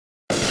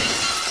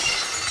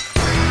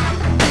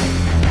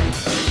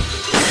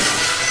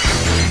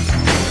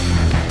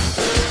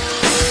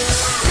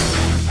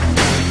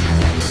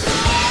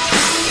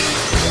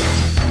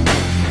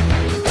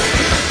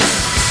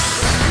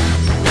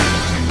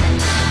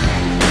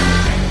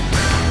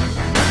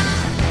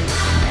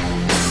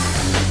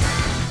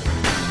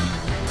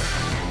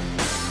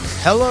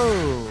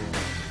Hello,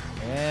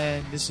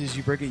 and this is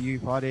You Break It, You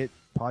Pod It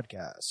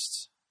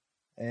podcast,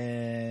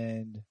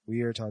 and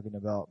we are talking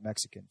about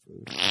Mexican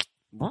food.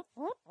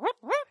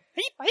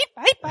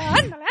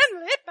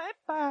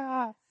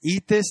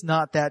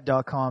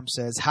 EatThisNotThat.com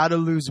says how to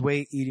lose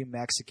weight eating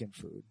Mexican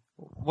food.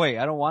 Wait,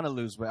 I don't want to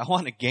lose weight. I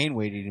want to gain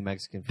weight eating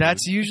Mexican food.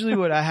 That's usually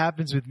what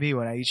happens with me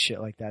when I eat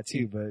shit like that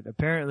too. But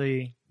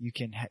apparently, you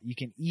can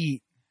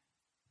eat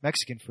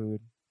Mexican food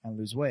and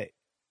lose weight.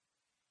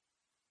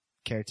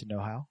 Care to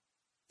know how?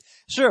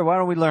 Sure, why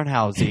don't we learn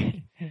how,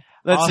 Zeke?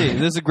 Let's see.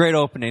 This is a great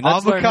opening.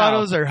 Let's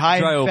Avocados are high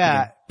in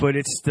fat,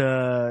 opening.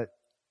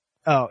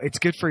 but it's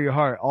good for your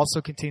heart.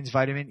 Also contains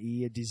vitamin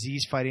E, a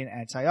disease-fighting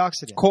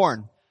antioxidant.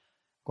 Corn.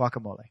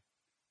 Guacamole.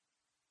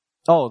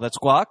 Oh, that's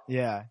guac?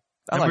 Yeah.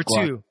 I Number like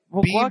guac. 2,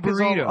 Well, bean guac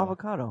burrito. is all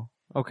avocado.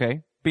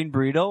 Okay. Bean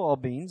burrito, all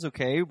beans,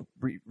 okay.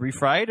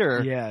 Refried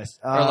or? Yes.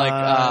 Or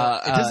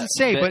like, it doesn't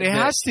say, but it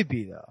has to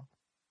be though.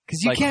 Cause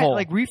you like can't, whole.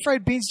 like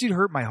refried beans, dude,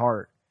 hurt my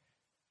heart.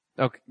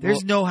 Okay.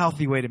 There's no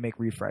healthy way to make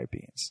refried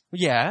beans.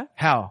 Yeah.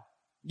 How?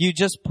 You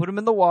just put them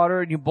in the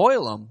water and you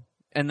boil them.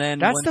 And then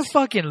That's the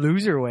fucking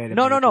loser way to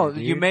No. make it,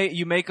 dude.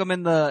 You make them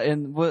in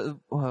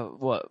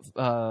what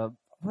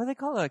do they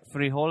call it? Like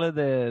frijoles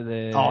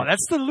de. Oh,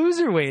 that's the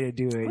loser way to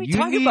do it. What are you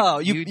talking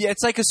about?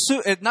 It's like a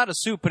soup. It's not a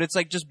soup, but it's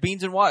like just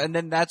beans and water. And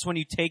then that's when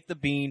you take the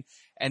bean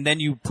and then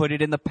you put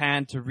it in the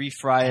pan to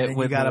refry and it then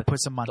with. You gotta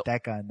put some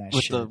manteca in that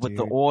shit, with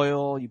the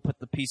oil. You put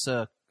the piece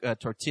of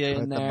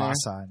tortilla in there. Put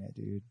the masa in it,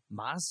 dude.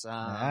 Masa.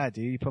 Yeah,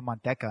 dude. You put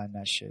manteca in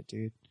that shit,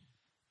 dude.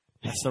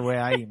 That's the way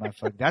I eat my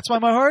fuck. That's why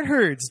my heart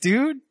hurts,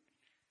 dude.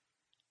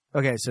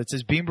 Okay, so it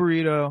says bean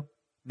burrito.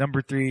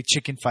 Number 3,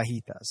 chicken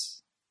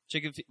fajitas.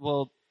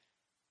 Well,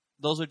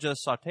 those are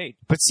just sauteed.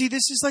 But see,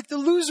 this is like the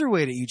loser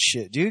way to eat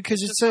shit, dude,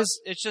 because it says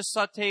it's just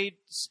sauteed.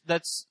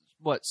 That's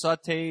what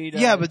sauteed.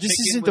 Yeah, but this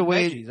isn't the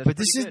way. Veggies. But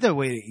this isn't the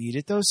way to eat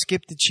it, though.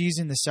 Skip the cheese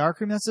and the sour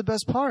cream. That's the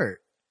best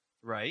part.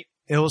 Right.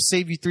 It will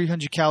save you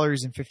 300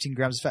 calories and 15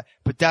 grams of fat.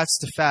 But that's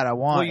the fat I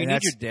want. Well, you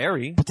need your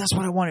dairy. But that's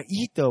what I want to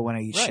eat, though, when I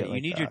eat shit like that.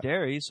 You need your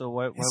dairy, so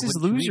why this is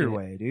loser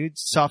way, dude.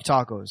 Soft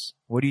tacos.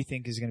 What do you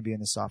think is going to be in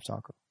the soft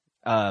taco?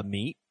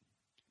 Meat.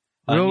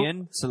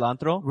 Onion,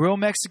 cilantro. Real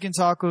Mexican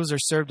tacos are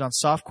served on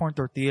soft corn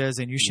tortillas,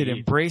 and you should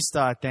embrace the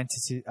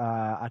authenticity.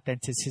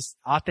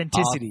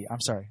 Authenticity.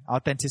 I'm sorry.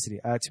 Authenticity.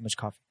 I had too much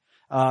coffee.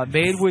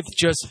 Made with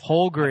just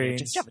whole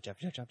grains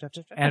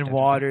and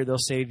water, they'll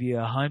save you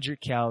 100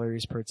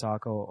 calories per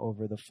taco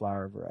over the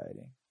flour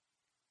variety.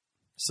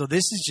 So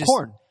this is just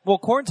corn. Well,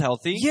 corn's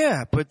healthy.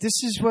 Yeah, but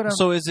this is what I'm.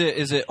 So is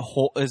it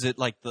whole? Is it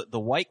like the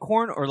white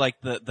corn or like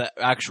the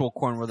actual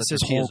corn where the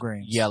tortilla whole is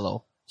grains?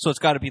 Yellow. So it's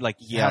got to be like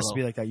yellow. It has to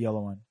be like that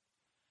yellow one.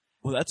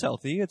 Well, that's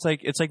healthy. It's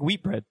like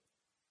wheat bread.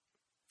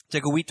 It's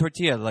like a wheat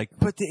tortilla.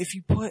 But if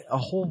you put a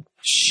whole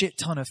shit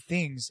ton of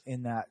things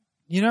in that,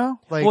 you know,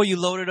 like. Well, you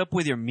load it up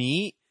with your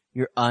meat,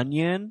 your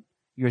onion,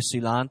 your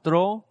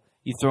cilantro.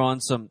 You throw on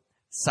some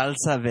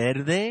salsa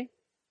verde,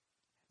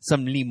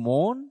 some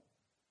limon.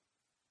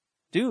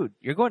 Dude,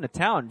 you're going to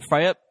town.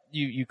 Fry up.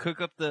 You cook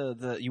up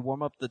you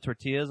warm up the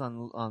tortillas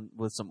on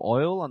with some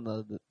oil on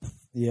the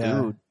yeah.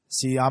 Dude.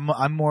 See, I'm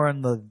more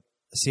on the.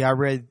 See, I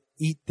read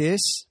eat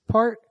this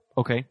part.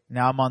 Okay.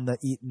 Now I'm on the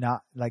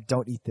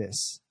don't eat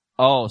this.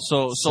 Oh,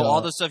 so all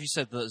the stuff you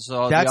said, that's the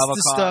avocado.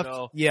 The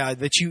stuff, yeah,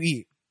 that you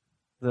eat.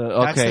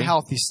 Okay. That's the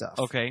healthy stuff.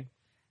 Okay.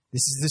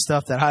 This is the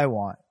stuff that I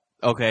want.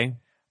 Okay.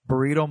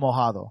 Burrito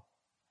mojado.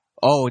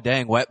 Oh,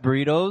 dang. Wet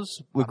burritos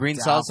with green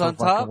salsa on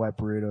top? Wet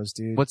burritos,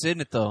 dude. What's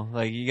in it, though?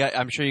 Like,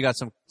 I'm sure you got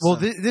some. Well,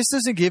 this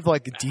doesn't give,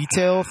 like, a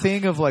detail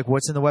thing of, like,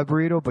 what's in the wet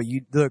burrito, but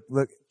you,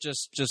 look.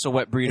 Just a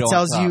wet burrito. It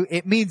tells you,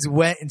 it means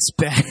wet in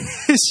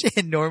Spanish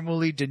and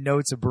normally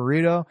denotes a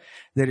burrito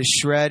that is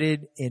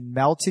shredded in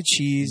melted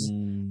cheese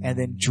and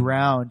then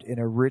drowned in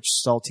a rich,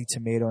 salty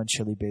tomato and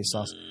chili-based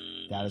sauce.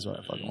 That is what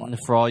I fucking want.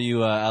 For all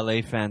you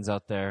LA fans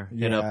out there,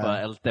 hit up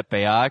El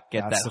Tepeyac,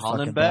 get That's that the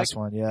fucking Hollenbeck. best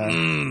one,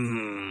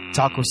 yeah.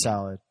 Taco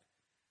salad.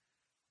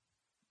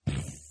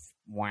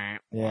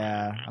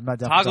 Yeah, I'm not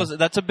done. Tacos,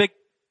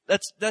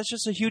 that's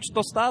just a huge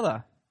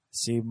tostada.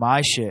 See,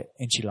 my shit,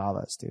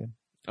 enchiladas, dude.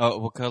 Oh,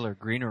 what color?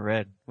 Green or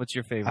red? What's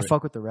your favorite? I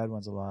fuck with the red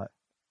ones a lot.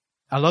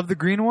 I love the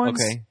green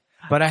ones. Okay.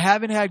 But I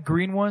haven't had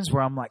green ones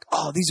where I'm like,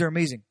 oh, these are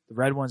amazing. The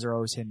red ones are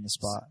always hitting the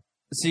spot.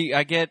 See,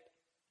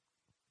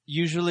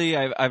 usually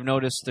I've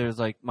noticed there's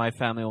like, my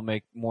family will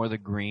make more the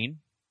green,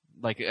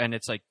 like, and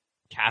it's like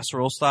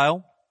casserole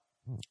style.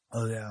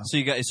 Oh yeah. So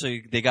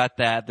they got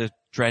that, they're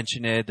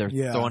drenching it, they're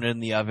Yeah. throwing it in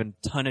the oven,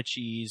 ton of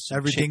cheese, some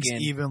Everything's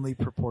chicken. evenly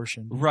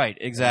proportioned. Right,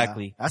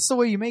 exactly. Yeah. That's the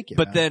way you make it.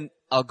 But man. then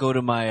I'll go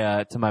to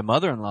my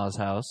mother-in-law's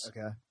house.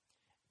 Okay.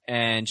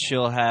 And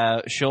she'll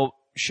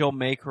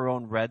make her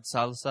own red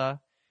salsa.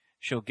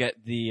 She'll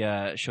get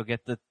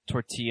the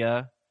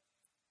tortilla,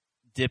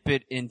 dip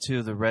it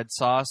into the red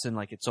sauce in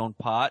like its own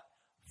pot,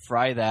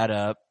 fry that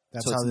up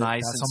so it's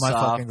nice and how my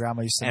soft fucking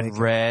grandma used to and make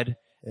red. it.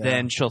 Yeah.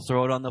 Then she'll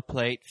throw it on the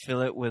plate,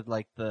 fill it with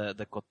like the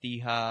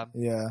cotija.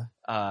 Yeah.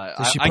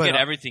 I get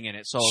everything in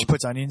it. So she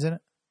puts onions in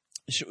it?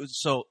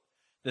 so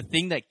the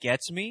thing that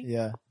gets me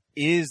Yeah.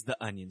 is the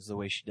onions the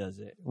way she does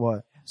it.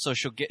 What? So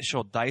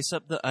she'll dice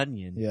up the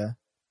onion. Yeah.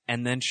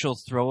 And then she'll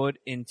throw it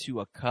into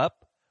a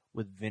cup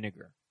with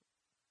vinegar.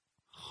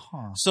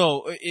 Huh.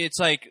 So it's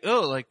like,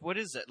 oh, like what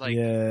is it? Like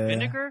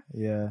vinegar?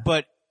 Yeah.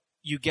 But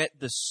you get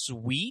the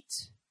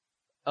sweet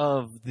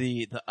of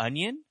the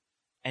onion,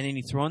 and then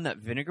you throw in that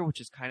vinegar, which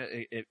is kind of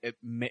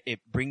it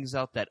brings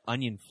out that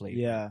onion flavor.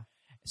 Yeah.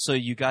 So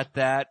you got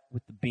that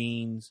with the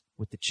beans,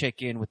 with the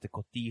chicken, with the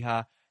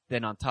cotija.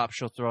 Then on top,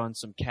 she'll throw in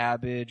some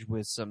cabbage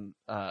with some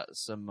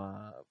sour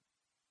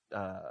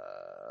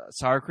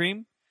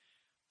cream.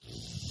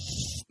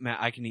 Man,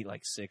 I can eat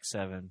like 6,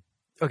 7.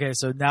 Okay,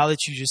 so now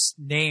that you just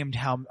named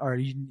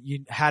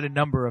you had a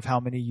number of how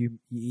many you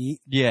eat,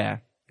 Yeah.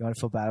 you want to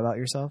feel bad about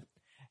yourself?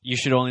 You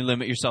should only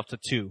limit yourself to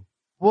 2.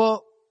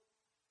 Well,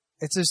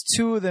 it says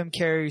 2 of them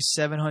carry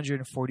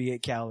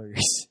 748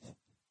 calories,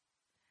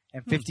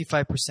 and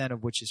 55%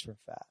 of which is from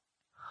fat.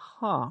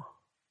 Huh.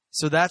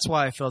 So that's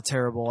why I feel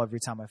terrible every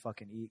time I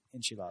fucking eat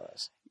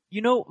enchiladas.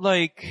 You know,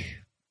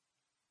 like,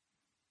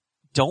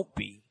 don't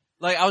be.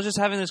 Like, I was just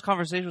having this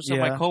conversation with some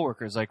of my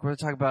coworkers. Like, we're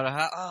talking about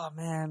how, oh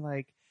man,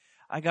 like,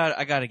 I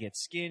gotta get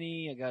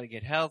skinny. I gotta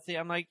get healthy.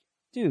 I'm like,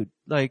 dude,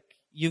 like,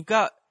 you've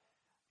got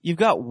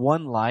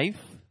one life.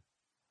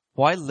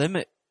 Why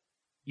limit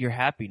your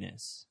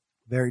happiness?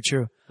 Very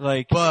true.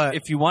 Like, but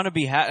if you want to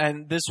be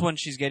and this one,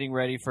 she's getting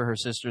ready for her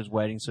sister's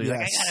wedding. So you're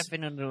like, I gotta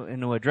fit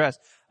into a dress.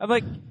 I'm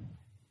like,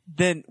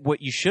 then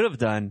what you should have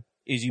done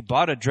is you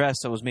bought a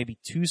dress that was maybe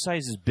 2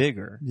 sizes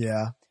bigger.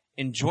 Yeah.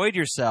 Enjoyed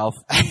yourself,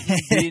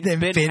 been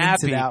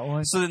happy. Into that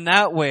one. So then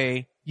that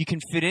way you can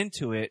fit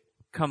into it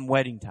come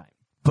wedding time.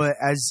 But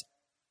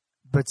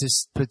to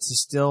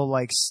still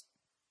like,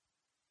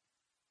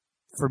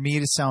 for me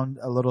to sound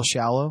a little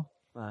shallow,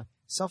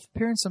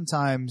 self-appearance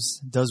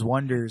sometimes does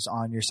wonders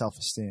on your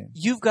self-esteem.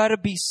 You've got to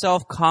be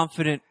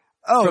self-confident.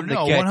 Oh from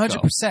no, the get-go.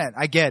 100%.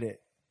 I get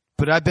it.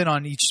 But I've been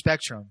on each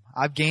spectrum.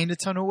 I've gained a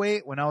ton of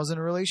weight when I was in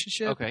a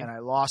relationship, and I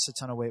lost a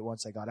ton of weight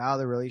once I got out of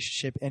the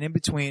relationship. And in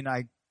between,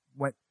 I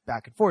went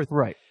back and forth.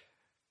 Right.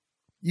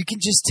 You can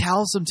just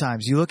tell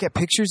sometimes. You look at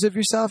pictures of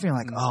yourself and you're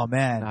like, oh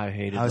man,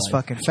 I was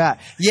fucking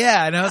fat.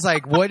 Yeah. And I was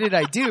like, what did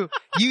I do?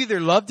 You either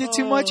loved it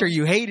too much or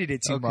you hated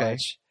it too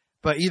much.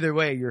 But either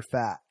way, you're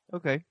fat.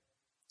 Okay.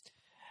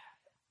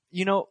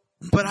 You know,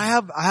 but I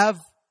have,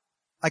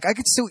 like, I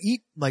could still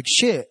eat like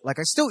shit. Like,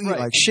 I still eat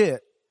like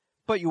shit.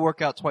 But you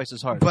work out twice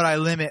as hard. But I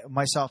limit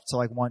myself to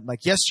like one.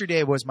 Like,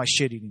 yesterday was my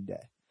shit eating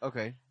day.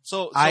 Okay.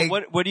 So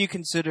what do you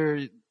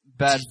consider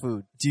bad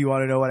food? Do you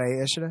want to know what I ate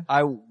yesterday?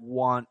 I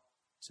want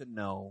to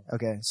know.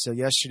 Okay. So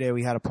yesterday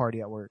we had a party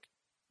at work.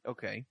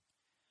 Okay.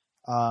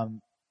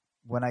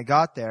 When I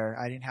got there,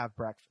 I didn't have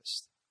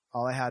breakfast.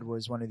 All I had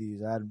was one of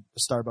these. I had a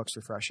Starbucks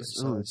refresher.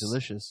 So it's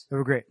delicious. They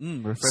were great.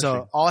 Refreshing.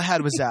 So all I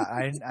had was that.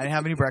 I didn't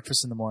have any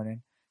breakfast in the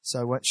morning.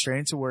 So I went straight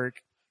into work.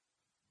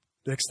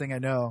 Next thing I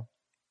know,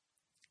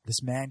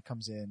 this man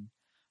comes in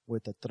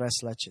with a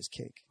tres leches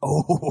cake.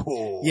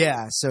 Oh.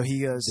 Yeah. So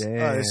he goes, Damn.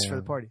 oh, this is for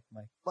the party. I'm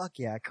like, fuck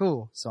yeah,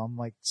 cool. So I'm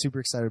like super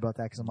excited about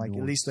that because I'm like,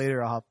 at least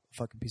later I'll have a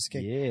fucking piece of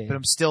cake. Yeah. But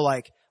I'm still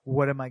like,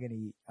 what am I going to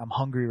eat? I'm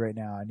hungry right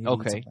now. I need to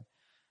eat something.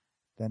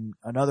 Then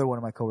another one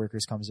of my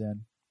coworkers comes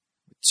in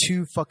with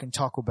 2 fucking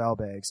Taco Bell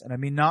bags. And I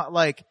mean, not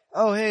like,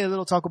 oh, hey, a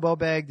little Taco Bell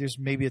bag. There's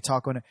maybe a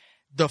taco in it.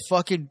 The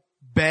fucking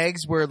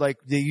bags where like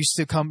they used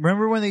to come.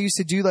 Remember when they used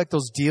to do like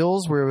those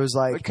deals where it was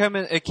like it came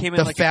in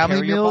the like family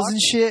a meals box?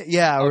 and shit?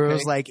 Yeah, where it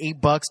was like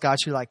 $8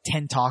 got you like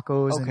 10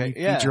 tacos and you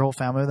feed your whole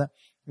family with that.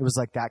 It was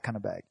like that kind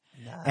of bag.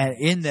 Nice. And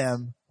in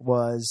them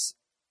was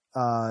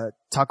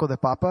taco de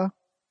papa.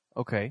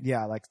 Okay.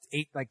 Yeah, like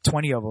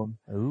 20 of them.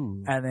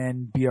 Ooh. And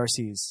then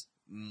BRCs.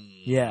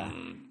 Yeah.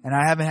 And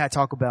I haven't had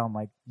Taco Bell in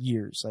like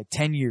years, like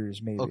 10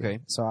 years maybe. Okay.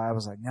 So I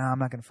was like, nah, I'm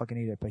not going to fucking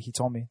eat it. But he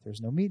told me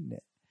there's no meat in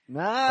it.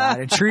 That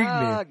intrigued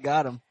me.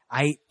 Got him.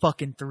 I ate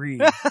fucking 3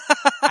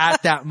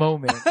 at that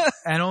moment.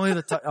 And only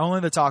the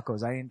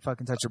tacos. I didn't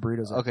fucking touch the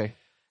burritos. Okay.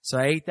 So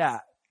I ate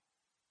that.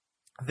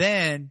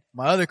 Then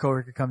my other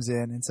coworker comes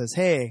in and says,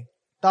 hey,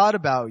 thought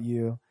about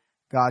you.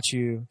 Got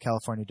you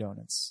California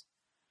donuts.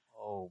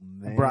 Oh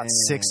man. I brought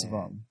 6 of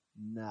them.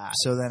 Nice.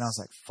 So then I was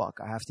like, fuck,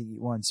 I have to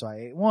eat one. So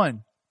I ate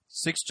 1.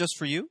 6 just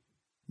for you?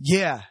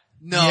 Yeah.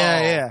 No.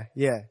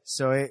 Yeah.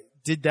 So it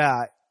did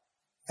that.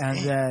 And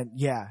then,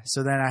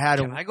 so then I had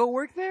Can I go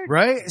work there?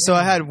 Right? Yeah. So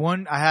I had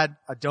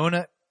a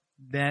donut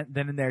then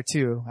in there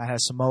too. I had a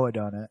Samoa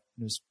donut.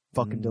 It was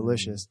fucking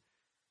delicious.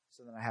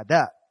 So then I had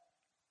that.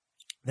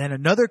 Then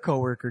another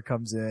coworker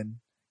comes in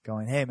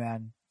going, hey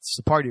man, it's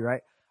the party,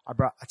 right? I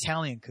brought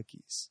Italian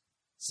cookies.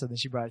 So then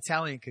she brought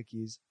Italian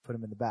cookies, put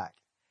them in the back.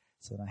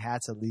 So then I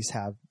had to at least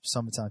have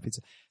some Italian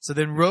pizza. So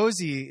then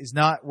Rosie is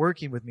not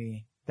working with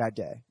me that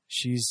day.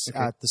 She's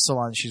at the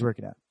salon she's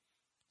working at.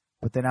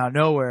 But then out of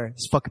nowhere,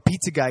 this fucking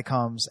pizza guy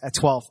comes at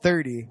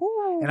 12:30,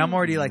 and I'm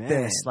already like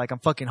this. Like, I'm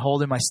fucking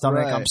holding my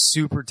stomach. Right. I'm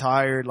super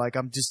tired. Like,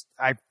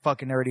 I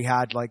fucking already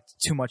had like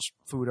too much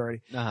food already.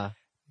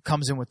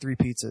 Comes in with 3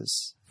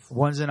 pizzas.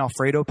 One's an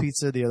Alfredo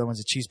pizza. The other one's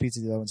a cheese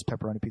pizza. The other one's a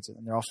pepperoni pizza.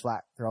 And they're all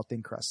flat. They're all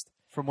thin crust.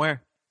 From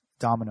where?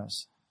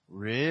 Domino's.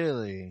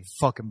 Really?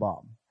 Fucking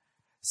bomb.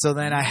 So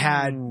then I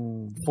had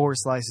 4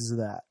 slices of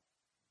that.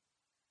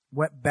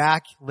 Went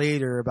back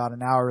later, about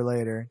an hour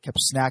later, kept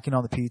snacking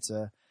on the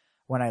pizza.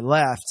 When I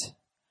left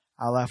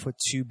with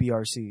 2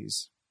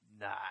 BRCs.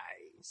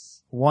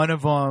 Nice. One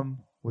of them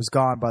was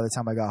gone by the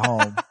time I got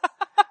home.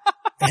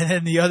 And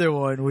then the other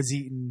one was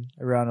eaten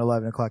around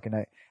 11 o'clock at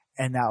night.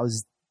 And that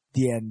was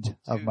the end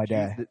of my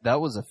day. That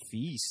was a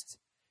feast.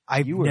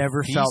 I've You were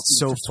never felt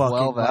so feasting for fucking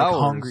 12 like, hours.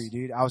 hungry,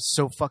 dude. I was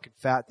so fucking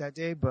fat that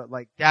day, but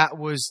like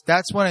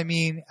that's what I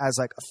mean as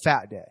like a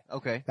fat day.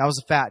 Okay. That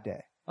was a fat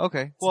day.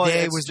 Okay. Well,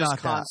 Today it's was just not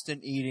that.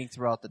 constant eating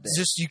throughout the day. It's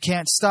just you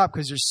can't stop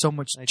because there's so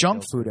much I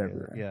junk feel food for you.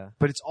 everywhere. Yeah.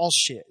 But it's all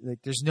shit. Like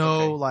there's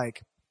no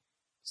Okay.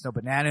 there's no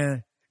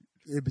banana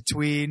in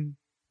between,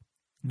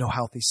 no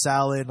healthy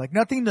salad, like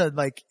nothing to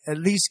like at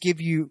least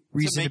give you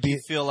reason to to make be. you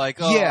feel like,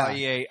 oh, Yeah.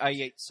 I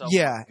ate something.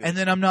 Yeah, good. and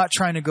then I'm not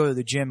trying to go to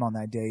the gym on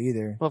that day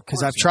either Well, of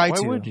because course I've not. tried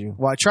Why to. would you?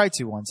 Well, I tried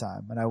to one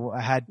time, and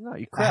I had No,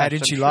 you I had crashed, I'm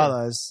sure.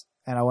 enchiladas,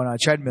 and I went on a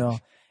treadmill.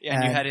 Yeah,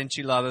 and you and- had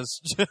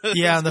enchiladas.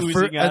 Yeah, in the,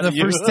 oozing out of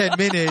you. first 10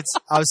 minutes,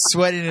 I was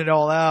sweating it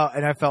all out,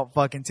 and I felt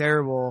fucking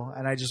terrible,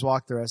 and I just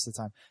walked the rest of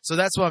the time. So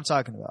that's what I'm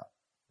talking about.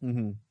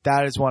 Mm-hmm.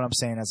 That is what I'm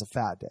saying as a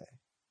fat day.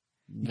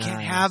 You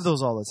can't have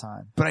those all the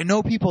time. But I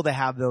know people that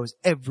have those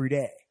every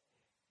day.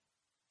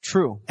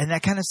 True. And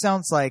that kind of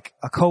sounds like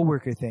a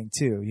coworker thing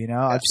too, you know?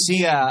 I've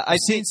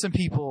seen some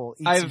people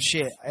eat some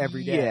shit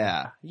every day.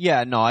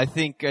 Yeah. No, I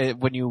think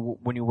when you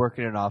work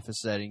in an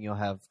office setting, you'll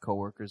have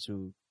coworkers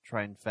who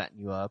try and fatten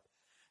you up.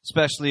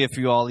 Especially if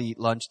you all eat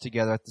lunch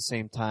together at the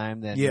same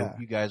time, then Yeah.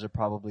 you guys are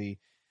probably,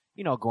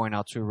 going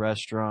out to a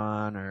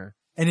restaurant or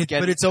But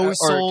it's always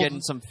or sold.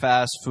 getting some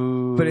fast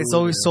food. But it's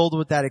always or- sold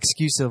with that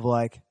excuse of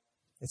like,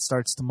 it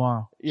starts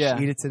tomorrow. Yeah.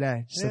 Eat it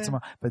today. Just Yeah.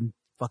 tomorrow. But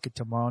fucking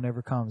tomorrow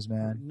never comes,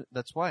 man.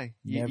 That's why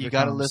you Never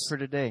got to comes. live for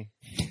today.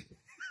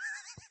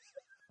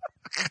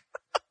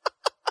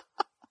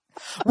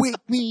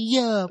 Wake me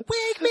up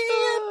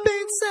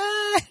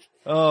inside.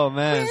 Oh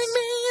man. Wake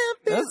me up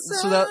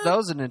inside. So that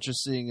was an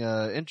interesting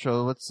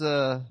intro.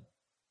 How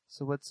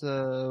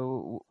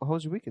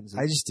was your weekend?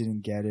 I just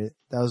didn't get it.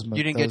 That was my.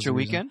 You didn't that get was your the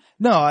reason. weekend?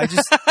 No,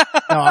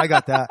 I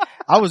got that.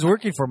 I was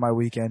working for my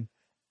weekend.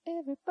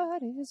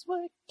 Everybody's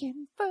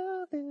working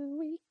for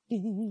the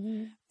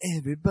weekend.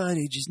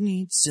 Everybody just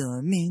needs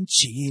some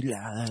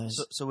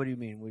enchiladas. So what do you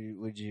mean?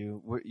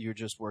 You're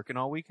just working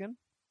all weekend?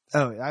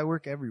 Oh, I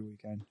work every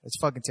weekend. It's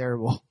fucking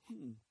terrible.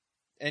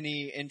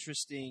 Any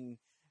interesting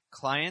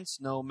clients?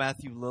 No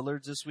Matthew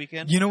Lillards this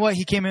weekend? You know what?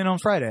 He came in on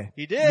Friday.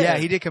 He did? Yeah,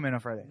 he did come in on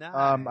Friday. Nice.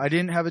 I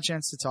didn't have a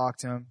chance to talk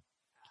to him.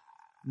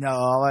 No,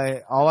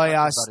 all I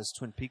asked about his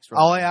Twin Peaks.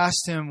 all I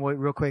asked him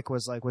real quick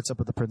was like, "What's up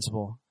with the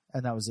principal?"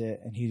 And that was it.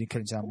 And he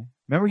couldn't tell me.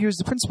 Remember, he was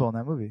the principal in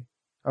that movie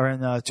or in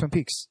Twin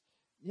Peaks.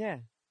 Yeah.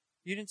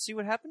 You didn't see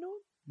what happened to him?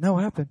 No,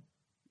 what happened?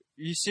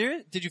 You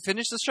serious? Did you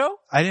finish the show?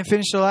 I didn't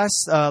finish the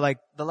last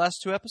The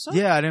last 2 episodes?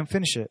 Yeah, I didn't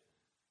finish it.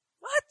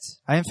 What?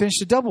 I didn't finish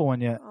the double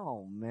one yet.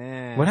 Oh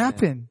man. What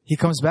happened? He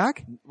comes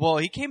back? Well,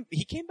 he came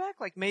back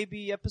like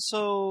maybe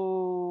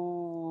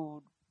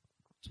episode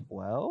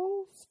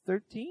 12,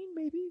 13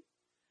 maybe.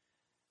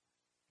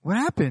 What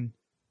happened?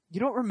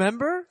 You don't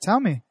remember? Tell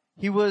me.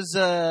 He was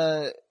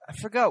I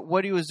forgot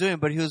what he was doing,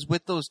 but he was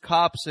with those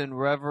cops in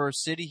wherever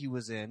city he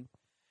was in.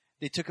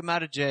 They took him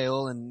out of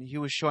jail and he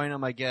was showing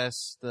them, I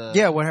guess,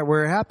 Yeah,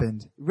 where it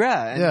happened.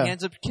 Yeah, and Yeah. he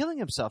ends up killing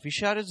himself. He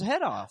shot his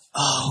head off.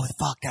 Oh,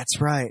 fuck,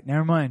 that's right.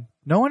 Never mind.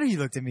 No wonder you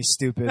looked at me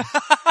stupid.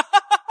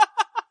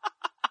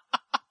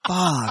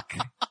 Fuck.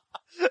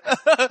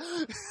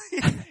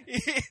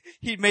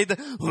 he made the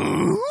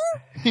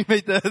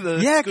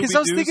Yeah, because I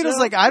was thinking,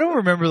 I don't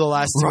remember the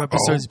last 2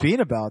 episodes being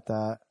about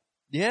that.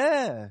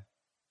 Yeah,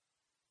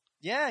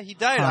 he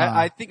died. Huh.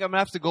 I think I'm gonna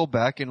have to go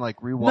back and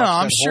rewatch No, that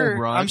I'm sure.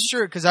 whole run. I'm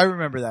sure because I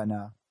remember that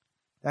now.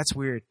 That's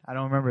weird. I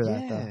don't remember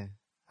that though.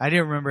 I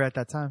didn't remember at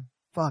that time.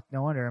 Fuck,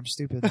 no wonder I'm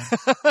stupid.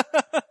 Then.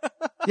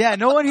 Yeah,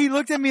 no one. He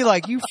looked at me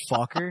like, "You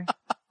fucker."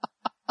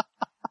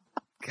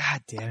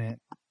 God damn it.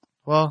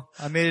 Well,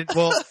 I made it.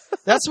 Well,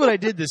 that's what I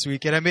did this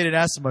weekend. I made an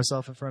ass of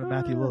myself in front of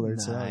Matthew Lillard.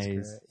 So that was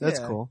great. That's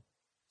Yeah. cool.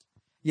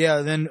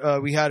 Yeah. Then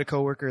we had a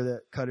coworker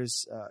that cut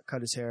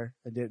his hair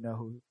and didn't know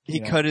who He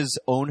cut his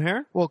own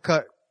hair. Well,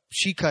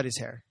 she cut his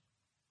hair.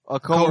 A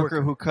coworker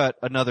Coworker. who cut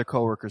another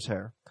coworker's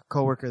hair.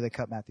 Coworker that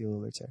cut Matthew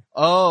Lillard's hair.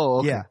 Oh,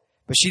 okay. Yeah,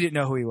 but she didn't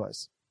know who he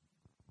was.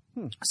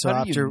 So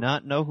How do after you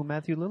not know who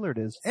Matthew Lillard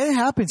is? it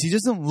happens, he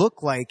doesn't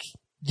look like,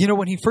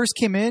 when he first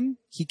came in,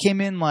 he came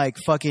in like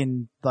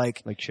fucking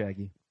like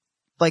Shaggy.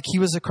 like he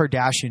was a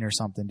Kardashian or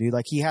something, dude.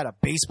 Like he had a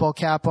baseball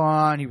cap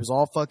on, he was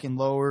all fucking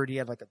lowered, he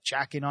had like a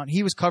jacket on,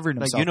 he was covering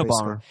Like himself.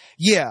 Unabomber.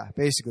 Basically. Yeah,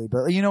 basically.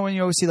 But when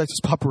you always see like those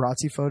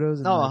paparazzi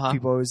photos, and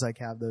people always like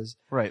have those.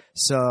 Right.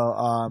 So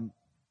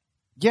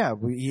yeah,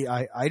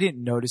 I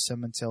didn't notice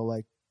him until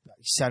like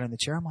he sat in the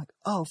chair. I'm like,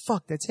 oh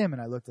fuck, that's him,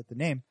 and I looked at the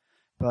name.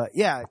 But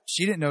yeah,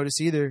 she didn't notice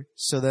either.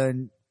 So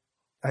then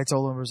I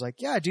told him, I was like,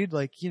 yeah, dude,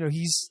 like,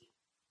 he's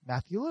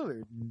Matthew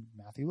Lillard. And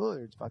Matthew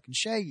Lillard's fucking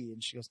Shaggy.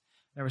 And she goes,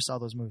 never saw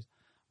those movies.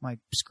 I'm like,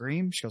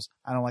 Scream? She goes,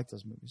 I don't like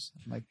those movies.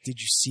 I'm like, did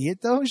you see it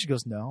though? She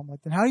goes, no. I'm like,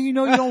 then how do you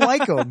know you don't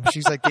like them?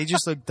 She's like, they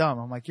just look dumb.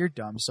 I'm like, you're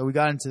dumb. So we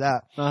got into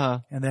that.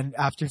 And then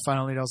after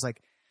finally, I was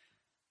like,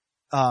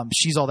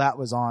 She's All That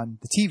was on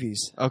the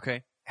TVs.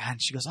 Okay. And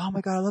she goes, oh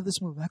my God, I love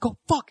this movie. I go,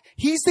 fuck,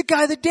 he's the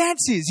guy that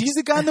dances. He's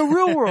the guy in the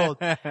real world.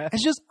 And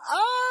she goes,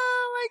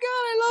 oh my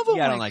God, I love him.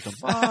 Yeah, I don't like him.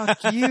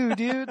 Fuck you,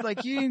 dude.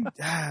 Like you,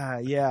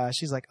 yeah.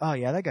 She's like, oh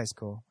yeah, that guy's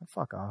cool. Like,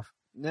 fuck off.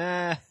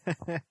 Nah.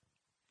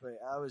 But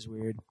that was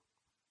weird.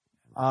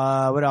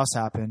 What else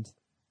happened?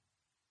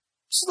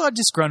 Just a lot of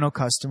disgruntled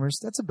customers.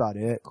 That's about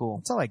it. Cool.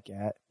 That's all I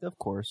get. Of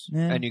course.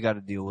 Yeah. And you got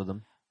to deal with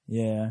them.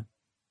 Yeah.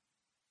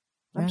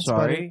 I'm That's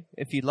about it. sorry.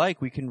 If you'd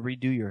like, we can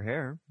redo your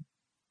hair.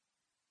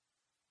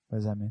 What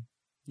does that mean?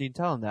 You can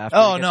tell them that. After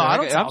Oh, they get no, their I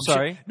don't haircut. tell I'm them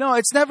sorry. shit. No,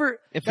 it's never.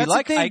 If you that's the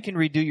like, thing. I can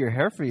redo your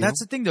hair for you. That's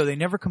the thing, though. They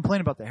never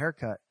complain about the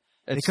haircut.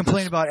 They It's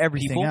complain the about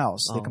everything people?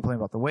 else. They Oh. complain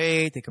about the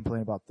weight. They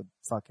complain about the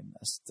fucking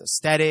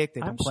aesthetic.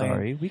 They I'm complain.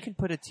 sorry. We can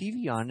put a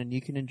TV on and you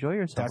can enjoy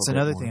yourself. That's a bit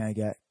another more. thing I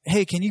get.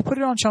 Hey, can you put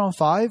it on Channel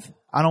 5?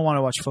 I don't want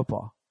to watch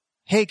football.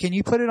 Hey, can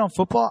you put it on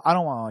football? I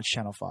don't want to watch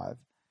Channel 5.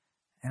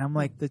 And I'm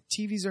like, the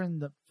TVs are in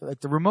the, like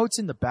the remote's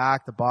in the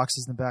back, the box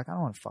is in the back. I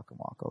don't want to fucking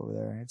walk over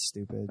there. It's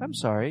stupid. I'm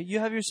sorry. You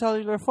have your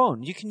cellular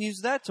phone. You can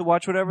use that to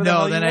watch whatever the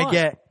hell No, then you I want.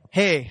 get,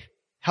 hey,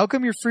 how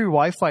come your free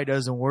Wi-Fi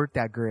doesn't work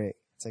that great?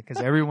 It's like,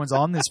 cause everyone's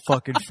on this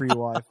fucking free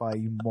Wi-Fi,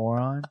 you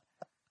moron.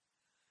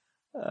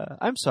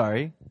 I'm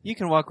sorry. You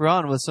can walk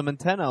around with some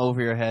antenna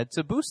over your head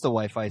to boost the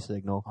Wi-Fi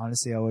signal.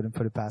 Honestly, I wouldn't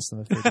put it past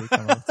them if they did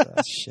come up with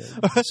that shit.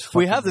 It's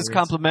We fucking have this weird.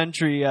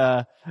 complimentary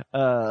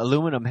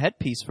aluminum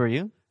headpiece for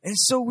you. And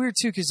it's so weird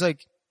too, cause like,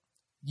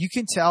 you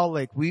can tell,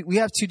 like, we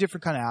have two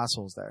different kind of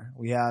assholes there.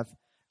 We have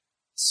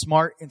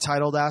smart,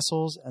 entitled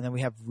assholes, and then we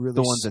have really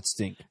The ones that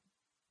stink.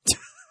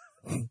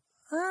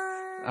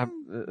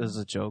 Um, It was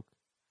a joke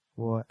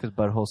what? because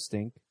buttholes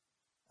stink.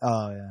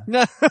 Oh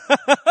yeah.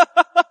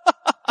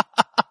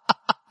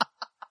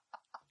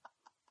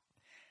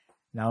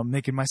 Now I'm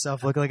making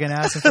myself look like an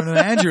ass in front of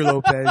Andrew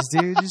Lopez,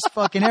 dude. Just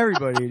fucking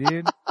everybody,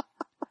 dude.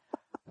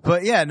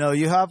 But yeah, no,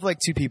 you have like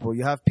two people.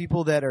 You have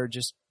people that are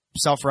just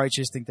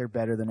self-righteous, think they're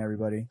better than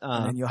everybody.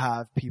 And then you'll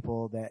have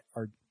people that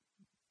are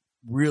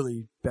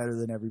really better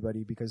than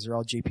everybody because they're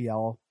all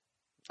JPL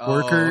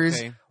workers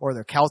okay. or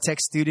they're Caltech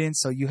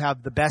students. So you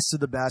have the best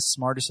of the best,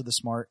 smartest of the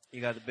smart.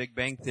 You got the Big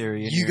Bang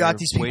Theory. In You your got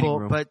these waiting people,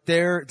 room. but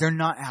they're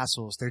not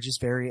assholes. They're just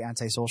very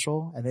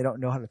antisocial and they don't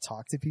know how to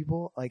talk to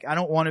people. Like, I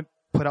don't want to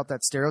put out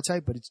that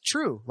stereotype, but it's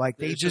true. Like,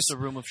 it's just a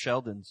room of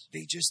Sheldons.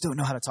 they just don't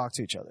know how to talk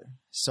to each other.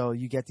 So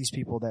you get these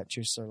people that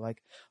just are like,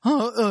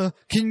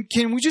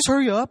 can we just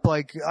hurry up?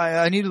 Like,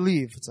 I need to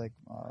leave. It's like,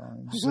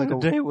 just like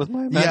date with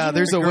my yeah,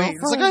 there's a imaginary wait.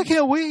 It's like, I girlfriend.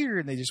 can't wait here.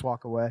 And they just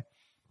walk away.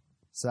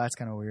 So that's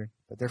kind of weird,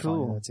 but they're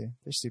Cool. funny though too.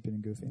 They're stupid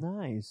and goofy.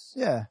 Nice.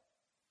 Yeah.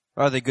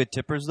 Are they good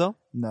tippers though?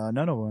 No,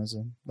 none of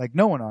them. Like,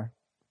 no one are.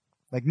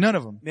 Like, none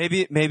of them.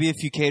 Maybe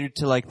if you cater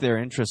to like their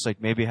interests, like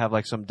maybe have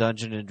like some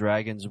Dungeons and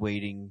Dragons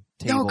waiting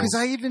tables. No, because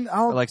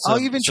I'll like I'll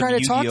some- even some try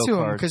to talk Yu-Gi-Oh to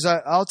them cards. because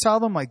I'll tell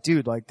them like,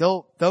 dude, like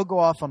they'll go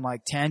off on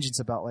like tangents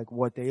about like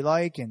what they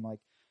like and like,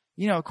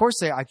 you know, of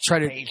course I try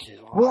to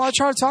I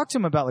try to talk to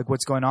them about like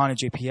what's going on at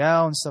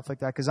JPL and stuff like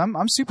that because I'm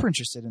super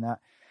interested in that,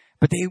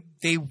 but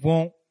they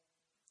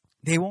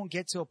won't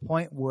get to a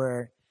point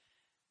where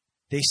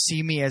they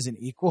see me as an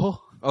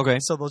equal. Okay.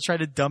 So they'll try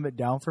to dumb it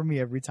down for me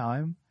every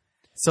time.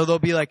 So they'll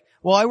be like,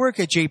 well, I work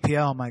at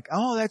JPL. I'm like,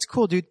 oh, that's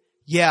cool, dude.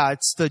 Yeah,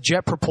 it's the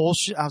jet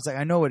propulsion. I was like,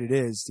 I know what it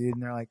is, dude.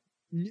 And they're like,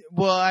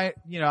 well, I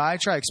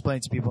try to explain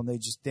it to people and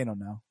they don't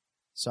know.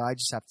 So I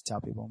just have to tell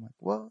people. I'm like,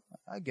 well,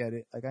 I get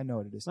it. Like, I know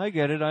what it is. I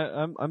get it.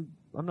 I'm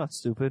not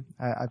stupid.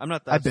 I'm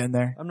not that I've been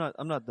there. I'm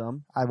not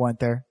dumb. I went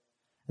there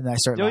and then I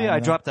started. Oh lying yeah, to I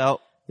them. dropped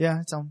out. Yeah,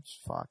 it's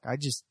fuck. I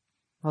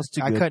was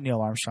too good. cut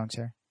Neil Armstrong's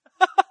hair.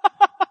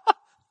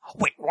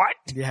 Wait, what?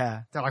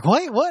 Yeah. They're like,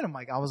 wait, what? I'm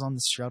like, I was on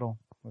the shuttle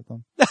with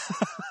them.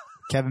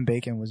 Kevin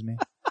Bacon was me.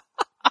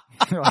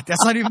 They're like,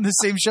 that's not even the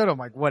same shuttle. I'm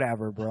like,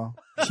 whatever, bro.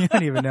 You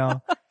don't even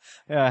know.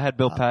 Yeah, I had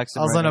Bill Paxton.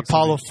 I was right on next to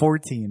Apollo me.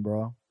 14,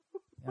 bro.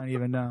 I don't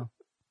even know.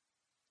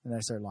 And I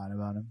started lying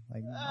about him.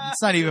 Like,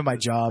 it's not even my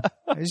job.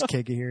 I just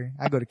kick it here.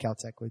 I go to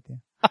Caltech with you.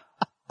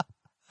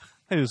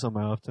 I do this on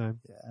my off time.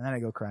 Yeah, and then I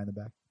go cry in the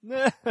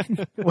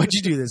back. What'd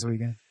you do this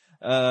weekend?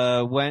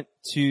 Went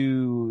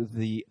to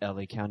the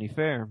LA County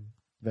Fair.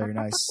 Very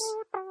nice.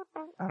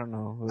 I don't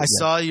know. I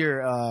saw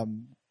your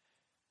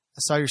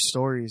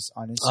stories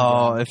on Instagram.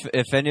 Oh,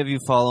 if any of you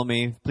follow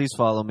me, please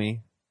follow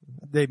me.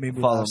 They made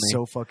me follow laugh me.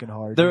 so fucking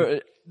hard.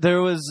 dude.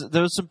 There was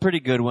some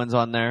pretty good ones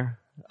on there.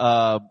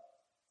 I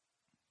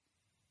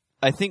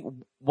think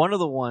one of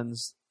the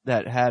ones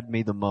that had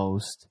me the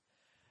most,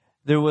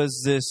 there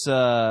was this,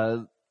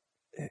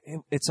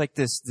 it's like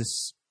this,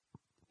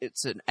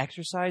 it's an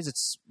exercise,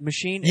 it's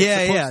machine. It's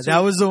Yeah, supposed to-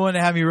 that was the one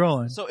that had me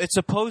rolling. So it's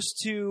supposed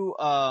to,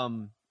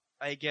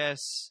 I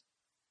guess,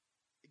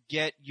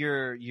 get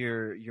your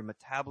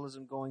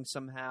metabolism going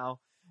somehow.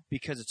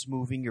 because it's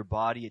moving your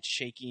body, it's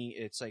shaking.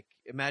 It's like,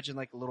 imagine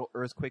like a little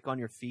earthquake on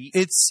your feet.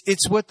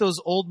 It's what those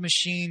old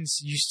machines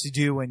used to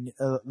do when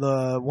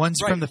the ones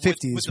Right, from the 50s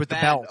with with the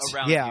the band belt.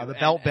 around Yeah, you, the and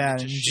belt it band,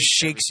 just and it just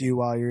shakes shakes you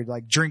while you're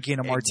like drinking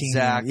a martini.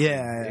 Exactly.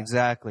 Yeah.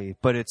 Exactly.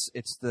 But it's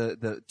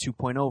the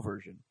 2.0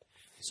 version.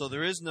 So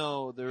there is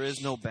no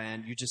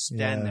band. You just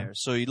stand Yeah. there.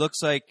 So it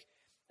looks like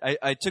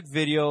I took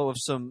video of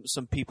some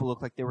people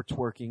look like they were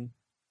twerking.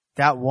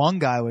 That one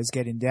guy was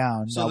getting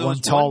down. So that there one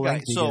was tall, one guy.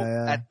 lengthy So guy.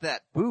 Yeah. at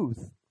that booth,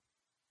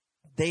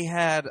 they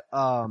had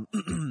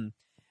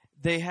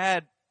they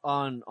had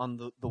on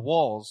the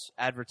walls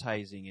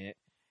advertising it,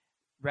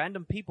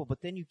 random people.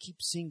 But then you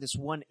keep seeing this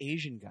one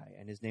Asian guy,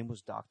 and his name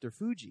was Dr.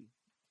 Fuji.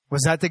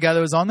 Was that the guy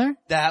that was on there?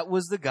 That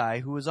was the guy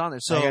who was on there.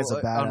 So That guy's a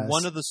on badass.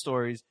 one of the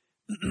stories,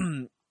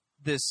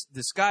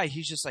 this guy,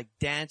 he's just like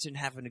dancing,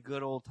 having a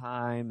good old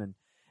time,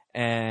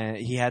 and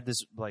he had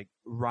this like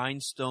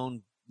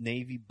rhinestone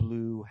navy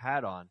blue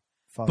hat on,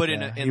 Fuck but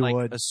yeah, in he like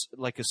would.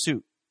 a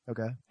suit,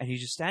 Okay. and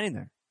he's just standing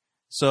there.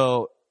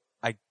 So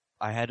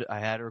I had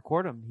to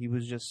record him. He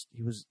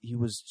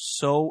was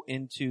so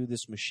into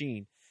this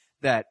machine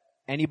that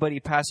anybody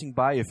passing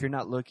by, if you're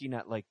not looking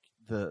at like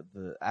the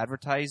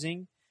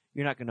advertising,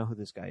 you're not gonna know who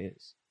this guy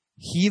is.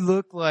 He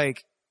looked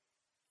like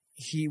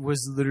he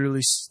was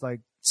literally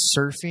like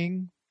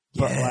surfing,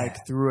 but Yeah.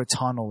 like through a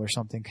tunnel or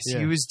something. Cause Yeah.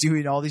 he was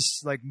doing all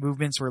these like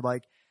movements where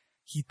like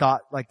he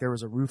thought like there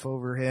was a roof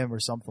over him or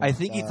something. I like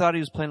think he that. thought he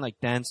was playing like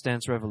Dance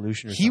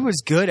Revolution or he something.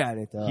 was good at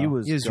it though. He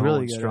was going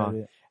really good strong.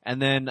 at it. And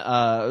then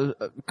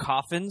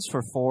coffins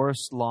for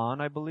Forest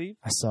Lawn, I believe.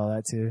 I saw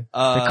that too.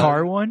 Uh, The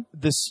car one.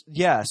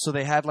 So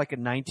they had like a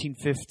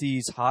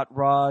 1950s hot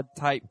rod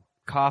type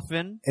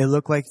coffin. It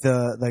looked like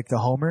the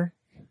Homer.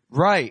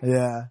 Right.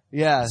 Yeah.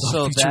 Yeah. It's all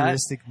So that,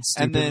 futuristic and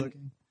stupid and then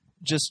looking.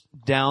 just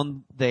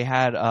down, they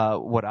had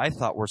what I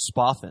thought were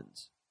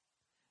spoffins.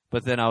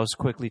 But then I was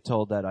quickly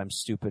told that I'm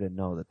stupid and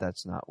know that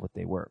that's not what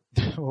they were.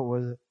 What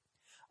was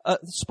it?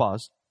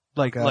 Spas.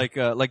 Like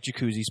Okay. like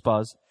jacuzzi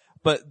spas.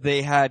 But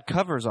they had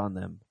covers on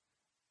them.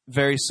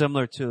 Very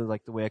similar to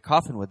like the way a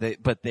coffin would. They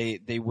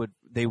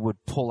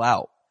would pull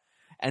out.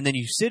 And then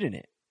you sit in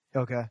it.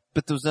 Okay.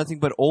 But there was nothing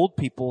but old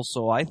people,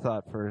 so I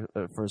thought for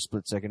a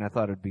split second, I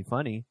thought it'd be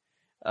funny.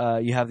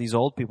 You have these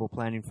old people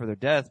planning for their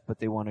death, but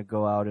they want to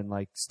go out in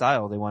like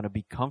style. They want to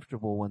be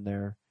comfortable when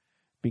they're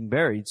being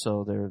buried,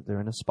 so they're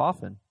in a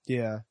spoffin,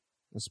 Yeah.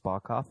 a spa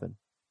coffin.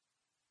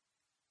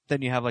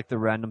 Then you have like the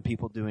random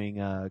people doing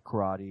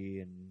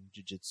karate and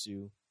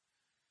jiu-jitsu.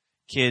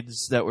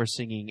 Kids that were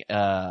singing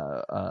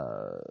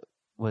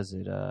was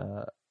it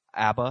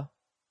ABBA?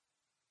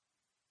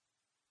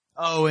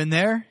 Oh, in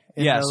there?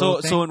 In Yeah, the so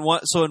little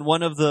thing? in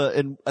one of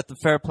the at the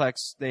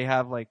Fairplex they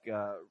have like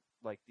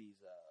these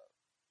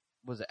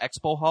was it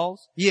expo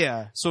halls?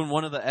 Yeah. So in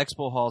one of the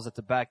expo halls at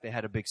the back they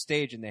had a big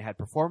stage and they had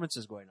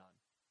performances going on.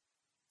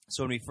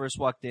 So when we first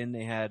walked in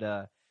they had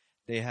a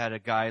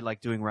guy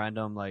like doing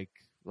random like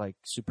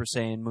Super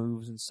Saiyan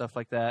moves and stuff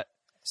like that.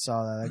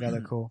 Saw that. I got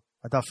that cool.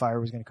 I thought fire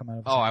was going to come out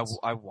of his Oh, hands.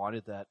 I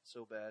wanted that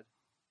so bad.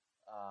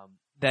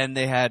 Then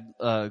they had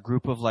a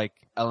group of like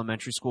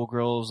elementary school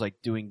girls like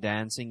doing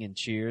dancing and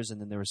cheers,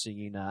 and then they were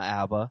singing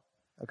ABBA.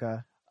 Okay.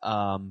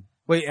 Um,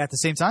 Wait, at the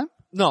same time?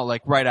 no,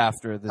 like right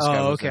after this guy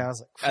Oh, was okay. there. I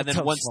was like, And what then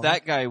the once fuck?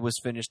 that guy was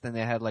finished, then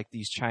they had like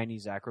these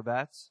Chinese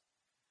acrobats.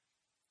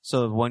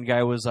 So one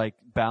guy was like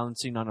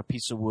balancing on a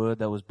piece of wood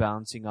that was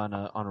balancing on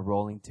a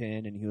rolling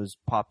tin, and he was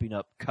popping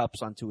up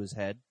cups onto his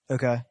head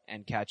Okay.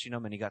 and catching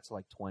them, and he got to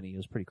like 20. It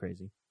was pretty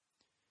crazy.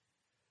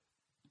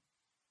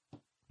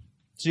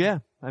 So yeah,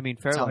 I mean,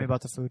 Tell me Fairlight.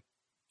 about the food.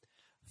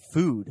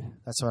 Food.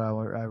 That's what I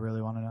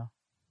really want to know.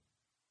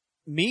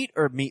 Meat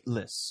or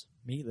meatless?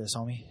 Meatless,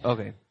 homie.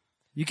 Okay.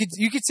 You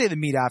could say the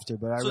meat after,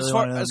 but I So really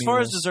want to know as far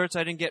as meatless. desserts,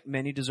 I didn't get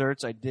many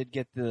desserts. I did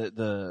get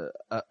a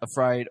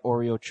fried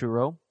Oreo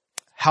churro.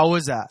 How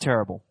was that?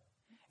 Terrible.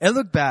 It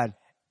looked bad.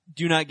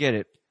 Do not get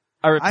it.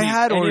 I repeat, I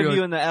had any Oreo- of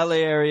you in the LA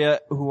area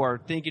who are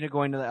thinking of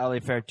going to the LA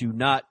Fair, do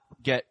not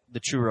get the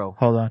churro.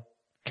 Hold on.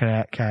 Can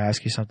I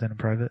ask you something in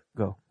private?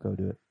 Go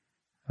do it.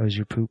 Was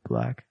your poop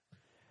black?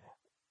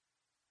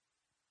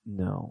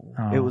 No,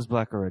 Oh. it was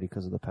black already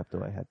because of the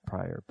Pepto I had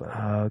prior. But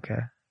Oh, okay.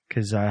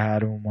 Because I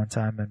had one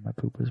time and my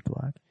poop was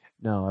black.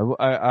 no,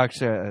 I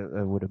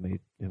actually would have made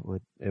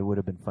it would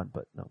have been fun,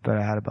 but no. But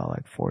I had about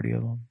like 40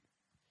 of them.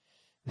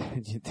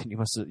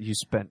 you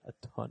spent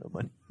a ton of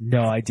money.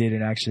 No, I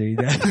didn't actually.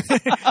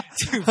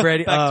 Dude,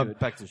 Freddie,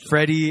 Back to the show.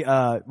 Freddie,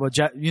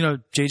 you know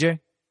JJ?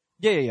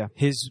 Yeah.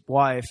 His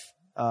wife,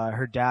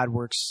 her dad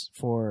works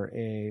for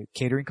a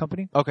catering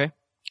company. Okay.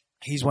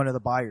 He's one of the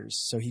buyers.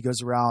 So he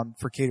goes around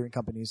for catering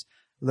companies,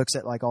 looks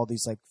at like all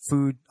these like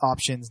food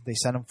options. They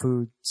send him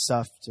food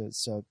stuff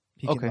so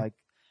he can Okay. like,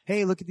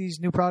 hey, look at these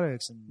new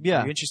products and Yeah.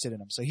 are you interested in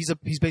them? So he's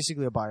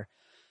basically a buyer.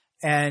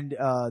 And,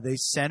 they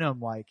sent him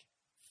like,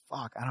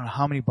 I don't know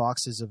how many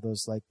boxes of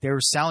those, like they were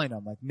selling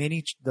them like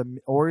the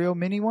Oreo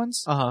mini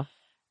ones. Uh huh.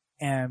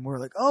 And we're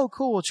like, oh,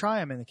 cool, we'll try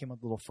them. And they came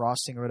with a little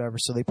frosting or whatever.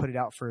 So they put it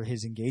out for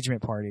his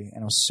engagement party.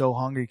 And I was so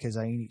hungry because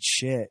I didn't eat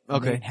shit. And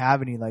Okay. They didn't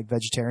have any like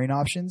vegetarian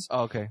options.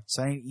 Oh, okay.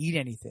 So I didn't eat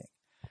anything.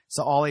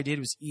 So all I did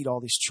was eat all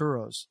these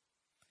churros.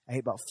 I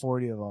ate about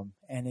 40 of them.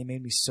 And they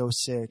made me so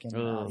sick. And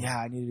Ugh.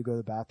 I needed to go to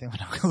the bathroom.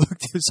 And I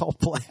looked, it was all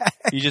black.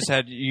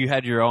 You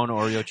had your own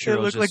Oreo churros. It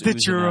looked just like the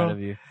oozing churro. out of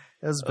you.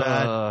 It was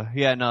bad.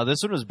 Yeah, no, this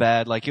one was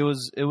bad. Like it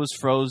was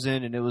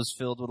frozen and it was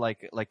filled with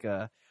like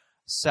a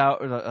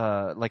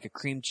sour, like a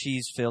cream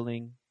cheese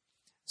filling.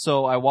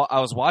 So I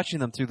was watching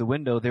them through the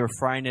window. They were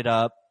frying it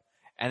up,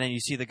 and then you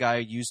see the guy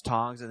use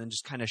tongs and then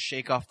just kind of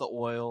shake off the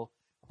oil,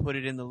 put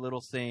it in the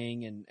little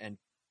thing, and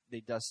they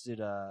dusted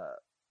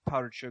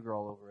powdered sugar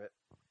all over it.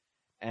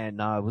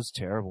 And it was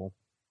terrible.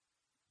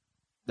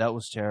 That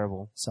was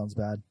terrible. Sounds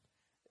bad.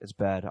 It's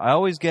bad. I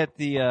always get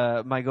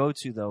the my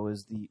go-to though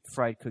is the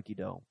fried cookie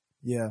dough.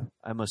 Yeah.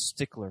 I'm a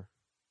stickler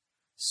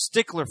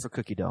for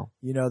cookie dough.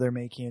 You know, they're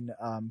making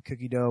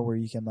cookie dough where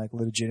you can like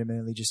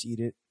legitimately just eat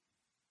it.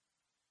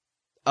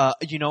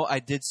 I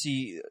did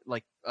see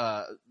like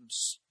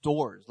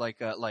stores like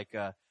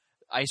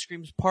ice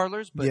cream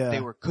parlors, but Yeah.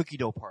 they were cookie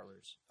dough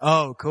parlors.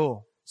 Oh,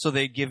 cool. So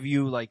they give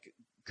you like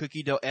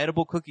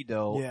edible cookie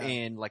dough Yeah.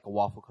 in like a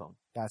waffle cone.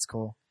 That's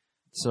cool.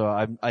 So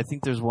I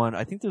think there's one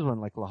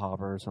like La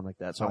Habra or something like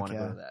that. So I Fuck want to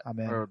yeah. go to that I'm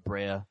in. or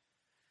Brea.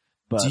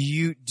 But Do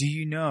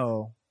you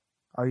know,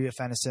 are you a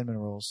fan of cinnamon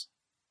rolls?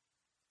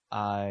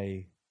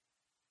 I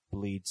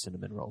bleed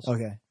cinnamon rolls.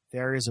 Okay.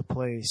 There is a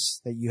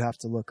place that you have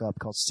to look up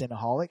called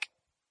Cinnaholic.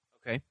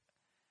 Okay.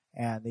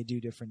 And they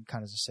do different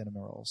kinds of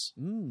cinnamon rolls.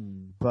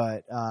 Mm.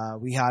 But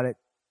we had it,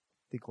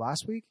 I think,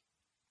 last week.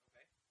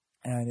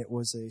 And it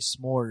was a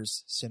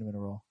s'mores cinnamon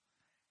roll.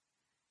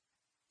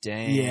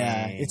 Dang.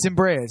 Yeah. It's in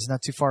Brea. It's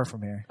not too far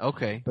from here.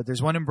 Okay. But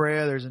there's one in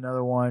Brea. There's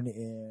another one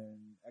in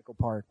Echo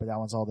Park. But that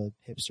one's all the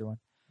hipster one.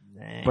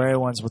 Dang. Brea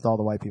one's with all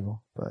the white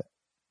people. But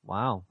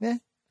Wow. Yeah.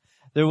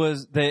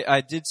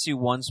 I did see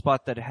one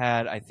spot that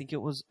had, I think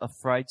it was a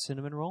fried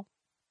cinnamon roll.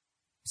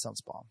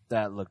 sounds bomb.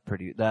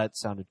 That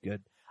sounded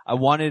good.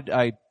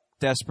 I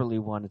desperately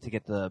wanted to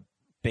get the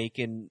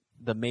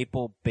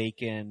maple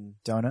bacon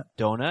Donut?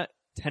 donut,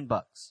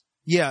 $10.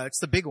 Yeah, it's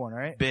the big one,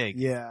 right? Big.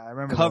 Yeah, I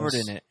remember Covered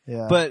those. in it.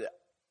 Yeah. But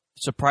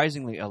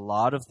surprisingly, a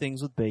lot of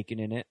things with bacon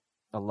in it,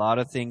 a lot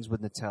of things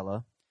with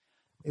Nutella.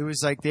 it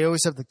was like, they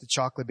always have like the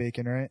chocolate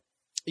bacon, right?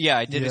 Yeah,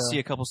 I did Yeah. see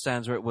a couple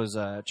stands where it was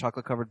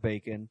chocolate covered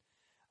bacon.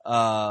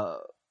 One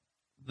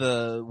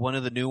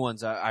of the new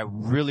ones I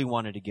really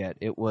wanted to get,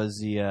 it was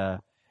the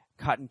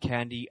cotton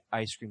candy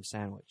ice cream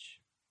sandwich.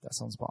 That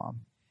sounds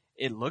bomb.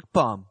 It looked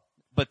bomb,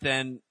 but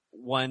then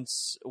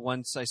once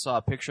I saw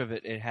a picture of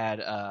it, it had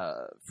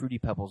Fruity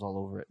Pebbles all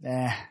over it.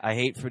 I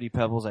hate Fruity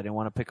Pebbles. I didn't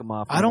want to pick them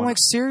off. I don't like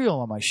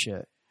cereal on my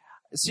shit.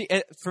 See,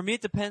 for me,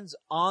 it depends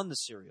on the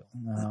cereal.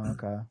 No,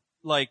 okay.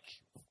 Like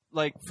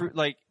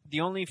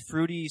the only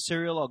fruity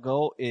cereal I'll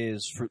go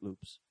is Fruit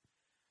Loops.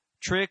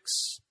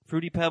 Trix,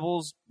 Fruity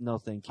Pebbles, no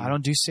thank you. I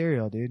don't do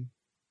cereal, dude.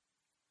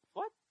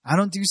 What? I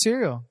don't do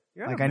cereal.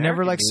 You're Like, American, I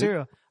never liked dude.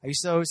 cereal. I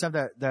used to always have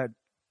that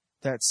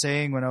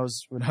saying when I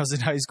was in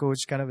high school, which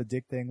is kind of a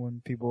dick thing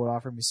when people would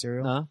offer me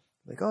cereal. Huh?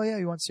 Like, oh yeah,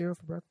 you want cereal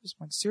for breakfast?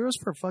 I'm like, cereal's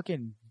for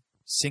fucking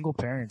single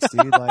parents,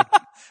 dude. Like,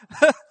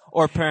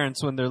 Or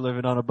parents when they're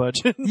living on a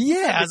budget.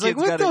 yeah, I was like,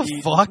 kids what the gotta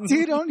eat. fuck,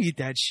 dude? I don't eat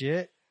that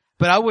shit.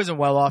 But I wasn't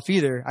well off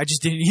either. I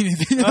just didn't eat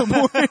anything in the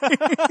morning.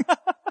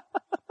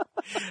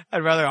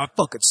 I'd rather I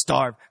fucking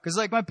starve. Cause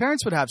like my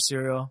parents would have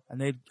cereal and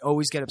they'd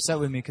always get upset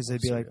with me because they'd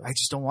be like, I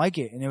just don't like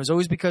it. And it was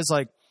always because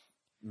like,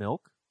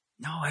 Milk?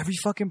 no, every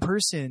fucking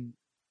person,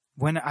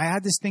 when I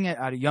had this thing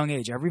at a young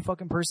age, every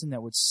fucking person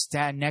that would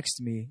stand next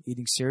to me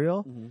eating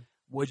cereal Mm-hmm.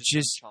 would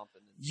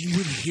you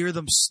would hear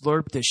them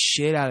slurp the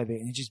shit out of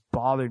it and it just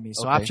bothered me.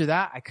 So Okay. after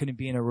that, I couldn't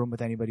be in a room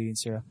with anybody eating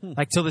cereal.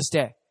 Like till this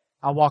day,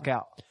 I'll walk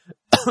out.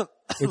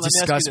 It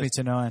disgusts me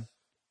to no end.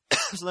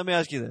 So let me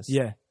ask you this.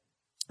 Yeah.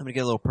 I'm gonna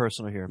get a little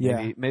personal here.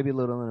 Yeah. Maybe a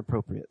little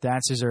inappropriate. The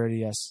answer's already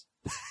yes.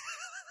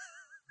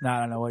 No, I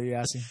don't know. What are you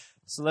asking?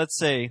 So let's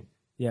say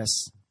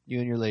Yes. you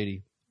and your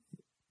lady,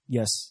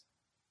 Yes.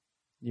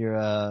 you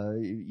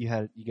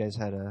guys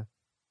had a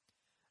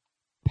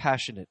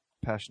passionate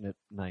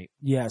night.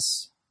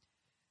 Yes.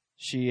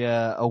 She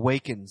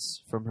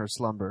awakens from her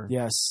slumber.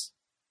 Yes.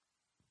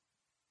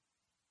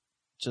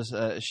 Just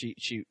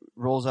she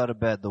rolls out of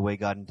bed the way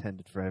God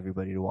intended for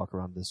everybody to walk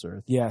around this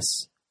earth.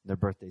 Yes. Their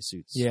birthday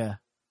suits. Yeah.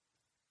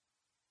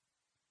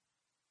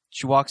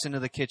 She walks into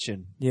the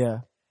kitchen Yeah.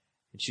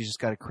 and she's just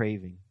got a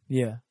craving.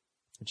 Yeah.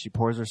 And she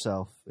pours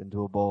herself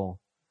into a bowl.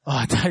 Oh,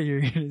 I thought you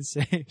were going to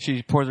say.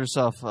 She pours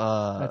herself.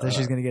 I thought she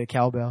was going to get a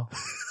cowbell.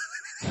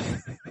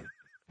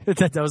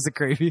 that was the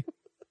craving.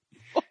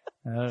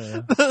 I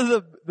don't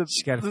know.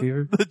 She got a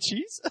fever. The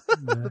cheese. Yeah.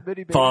 The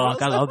bitty baby Fuck,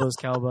 rolls. I love those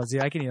cowbells.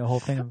 Yeah, I can eat a whole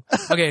thing of them.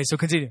 Okay, so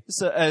continue.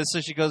 So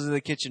she goes to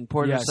the kitchen,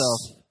 pours Yes. herself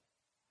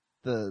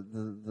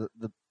the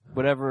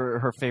whatever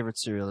her favorite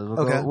cereal is.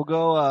 Okay. We'll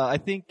go. I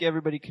think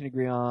everybody can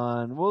agree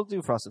on. We'll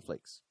do Frosted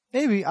Flakes.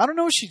 Maybe. I don't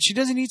know. She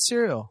doesn't eat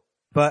cereal.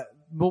 But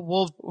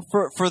we'll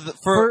for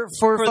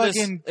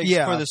fucking this,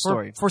 yeah for the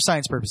story. for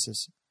science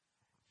purposes.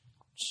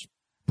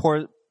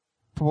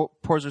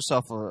 Pours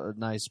herself a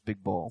nice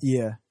big bowl.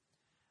 Yeah,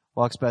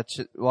 Walks back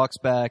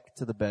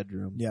to the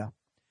bedroom. yeah,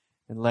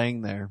 And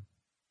laying there.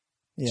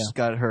 yeah, She's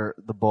got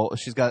the bowl.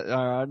 She's got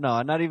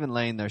no, not even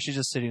laying there. She's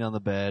just sitting on the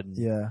bed. And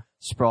yeah.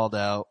 sprawled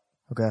out.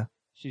 Okay,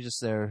 She's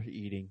just there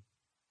eating.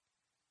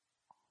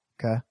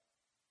 okay.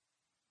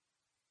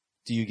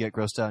 Do you get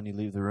grossed out and you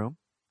leave the room?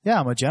 Yeah,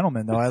 I'm a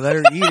gentleman though. I let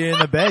her eat it in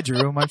the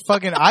bedroom.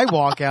 I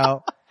walk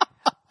out.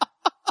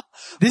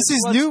 This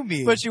is new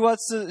me. But she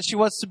wants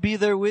to be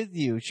there with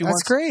you.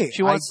 That's great.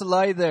 She wants to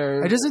lie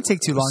there. It doesn't take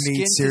too long to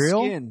eat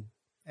cereal.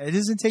 It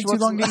doesn't take too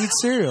long to eat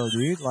cereal,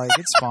 dude. Like,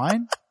 it's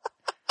fine.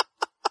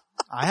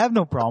 I have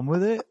no problem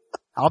with it.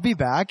 I'll be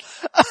back.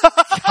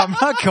 I'm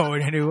not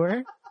going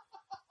anywhere.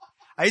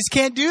 I just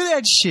can't do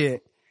that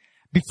shit.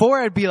 Before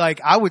I'd be like,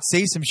 I would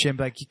say some shit,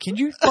 like, can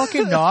you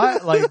fucking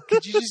not? Like,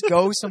 could you just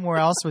go somewhere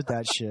else with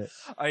that shit?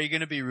 Are you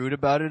going to be rude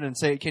about it and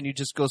say, can you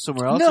just go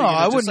somewhere else? No,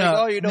 I wouldn't. Like,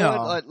 oh, you know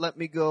what? Let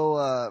me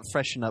go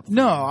freshen up.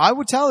 No, I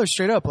would tell her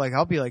straight up. Like,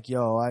 I'll be like,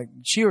 yo,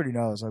 she already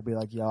knows. I'll be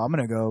like, yo, I'm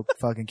going to go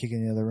fucking kick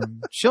in the other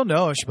room. She'll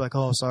know. She'll be like,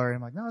 oh, sorry.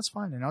 I'm like, no, it's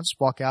fine. And I'll just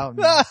walk out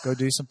and go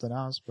do something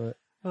else. But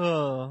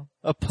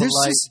a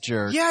polite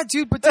jerk. Yeah,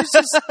 dude, but there's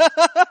just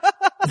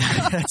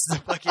that's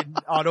the fucking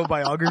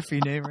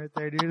autobiography name right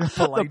there, dude.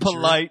 The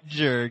polite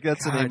jerk.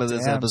 That's the name of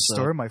this episode.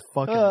 Story of my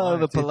fucking life,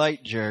 the dude.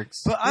 polite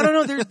jerks. But I don't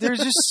know. There's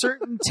just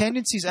certain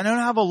tendencies. I don't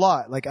have a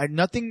lot. Like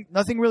nothing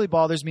really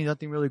bothers me.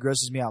 Nothing really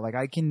grosses me out. Like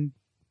I can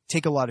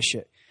take a lot of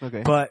shit.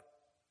 Okay. But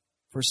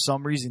for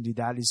some reason, dude,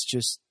 that is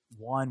just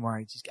one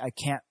where I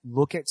can't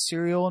look at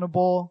cereal in a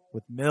bowl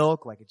with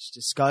milk. Like it just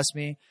disgusts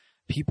me.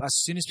 As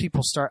soon as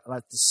people start,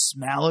 like the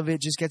smell of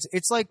it just gets.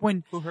 It's like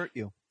when. Who hurt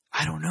you?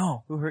 I don't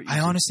know. Who hurt you?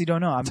 I honestly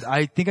don't know.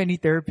 I think I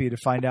need therapy to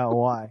find out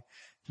why.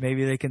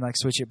 Maybe they can like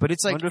switch it. But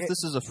it's like. I wonder if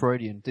this is a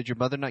Freudian. Did your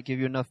mother not give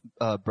you enough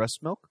breast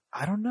milk?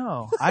 I don't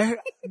know.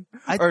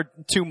 Or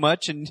too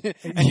much and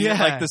you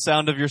like the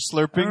sound of your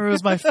slurping? I remember it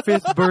was my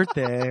 5th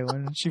birthday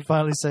when she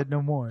finally said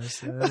no more.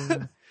 So.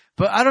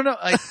 But I don't know.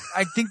 I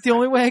think the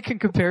only way I can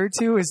compare it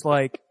to is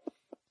like.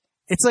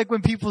 It's like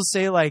when people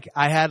say like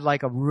I had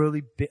like a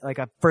really like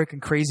a freaking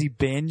crazy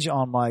binge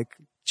on like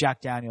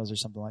Jack Daniels or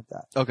something like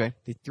that. Okay.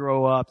 They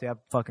throw up, they have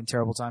a fucking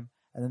terrible time,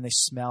 and then they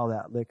smell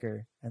that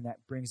liquor, and that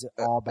brings it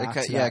all back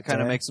to it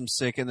kind of makes them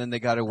sick, and then they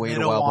got to wait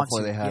a while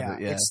before they have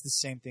it. Yeah, it's the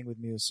same thing with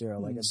me with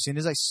cereal. Like as soon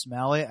as I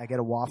smell it, I get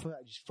a waffle,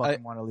 I just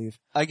fucking want to leave.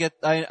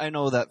 I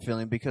know that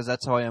feeling because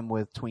that's how I am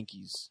with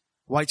Twinkies.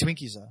 Why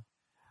Twinkies though?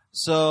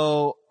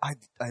 So I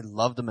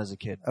loved them as a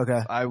kid. Okay.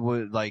 I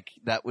would like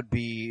that would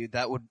be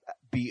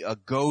a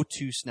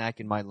go-to snack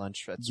in my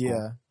lunch at school.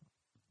 Yeah.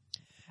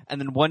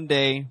 And then one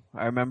day,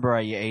 I remember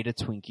I ate a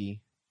Twinkie,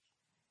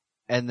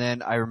 and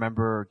then I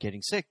remember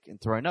getting sick and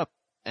throwing up.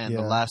 And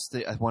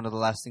one of the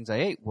last things I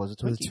ate was a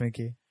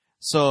Twinkie.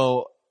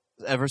 So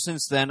ever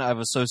since then, I've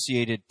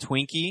associated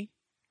Twinkie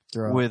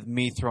with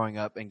me throwing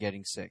up and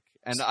getting sick.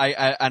 And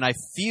I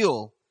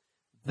feel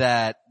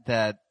that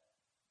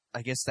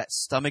I guess that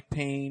stomach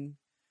pain,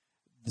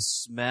 the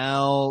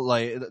smell,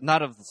 like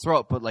not of the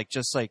throat, but like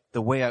just like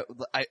the way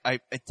I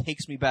it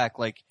takes me back,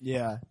 like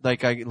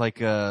like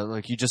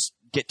you just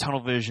get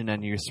tunnel vision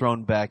and you're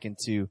thrown back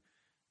into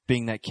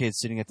being that kid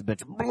sitting at the bench.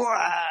 It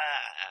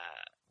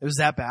was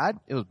that bad?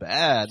 It was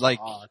bad. Like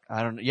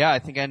I don't. Yeah, I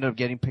think I ended up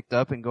getting picked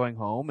up and going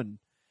home,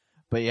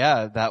 but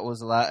yeah, that was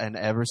a lot. And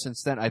ever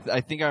since then,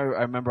 I think I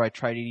remember I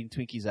tried eating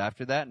Twinkies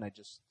after that, and I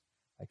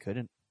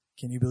couldn't.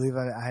 Can you believe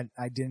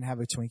I didn't have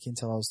a Twinkie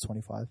until I was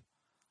 25?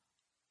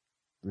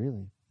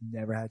 Really?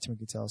 Never had a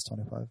Twinkie until I was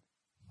 25. It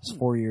was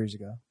 4 years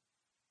ago.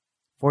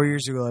 4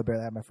 years ago, I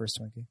barely had my first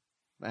Twinkie.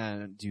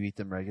 And do you eat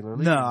them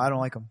regularly? No, I don't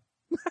like them.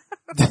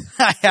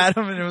 I had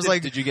them and it was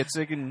like... Did you get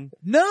sick?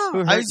 No,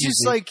 I was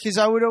just like... Because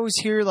I would always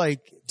hear like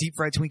deep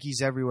fried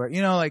Twinkies everywhere.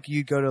 You know, like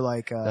you go to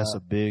like... That's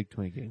a big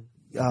Twinkie.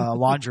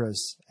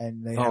 Laundras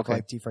and they have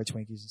like deep fried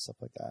Twinkies and stuff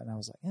like that. And I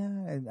was like,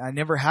 yeah, and I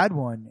never had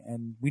one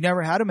and we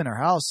never had them in our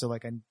house. So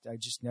like I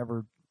just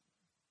never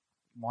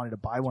wanted to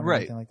buy one or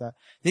anything like that.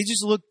 They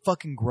just looked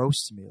fucking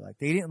gross to me. Like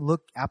they didn't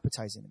look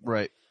appetizing to me.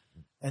 Right.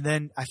 And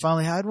then I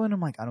finally had one.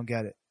 I'm like, I don't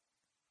get it.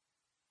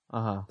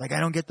 Uh-huh. Like I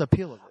don't get the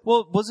appeal of it.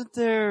 Well, wasn't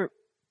there,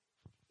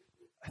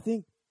 I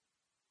think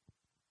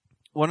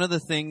one of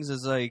the things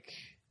is like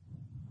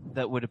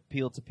that would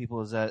appeal to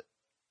people is that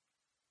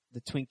the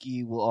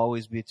Twinkie will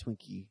always be a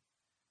Twinkie.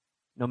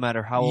 No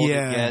matter how old it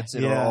gets,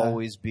 it'll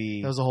always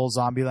be. That was the whole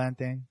Zombieland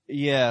thing.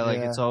 Yeah, like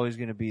it's always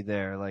going to be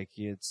there. Like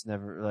it's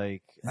never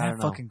like I don't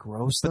know. Fucking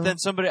gross. Though? But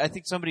then I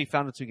think somebody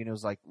found a Twinkie and it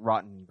was like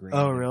rotten green.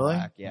 Oh really?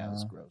 Black. Yeah, it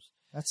was gross.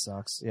 That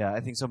sucks. Yeah, I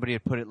think somebody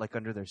had put it like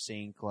under their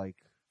sink like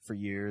for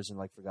years and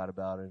like forgot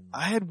about it.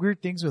 I had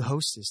weird things with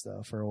Hostess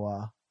though for a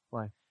while.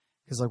 Why?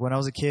 Because like when I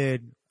was a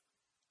kid,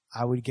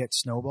 I would get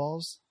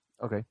snowballs.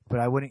 Okay.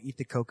 But I wouldn't eat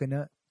the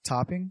coconut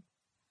topping.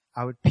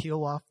 I would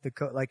peel off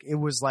like it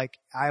was like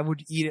I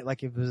would eat it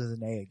like if it was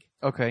an egg.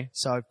 Okay.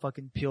 So I'd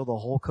fucking peel the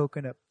whole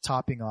coconut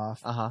topping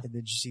off and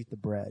then just eat the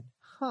bread.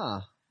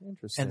 Huh.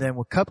 Interesting. And then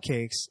with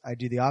cupcakes, I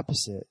do the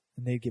opposite.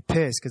 And they get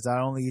pissed because I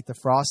only eat the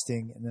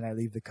frosting and then I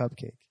leave the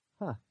cupcake.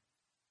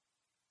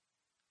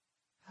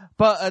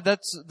 But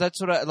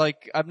that's what I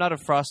like. I'm not a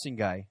frosting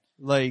guy.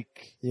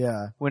 Like,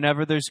 Yeah.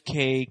 whenever there's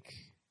cake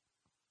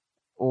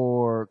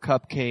or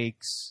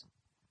cupcakes,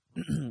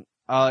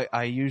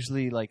 I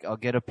usually like I'll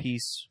get a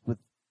piece with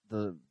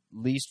the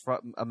least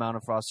amount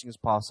of frosting as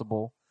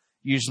possible.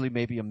 Usually,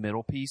 maybe a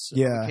middle piece of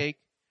the cake,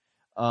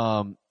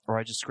 or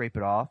I just scrape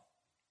it off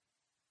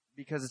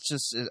because it's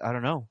just I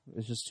don't know.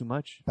 It's just too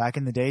much. Back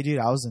in the day, dude,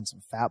 I was in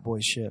some fat boy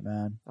shit,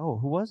 man. Oh,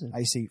 who was it? I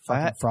used to eat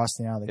fucking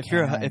frosting out of the If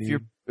can.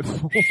 you're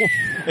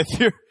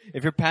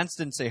if your pants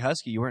didn't say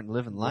husky, you weren't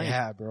living life.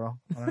 Yeah, bro.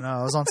 I don't know.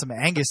 I was on some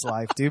Angus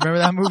life, dude. Remember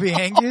that movie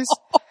Angus?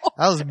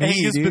 That was me,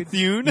 Angus dude.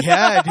 Bethune.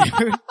 Yeah,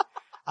 dude.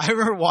 I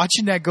remember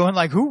watching that going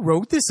like, who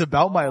wrote this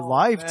about my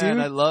life,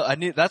 Man,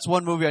 dude? that's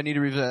one movie I need to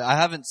revisit. I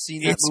haven't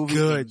seen that It's movie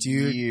good, in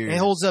dude. years. It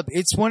holds up.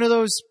 It's one of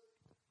those,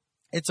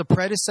 it's a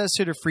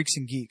predecessor to Freaks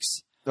and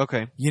Geeks.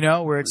 Okay. You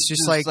know, where it's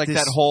just like this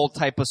that whole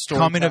type of story.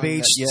 coming of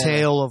age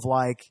tale of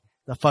like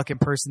the fucking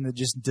person that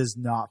just does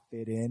not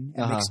fit in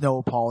and makes no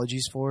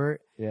apologies for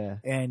it. Yeah.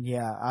 And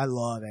yeah, I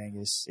love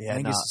Angus. Yeah,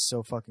 Angus is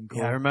so fucking cool.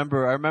 Yeah, I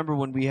remember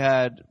when we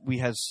had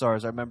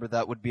Stars. I remember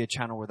that would be a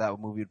channel where that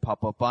movie would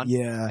pop up on.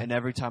 Yeah. And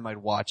every time I'd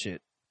watch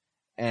it,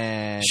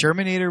 and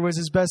Shermanator was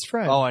his best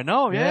friend. oh, I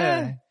know,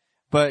 yeah.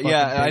 But Fucking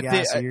yeah,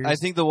 big-ass ears. I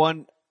think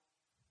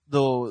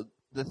the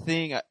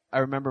thing I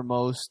remember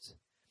most,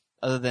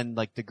 other than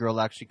like the girl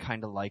actually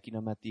kind of liking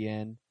him at the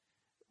end,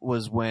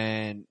 was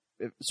when.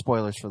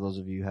 Spoilers for those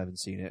of you who haven't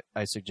seen it.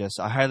 I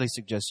highly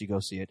suggest you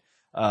go see it.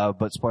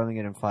 But spoiling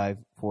it in 5,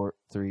 4,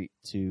 3,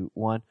 2,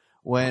 1.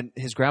 When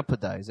his grandpa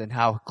dies and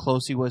how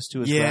close he was to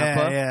his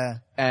grandpa. Yeah.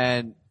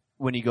 And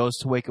when he goes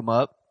to wake him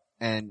up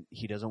and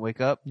he doesn't wake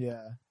up,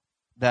 Yeah.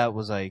 that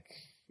was like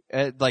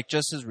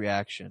just his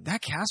reaction.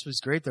 That cast was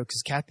great though,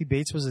 because Kathy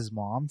Bates was his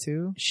mom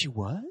too. She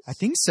was? I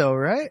think so,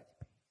 right?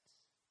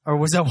 Or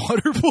was that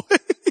Waterboy?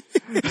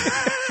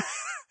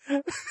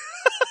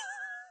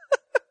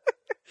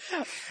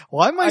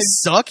 Why am I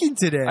sucking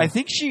today? I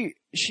think she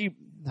she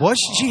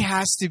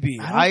has to be.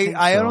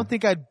 I don't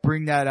think I'd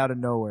bring that out of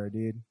nowhere,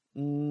 dude.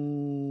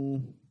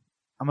 I'm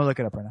gonna look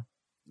it up right now.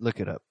 Look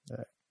it up.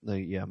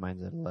 Like, yeah,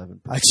 mine's at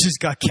 11. I just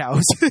got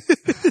cows.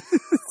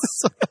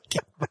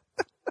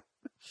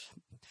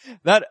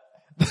 That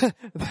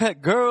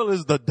girl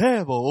is the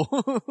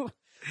devil.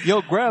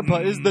 Your grandpa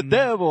is the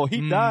devil.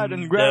 He died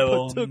and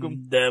grandpa took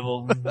him.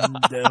 Devil.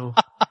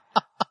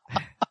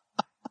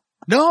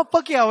 No,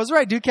 fuck yeah, I was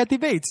right, dude. Kathy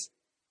Bates.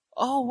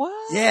 Oh, wow.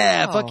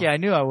 Yeah, fuck yeah, I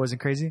knew I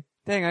wasn't crazy.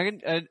 Dang,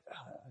 I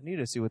need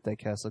to see what that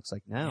cast looks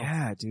like now.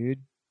 Yeah, dude.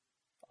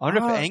 I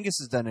wonder if Angus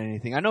has done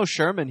anything. I know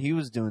Sherman, he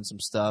was doing some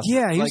stuff.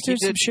 Yeah, he was doing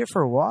some shit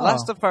for a while.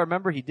 Last stuff I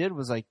remember he did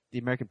was like the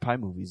American Pie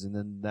movies, and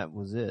then that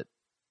was it.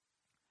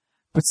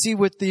 But see,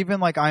 with even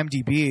like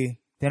IMDb,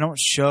 they don't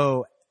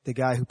show the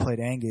guy who played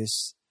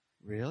Angus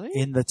Really?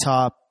 in the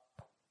top.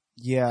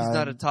 Yeah. He's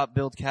not a top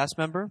billed cast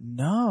member?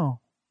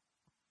 No.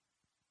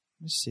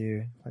 Let me see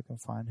if I can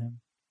find him.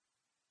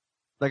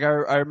 Like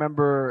I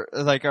remember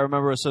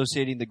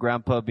associating the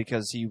grandpa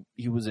because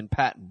he was in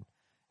Patton.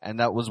 And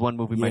that was one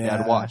movie my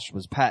dad watched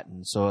was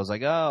Patton. So I was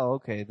like, oh,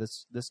 okay,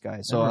 this guy.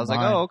 So Never I was like,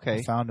 mind. oh, okay.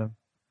 I found him.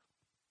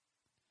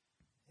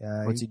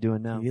 Yeah. What's he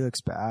doing now? He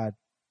looks bad.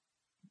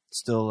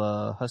 Still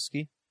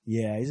husky?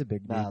 Yeah, he's a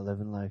big dude. Nah,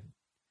 living life.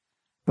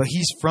 But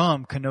he's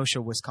from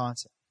Kenosha,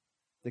 Wisconsin.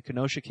 The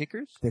Kenosha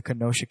Kickers? The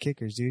Kenosha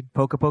Kickers, dude.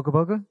 Poka, poka,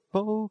 poka.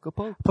 Poka,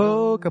 poka.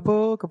 Poka,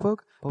 poka,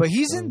 poka. But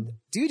he's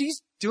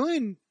he's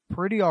doing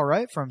pretty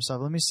alright for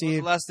himself. Let me see. What's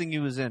the last thing he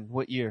was in?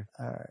 What year?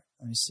 Alright,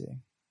 let me see.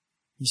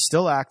 He's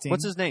still acting.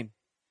 What's his name?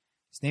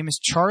 His name is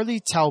Charlie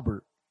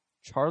Talbert.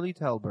 Charlie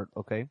Talbert,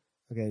 okay.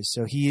 Okay,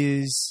 so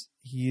he is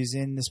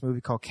in this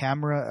movie called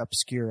Camera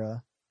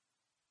Obscura.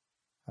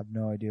 I have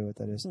no idea what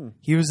that is.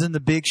 He was in The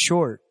Big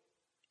Short.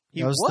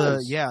 That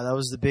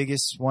was the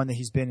biggest one that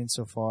he's been in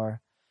so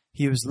far.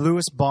 He was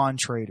Louis Bond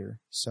Trader,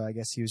 so I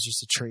guess he was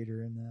just a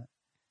trader in that.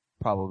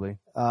 Probably.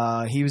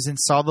 He was in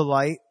Saw the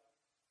Light.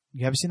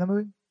 You haven't seen that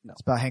movie? No.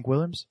 It's about Hank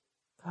Williams.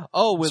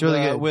 Oh,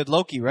 with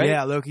Loki, right?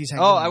 Yeah, Loki's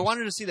Hank Williams. Williams. I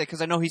wanted to see that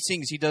because I know he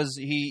sings. He does.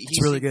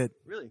 It's really good.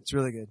 Really? It's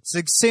really good. It's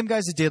the same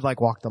guys that did like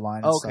Walk the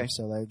Line and okay. stuff.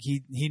 So like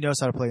he knows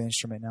how to play the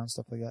instrument now and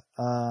stuff like that.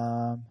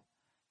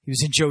 He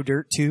was in Joe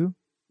Dirt too.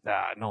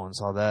 Nah, no one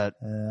saw that.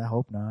 I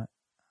hope not.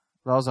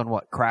 That was on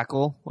what?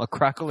 Crackle? A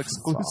Crackle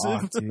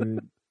exclusive? Fuck,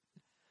 dude.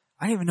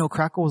 I didn't even know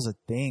Crackle was a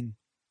thing.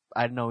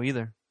 I didn't know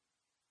either.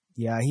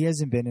 Yeah, he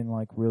hasn't been in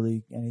like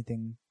really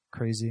anything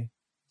crazy.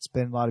 It's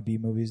been a lot of B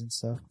movies and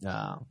stuff.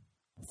 No.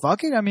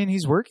 Fuck it. I mean,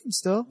 he's working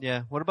still.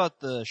 Yeah. What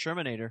about the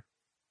Shermanator?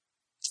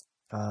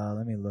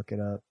 Let me look it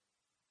up.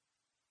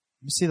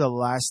 Let me see the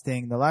last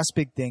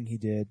big thing he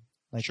did.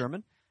 Like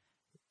Sherman?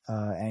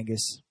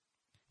 Angus.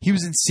 He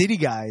was in City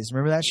Guys.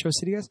 Remember that show,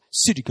 City Guys?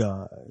 City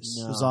Guys.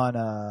 No. It was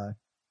on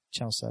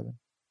Channel 7.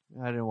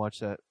 I didn't watch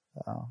that.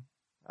 Oh.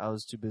 I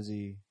was too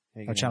busy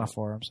hanging Oh, Channel out.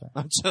 4, I'm sorry.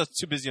 I'm just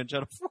too busy on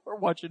Channel 4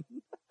 watching.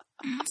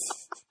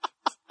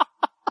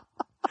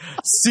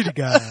 City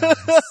guys. All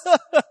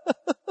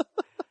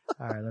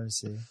right, let me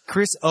see.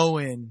 Chris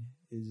Owen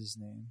is his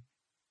name.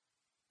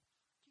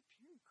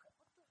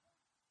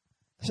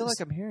 I feel like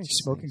I'm hearing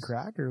smoking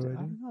crack or I what?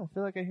 don't know. I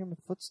feel like I hear my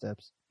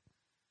footsteps.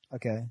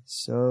 Okay,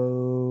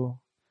 so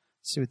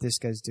let's see what this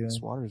guy's doing. This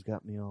water's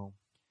got me all.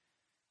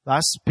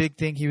 Last big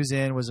thing he was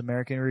in was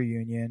American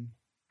Reunion,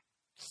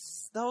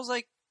 That was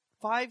like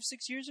 5-6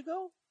 years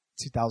ago.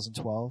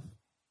 2012.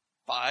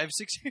 5-6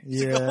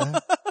 years ago. Yeah,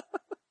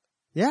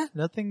 yeah,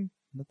 nothing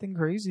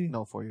crazy.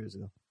 No, 4 years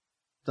ago.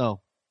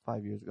 No,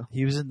 5 years ago.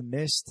 He was in The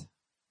Mist.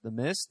 The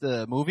Mist,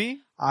 the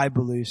movie. I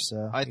believe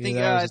so. I think.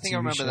 that was I a think I TV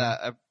remember show.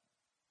 that.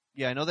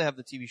 I know they have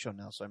the TV show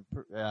now, so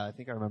I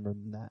think I remember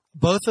that.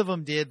 Both of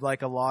them did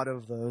like a lot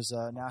of those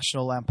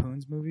National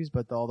Lampoon's movies,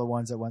 but all the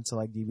ones that went to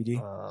like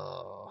DVD,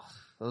 Oh,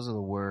 those are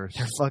the worst.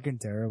 they're fucking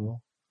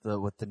terrible.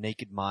 With the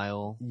Naked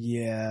Mile.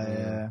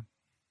 Yeah.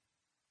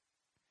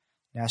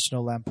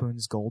 National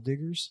Lampoon's Gold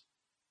Diggers.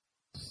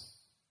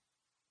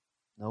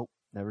 Nope,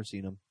 never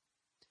seen them.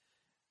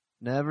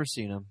 Never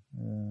seen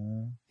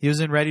them. He was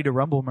in Ready to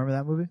Rumble. Remember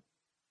that movie?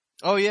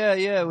 Oh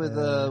yeah, with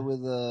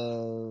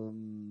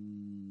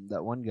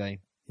that one guy.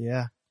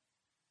 Yeah.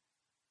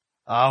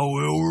 I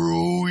will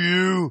rule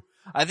you.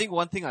 I think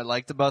one thing I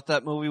liked about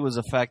that movie was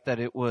the fact that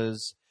it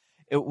was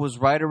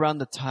right around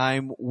the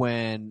time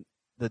when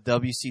the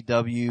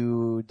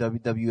WCW,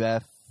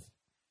 WWF,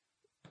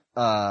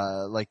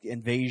 like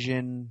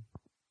Invasion,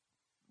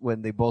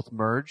 when they both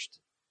merged.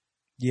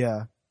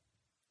 Yeah.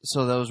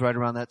 So that was right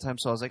around that time.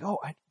 So I was like, oh,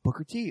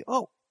 Booker T.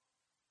 Oh,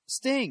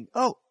 Sting.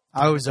 Oh,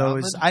 I was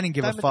always, Diamond- I didn't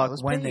give a Diamond fuck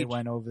Dallas when they Page.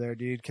 went over there,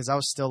 dude, because I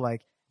was still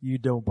like, you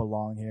don't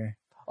belong here.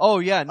 Oh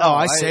yeah, no, Oh,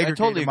 I I segregated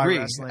totally my agree.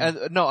 wrestling.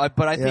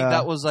 But I think Yeah.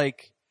 that was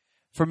like,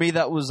 for me,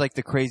 that was like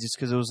the craziest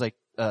because it was like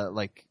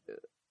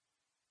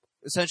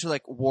essentially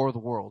like War of the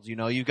Worlds. You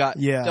know, you got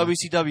Yeah.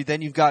 WCW,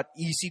 then you've got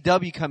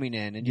ECW coming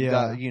in, and you Yeah.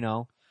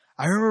 got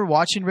I remember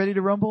watching Ready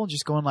to Rumble and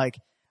just going like,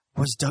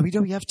 was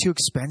WWF too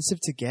expensive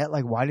to get?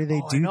 Like, why did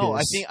they do No,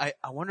 this? I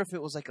wonder if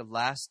it was like a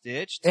last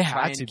ditch It to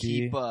try had and to be.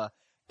 keep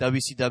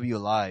WCW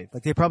alive.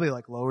 Like, they probably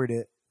like lowered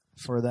it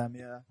for them,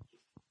 yeah.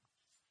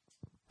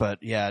 But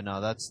yeah,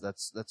 no, that's a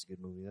good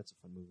movie. That's a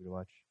fun movie to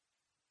watch.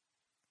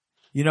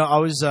 You know, I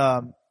was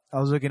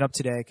looking up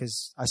today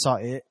because I saw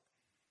it.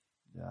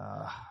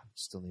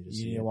 Still need to You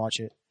see need it. to watch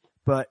it.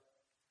 But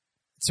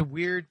it's a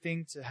weird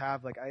thing to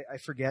have. Like, I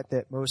forget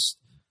that most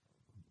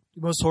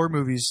horror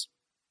movies,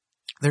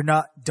 they're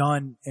not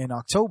done in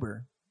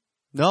October.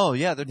 No,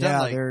 yeah, they're done.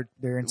 Yeah, Like,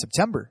 they're in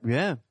September.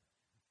 yeah.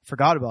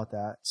 Forgot about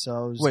that. So I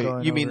was Wait,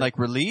 going you mean over- like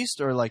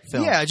released or like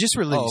film? Yeah, just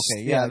released. Oh,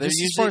 okay. Yeah, they're just as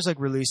usually- far as like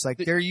release, like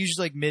they're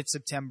usually like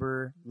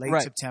mid-September, late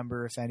Right.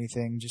 September, if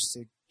anything, just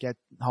to get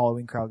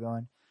Halloween crowd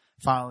going.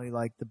 Finally,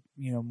 like the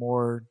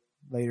more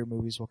later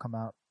movies will come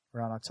out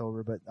around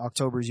October, but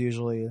October is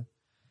usually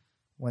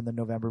when the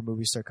November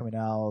movies start coming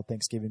out,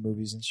 Thanksgiving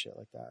movies and shit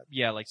like that.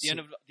 Yeah, like the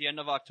So- end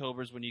of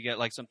October is when you get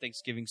like some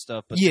Thanksgiving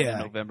stuff, but Yeah. then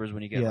November is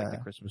when you get like Yeah. the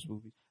Christmas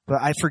movies.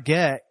 But I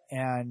forget,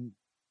 and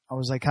I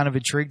was like kind of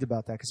intrigued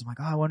about that because I'm like,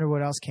 oh, I wonder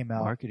what else came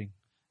out. Marketing.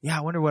 Yeah,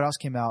 I wonder what else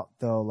came out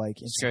though,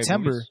 like in Scary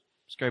September. movies?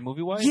 Scary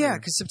movie wise? Yeah,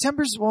 because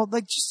September's, well,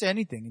 like just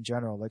anything in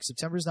general. Like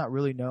September's not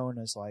really known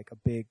as like a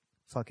big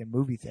fucking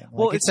movie thing. Like,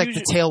 Well, it's it's like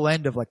usually- the tail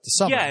end of like the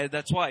summer. Yeah,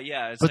 that's why.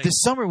 Yeah, it's but like,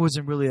 this summer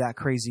wasn't really that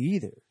crazy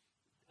either.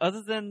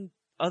 other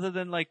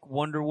than like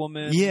Wonder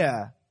Woman.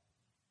 Yeah.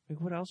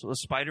 Like what else?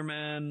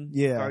 Spider-Man.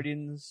 Yeah.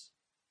 Guardians.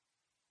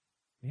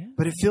 Yeah.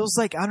 But it feels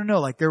like, I don't know,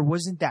 like there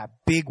wasn't that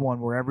big one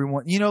where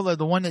everyone,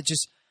 the one that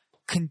just,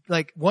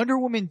 like Wonder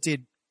Woman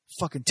did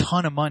fucking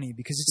ton of money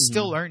because it's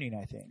still earning,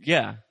 I think.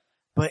 Yeah.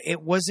 But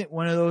it wasn't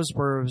one of those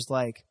where it was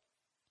like,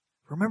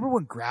 remember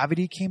when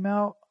Gravity came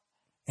out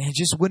and it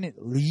just wouldn't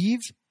leave?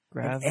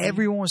 Gravity. And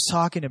everyone was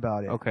talking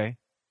about it. Okay.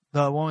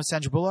 The one with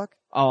Sandra Bullock?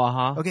 Oh,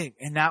 uh-huh. Okay,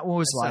 and that one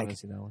was I still like, haven't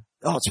seen that one.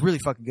 oh, it's really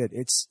fucking good.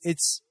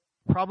 It's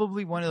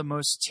probably one of the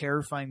most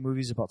terrifying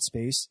movies about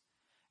space.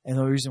 And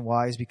the reason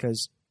why is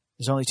because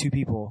there's only two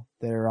people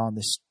that are on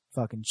this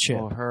fucking ship.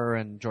 Oh, her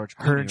and George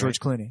Clooney. Her and George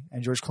right? Clooney.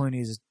 And George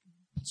Clooney is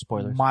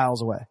Spoilers.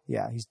 miles away.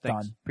 Yeah, he's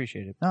Thanks. done.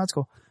 Appreciate it. No, that's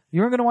cool.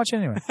 You weren't going to watch it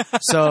anyway.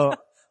 So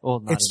Well,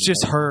 not it's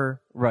just anymore.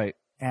 her Right.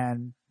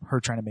 and her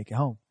trying to make it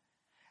home.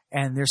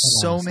 And there's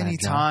Hello, so many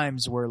sad guy.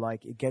 times where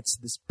like it gets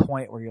to this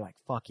point where you're like,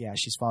 fuck yeah,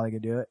 she's finally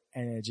going to do it.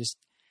 And it just,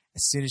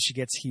 as soon as she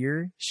gets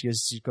here, she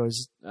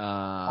goes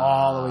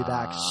all the way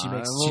back.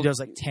 She does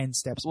like 10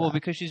 steps Well, back.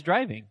 because she's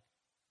driving.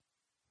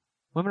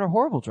 Women are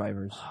horrible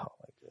drivers. Oh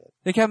my god.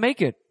 They can't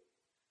make it.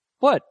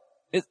 What?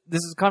 This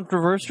is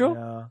controversial?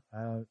 No,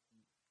 I don't,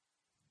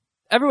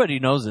 Everybody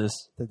knows this.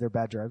 that they're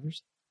bad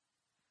drivers.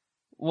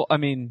 Well, I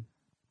mean,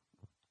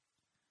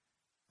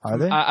 Are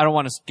they? I don't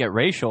want to get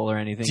racial or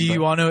anything. do you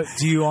but- want to,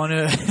 do you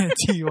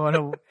want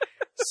to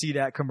see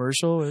that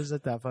commercial? Is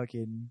it that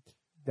fucking,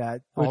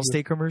 that Which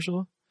Allstate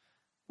commercial?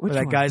 Which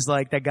Where one?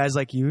 that guy's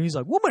like you. He's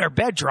like, women are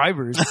bad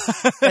drivers.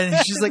 And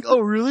she's like, oh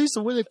really?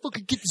 So where they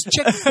fucking get this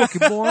check, you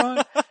fucking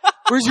moron?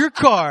 Where's your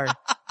car?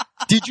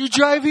 Did you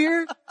drive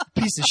here?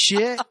 Piece of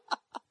shit.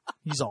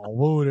 He's all,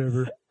 well,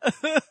 whatever.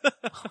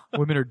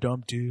 Women are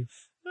dumb too.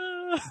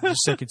 They're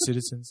second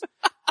citizens.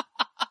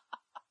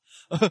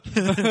 And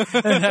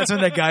that's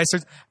when that guy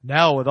starts,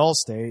 now with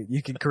Allstate,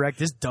 you can correct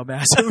this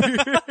dumbass over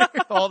here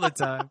all the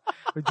time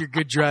with your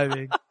good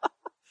driving.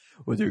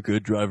 With your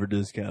good driver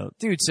discount.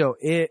 Dude, so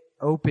it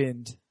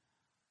opened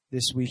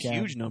this weekend.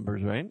 Huge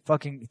numbers, right?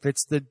 Fucking,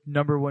 it's the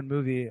number one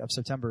movie of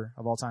September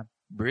of all time.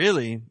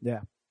 Really?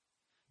 Yeah.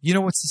 You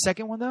know what's the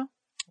second one though?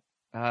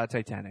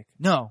 Titanic.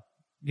 No.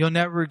 You'll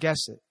never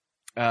guess it.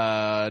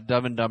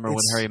 Dumb and Dumber When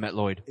Harry Met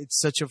Lloyd. It's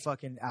such a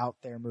fucking out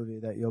there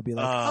movie that you'll be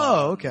like,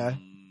 oh, okay.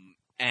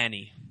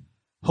 Annie.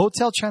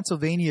 Hotel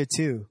Transylvania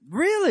 2.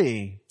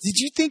 Really? Did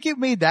you think it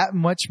made that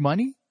much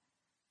money?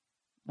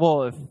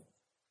 Well, if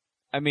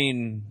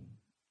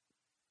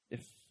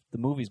the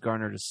movie's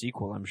garnered a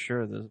sequel, I'm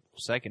sure the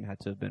second had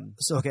to have been.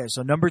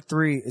 So number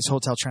 3 is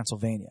Hotel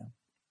Transylvania.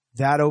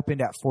 That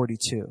opened at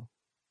 42.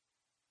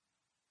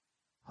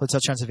 Hotel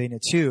Transylvania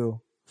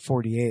 2,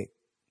 48.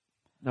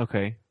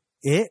 Okay.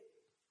 It,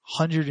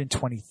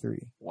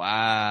 123.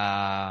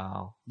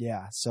 Wow.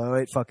 Yeah, so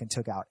it fucking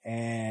took out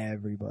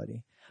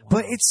everybody. Wow.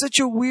 But it's such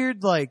a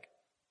weird, like,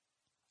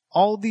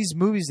 all these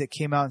movies that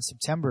came out in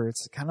September,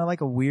 it's kind of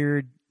like a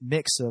weird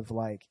mix of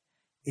like,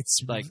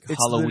 it's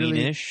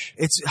Halloween-ish.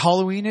 It's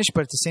Halloween-ish,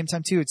 but at the same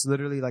time too, it's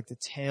literally like the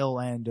tail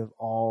end of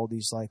all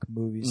these like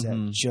movies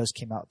that just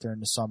came out during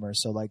the summer.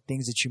 So like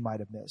things that you might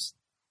have missed.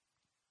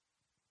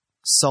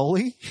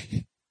 Sully?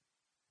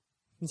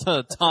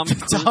 The Tom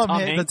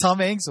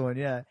Hanks one,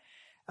 yeah.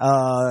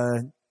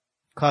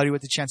 Cloudy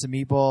with a Chance of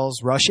Meatballs,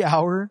 Rush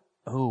Hour.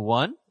 Oh,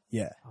 one?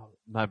 Yeah. Oh,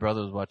 my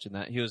brother was watching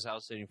that. He was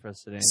house sitting for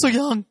us today. So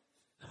young.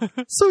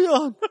 So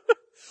young.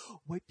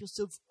 Wipe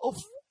yourself off.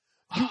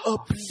 You are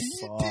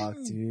bleeding. Fuck,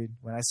 dude.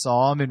 When I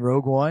saw him in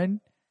Rogue One.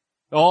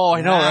 Oh,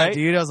 I know, right?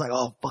 Dude, I was like,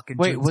 oh, fucking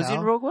Wait, was he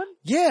in Rogue One?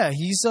 Yeah,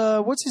 he's,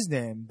 what's his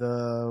name?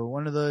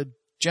 One of the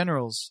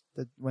generals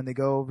that when they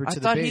go over to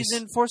the base. I thought he's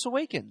in Force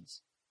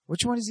Awakens.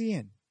 Which one is he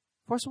in?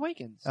 Force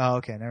Awakens. Oh,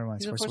 okay, never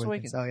mind. He's Force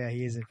Awakens. Oh yeah,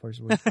 he is in Force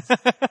Awakens.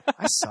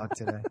 I suck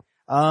today.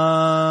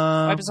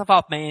 Wipe yourself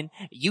off, man.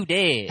 You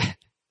did.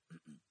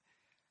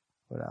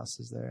 What else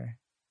is there?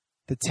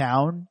 The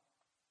Town.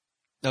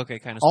 Okay,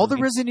 kind of. All the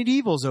Resident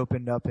Evils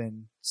opened up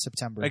in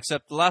September.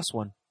 Except the last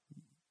one.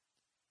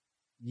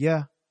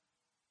 Yeah.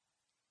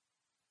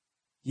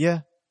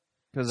 Yeah.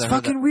 It's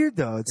fucking weird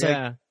though. It's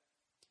like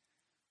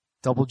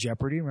Double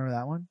Jeopardy. Remember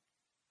that one?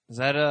 Is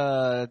that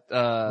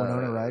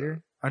Winona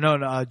Ryder? Or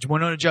no,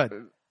 Winona Judd.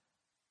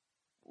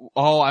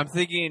 Oh, I'm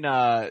thinking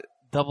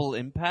Double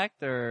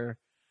Impact or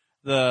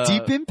the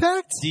Deep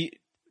Impact?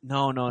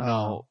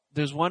 No.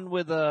 There's one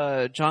with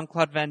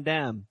Jean-Claude Van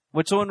Damme.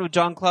 What's the one with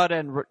Jean-Claude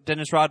and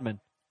Dennis Rodman?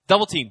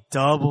 Double Team.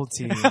 Double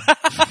Team.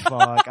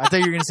 Fuck. I thought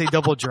you were gonna say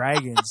Double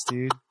Dragons,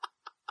 dude.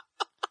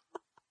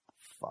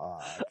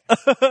 Fuck.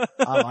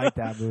 I like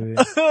that movie.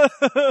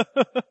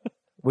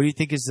 What do you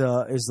think is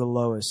the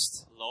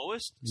lowest?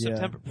 Lowest? Yeah.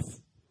 September.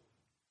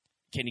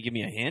 Can you give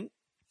me a hint?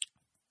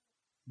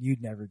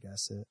 You'd never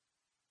guess it.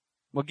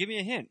 Well, give me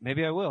a hint.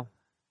 Maybe I will.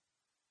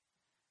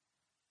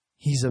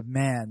 He's a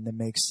man that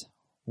makes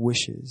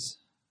wishes.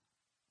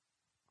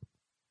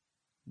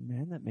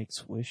 Man that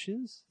makes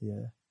wishes?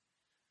 Yeah.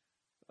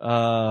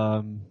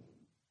 Not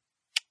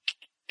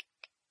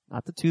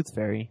the Tooth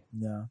Fairy.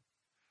 No.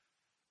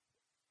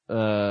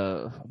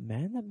 A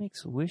man that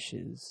makes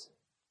wishes.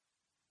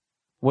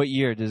 What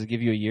year? Does it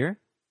give you a year?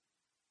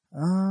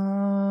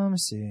 Let me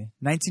see.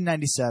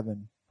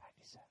 1997.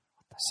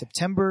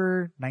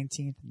 September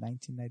 19th,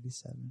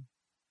 1997.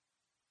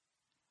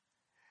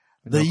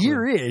 The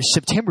year is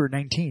September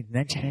 19th,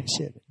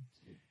 1997.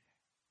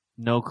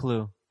 No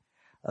clue.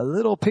 A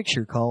little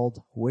picture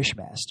called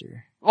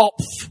Wishmaster. Oh.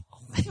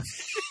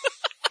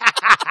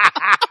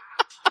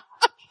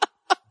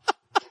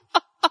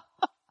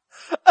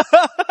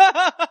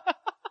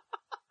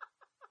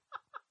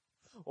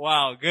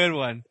 Wow, good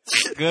one.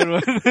 Good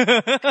one.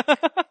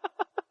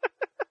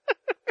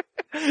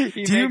 Do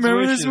you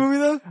remember this movie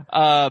though?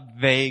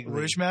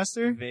 Vaguely.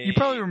 Wishmaster? Vaguely. You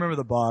probably remember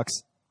the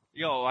box.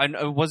 Yo,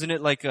 wasn't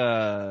it like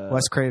a...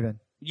 Wes Craven.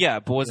 Yeah,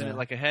 but wasn't it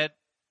like a head?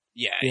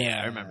 Yeah,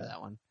 I remember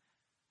that one.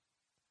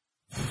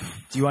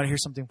 Do you want to hear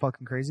something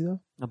fucking crazy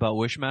though? About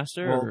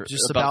Wishmaster? Well, or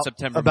just about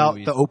September about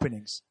movies? the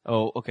openings.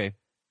 Oh, okay.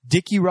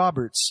 Dickie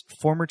Roberts,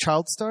 former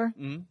child star,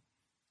 Mm-hmm.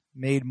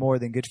 made more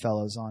than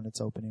Goodfellas on its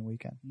opening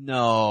weekend.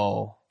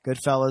 No.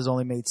 Goodfellas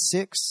only made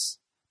 6.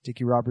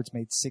 Dickie Roberts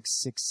made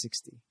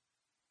 6,660.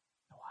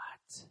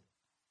 What?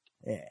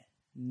 Yeah.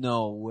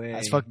 No way.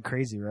 That's fucking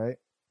crazy, right?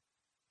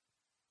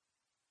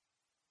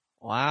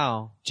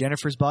 Wow.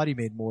 Jennifer's Body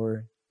made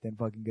more than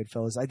fucking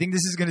Goodfellas. I think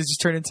this is gonna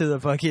just turn into the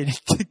fucking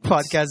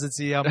podcast and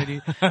see how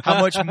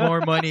much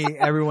more money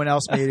everyone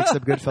else made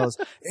except Goodfellas.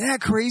 Isn't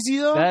that crazy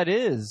though? That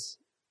is.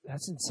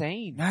 That's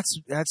insane. That's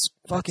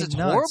fucking That's a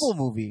nuts. horrible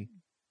movie.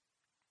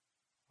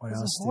 What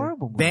That's else? a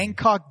horrible movie.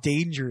 Bangkok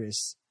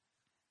Dangerous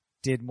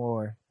did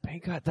more.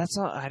 Bangkok. That's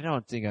not. I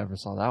don't think I ever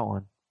saw that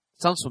one.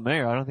 Sounds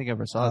familiar. I don't think I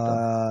ever saw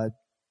it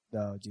though.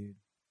 No, dude.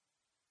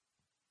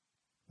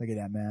 Look at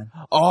that, man.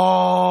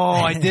 Oh,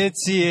 I did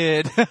see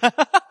it.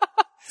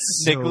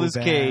 So Nicolas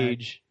bad.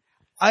 Cage.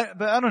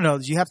 But I don't know.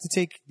 Do you have to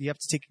take in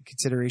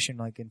consideration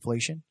like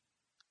inflation?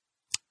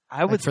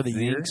 I would for the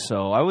think year?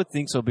 so. I would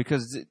think so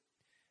because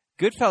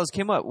Goodfellas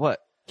came out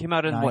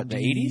in what, the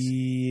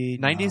 80s?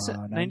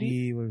 90s?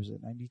 90? What was it?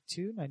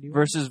 92? 91?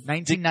 Versus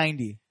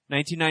 1990.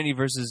 1990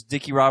 versus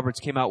Dickie Roberts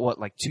came out what,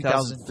 like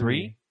 2003?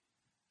 2003.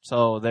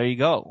 So there you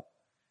go.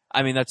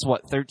 I mean, that's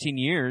what, 13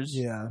 years?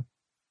 Yeah.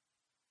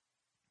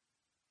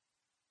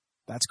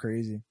 That's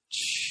crazy.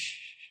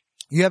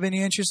 You have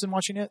any interest in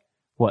watching it?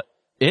 What?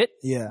 It?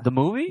 Yeah. The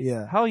movie?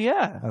 Yeah. Hell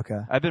yeah. Okay.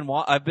 I've been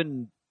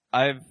wanting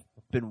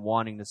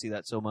to see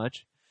that so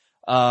much.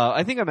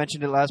 I think I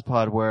mentioned it last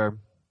pod where,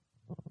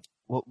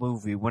 what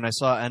movie? When I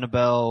saw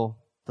Annabelle,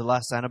 the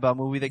last Annabelle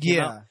movie that came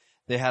out,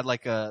 they had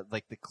like the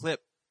clip.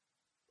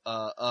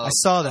 I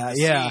saw that.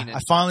 Yeah. I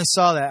finally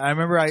saw that. I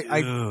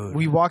remember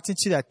we walked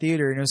into that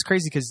theater and it was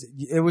crazy because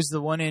it was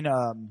the one in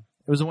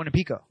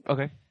Pico.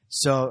 Okay.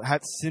 So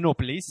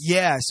Cinépolis.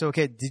 yeah. So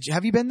okay.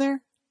 Have you been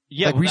there?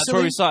 Yeah, Like well, that's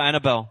where recently? we saw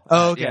Annabelle.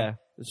 Oh, okay. Yeah.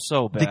 It's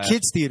so bad. The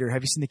kids theater.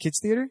 Have you seen the kids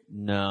theater?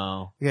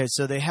 No. Okay.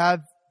 So they have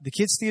the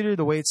kids theater.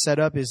 The way it's set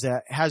up is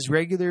that it has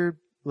regular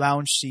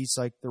lounge seats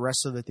like the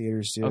rest of the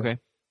theaters do. Okay.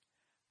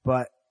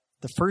 But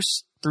the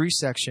first 3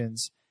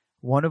 sections,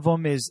 one of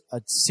them is a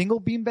single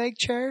beanbag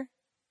chair,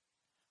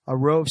 a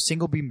row of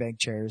single beanbag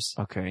chairs.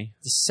 Okay.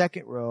 The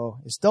second row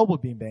is double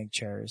beanbag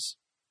chairs.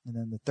 And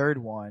then the third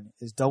one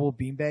is double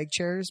beanbag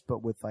chairs,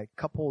 but with like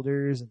cup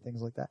holders and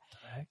things like that.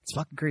 It's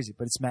fucking crazy,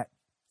 but it's meant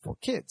for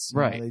kids. You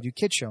know, Right. they do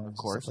kid showings Of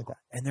course. and stuff like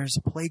that. And there's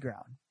a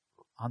playground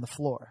on the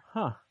floor.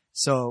 Huh.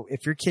 So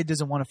if your kid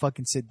doesn't want to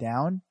fucking sit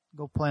down,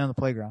 go play on the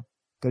playground.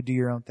 Go do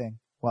your own thing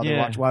while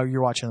while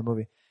you're watching the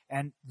movie.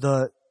 And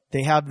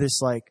they have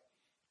this like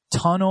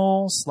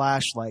tunnel /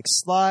 like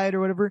slide or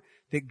whatever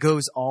that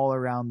goes all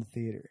around the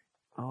theater.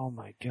 Oh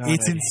my god.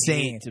 It's I'd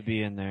insane. hate to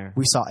be in there.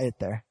 We saw it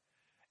there.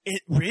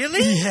 It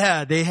really?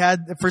 Yeah, they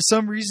had, for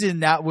some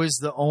reason, that was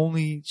the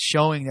only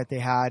showing that they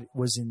had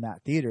was in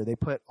that theater. They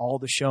put all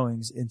the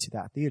showings into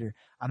that theater.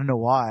 I don't know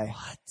why.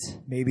 What?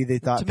 Maybe they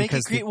thought To make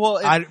because it creep. Well,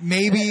 I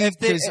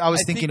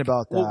was thinking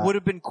about that. What would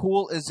have been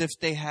cool is if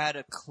they had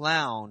a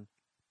clown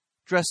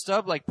dressed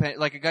up like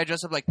a guy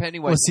dressed up like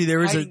Pennywise. Well, see, there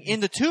was hiding in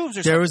the tubes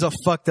or there something. was a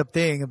fucked up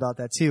thing about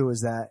that too,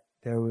 was that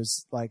there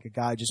was like a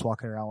guy just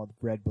walking around with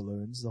red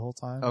balloons the whole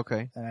time.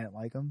 Okay. And I didn't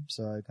like him,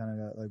 so I kind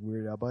of got like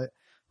weirded out by it.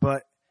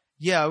 But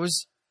yeah, it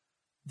was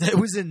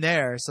in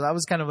there, so that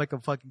was kind of like a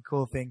fucking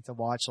cool thing to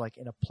watch, like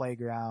in a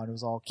playground. It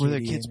was all Were there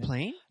kiddie kids and-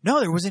 playing? No,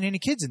 there wasn't any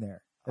kids in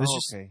there. It was Oh,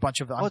 just okay. a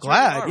bunch of. I'm it's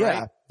glad. rated R, Yeah,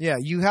 right? yeah.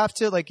 You have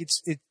to like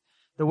it.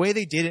 The way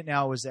they did it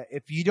now was that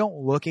if you don't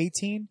look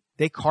 18,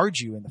 they card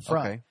you in the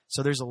front. Okay.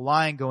 So there's a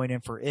line going in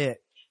for it,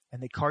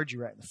 and they card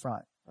you right in the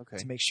front Okay.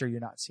 to make sure you're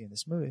not seeing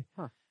this movie.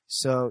 Huh.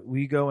 So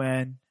we go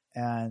in,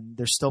 and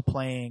they're still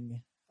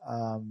playing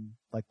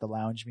like the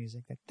lounge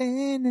music, like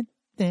dun,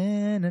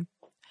 dun, dun,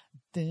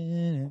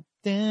 dun,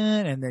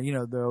 dun, and then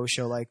they'll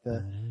show like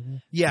the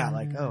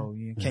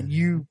can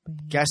you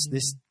guess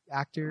this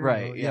actor?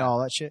 Right, yeah. All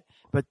that shit.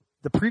 But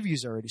the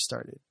previews already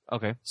started,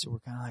 Okay. so we're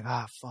kind of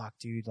like, fuck,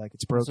 dude, like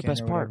it's broken. the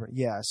best or part. whatever.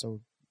 Yeah, so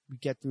we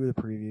get through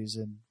the previews,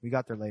 and we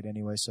got there late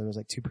anyway, so there's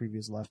like 2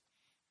 previews left.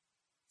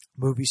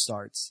 Movie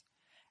starts,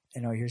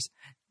 and here's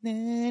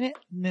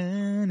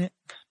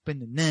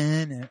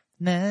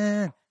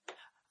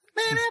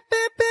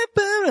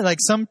like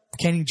some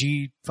Kenny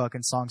G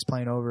fucking songs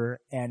playing over,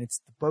 and it's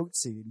the boat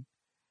scene.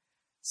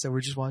 So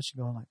we're just watching,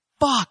 going like,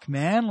 "Fuck,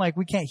 man! Like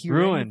we can't hear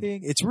Ruined.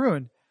 anything. It's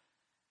ruined."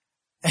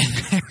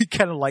 And we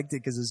kind of liked it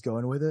because it was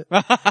going with it.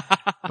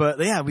 But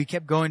yeah, we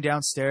kept going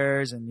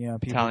downstairs, and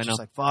people Telling were just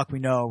them. like, "Fuck, we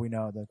know,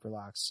 like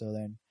relax." So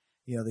then,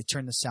 they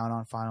turn the sound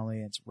on finally,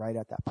 and it's right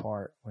at that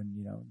part when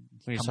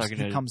When he's talking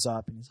he to- comes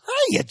up and he's,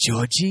 "Hiya,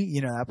 Georgie,"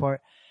 that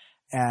part,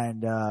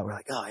 and we're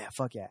like, "Oh yeah,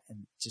 fuck yeah!"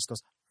 And it just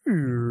goes,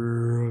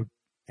 and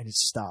it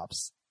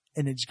stops,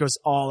 and it just goes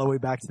all the way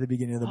back to the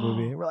beginning of the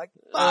movie. And we're like,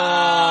 "Fuck!"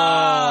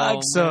 Oh,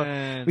 So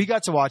man. we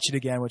got to watch it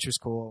again, which was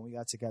cool, and we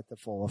got to get the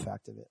full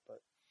effect of it. But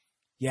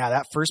yeah,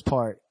 that first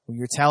part when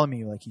you're telling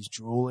me like he's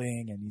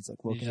drooling and he's like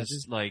looking at He's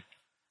this, just like,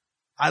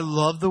 I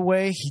love the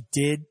way he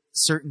did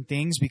certain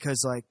things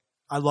because like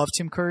I love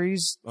Tim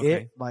Curry's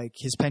Okay. like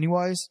his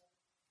Pennywise,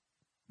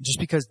 just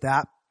because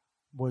that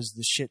was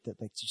the shit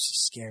that like used to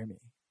scare me,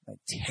 like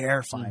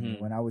terrifying me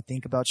Mhm. when I would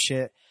think about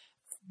shit.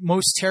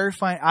 Most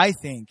terrifying, I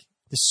think,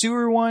 the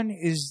sewer one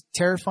is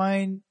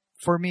terrifying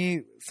for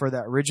me for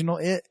that original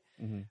It.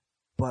 Mhm.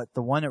 But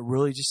the one that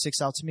really just sticks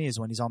out to me is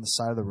when he's on the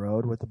side of the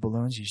road with the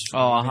balloons. He's just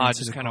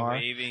just kind of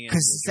waving. because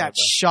it's that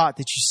shot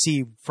that you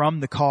see from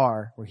the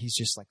car where he's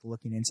just like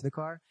looking into the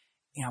car.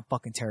 And it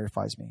fucking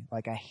terrifies me.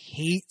 Like I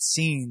hate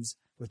scenes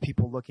with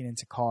people looking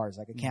into cars.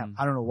 Like I can't.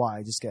 I don't know why.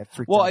 I just get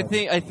freaked Well, out.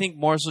 I think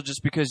more so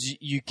just because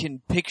you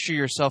can picture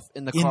yourself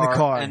in the In the car,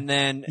 car. and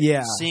then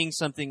Yeah. seeing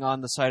something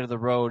on the side of the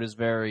road is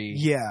very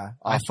Yeah,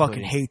 I off-putting.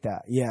 fucking hate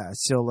that. Yeah,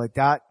 so like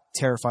that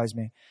terrifies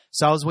me.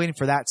 So I was waiting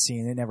for that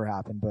scene. It never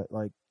happened. But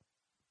like,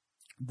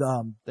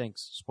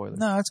 Thanks, spoiler.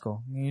 no, that's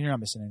cool. You're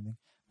not missing anything.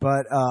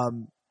 But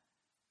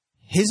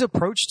his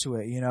approach to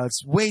it,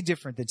 it's way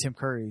different than Tim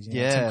Curry's.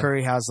 Yeah. Tim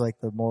Curry has like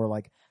the more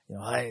like,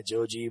 hi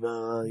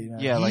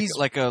Jojiba, Yeah,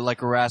 like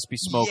a raspy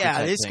smoker. Yeah,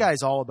 type this thing.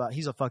 guy's all about,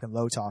 he's a fucking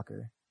low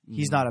talker.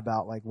 He's Mhm. not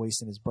about like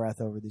wasting his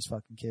breath over these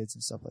fucking kids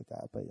and stuff like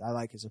that. But I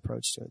like his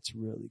approach to it. It's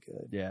really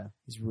good. Yeah.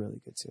 He's really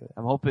good to it.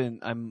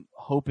 I'm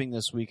hoping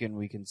this weekend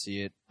we can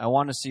see it. I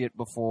want to see it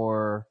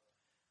before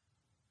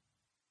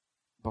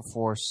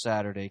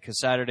Saturday, because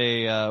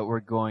Saturday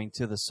we're going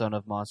to the Son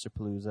of Monster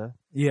Palooza.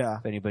 Yeah.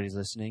 If anybody's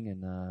listening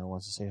and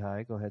wants to say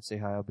hi, go ahead, say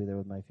hi. I'll be there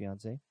with my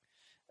fiance.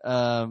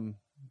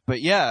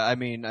 But yeah, I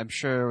mean, I'm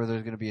sure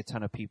there's going to be a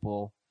ton of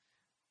people,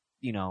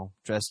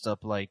 dressed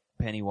up like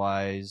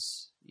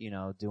Pennywise,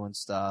 doing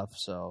stuff.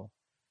 So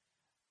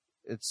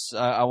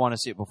I want to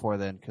see it before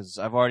then, because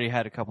I've already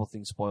had a couple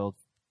things spoiled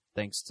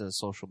thanks to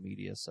social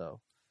media. So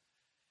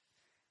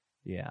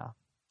yeah.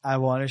 I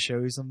want to show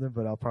you something,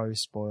 but I'll probably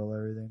spoil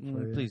everything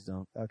for you. Please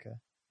don't. Okay.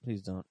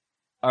 Please don't.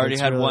 I already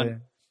It's had really-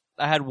 one.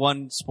 I had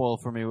one spoil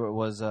for me where it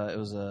was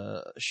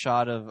a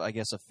shot of, I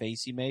guess, a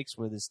face he makes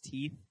with his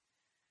teeth.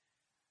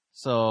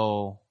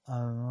 So I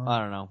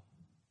don't know,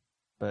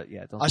 but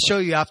yeah, don't. I'll show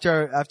you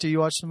after you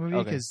watch the movie,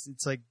 Okay. because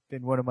it's like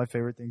been one of my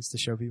favorite things to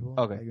show people.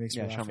 Okay. Like, it makes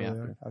Yeah, me show laugh me really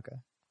after. hard.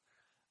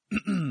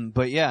 Okay.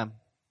 But yeah,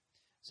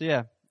 so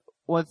yeah,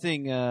 one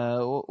thing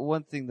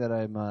that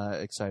I'm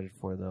excited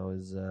for though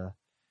is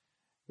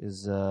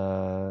this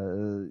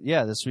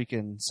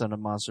weekend, Son of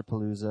Monster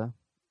Palooza,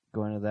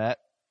 going to that.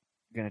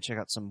 Gonna check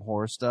out some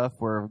horror stuff.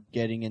 We're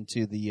getting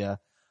into the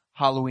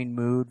Halloween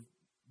mood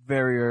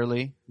very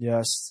early.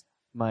 Yes.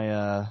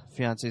 My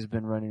fiance's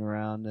been running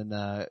around and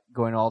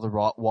going to all the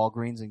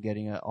Walgreens and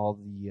getting all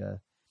the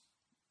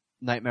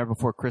Nightmare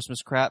Before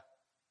Christmas crap,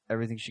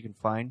 everything she can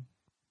find.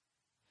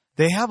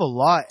 They have a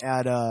lot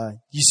at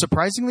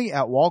surprisingly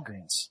at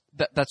Walgreens.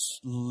 That's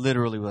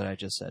literally what I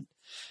just said.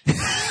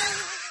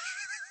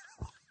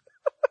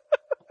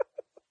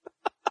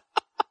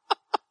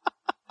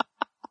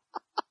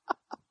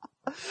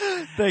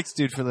 Thanks,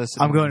 dude, for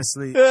listening. I'm going to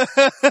sleep.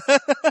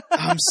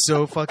 I'm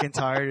so fucking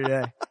tired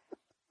today.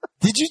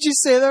 Did you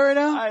just say that right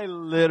now? I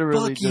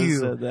literally Fuck just you.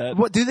 said that.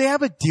 What, do they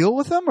have a deal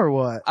with them or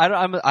what? I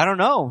don't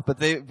know, but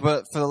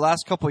for the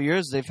last couple of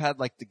years they've had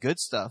like the good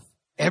stuff.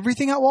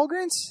 Everything at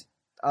Walgreens?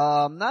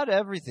 Not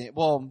everything.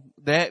 Well,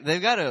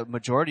 they've got a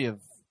majority of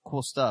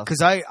cool stuff.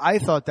 Cause I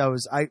thought that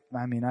was, I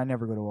mean, I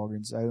never go to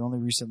Walgreens. I only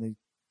recently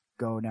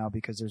go now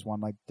because there's one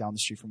like down the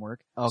street from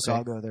work. Okay. So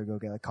I'll go there, go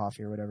get like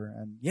coffee or whatever.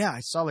 And yeah, I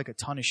saw like a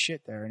ton of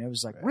shit there and it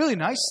was like really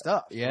nice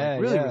stuff. Yeah,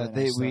 like, really, yeah. really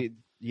nice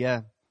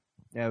stuff.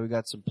 Yeah, we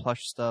got some plush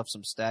stuff,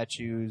 some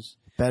statues.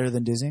 Better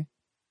than Disney?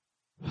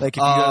 Like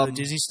if you go to the Um,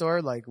 Disney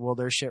store, like will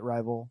their shit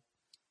rival?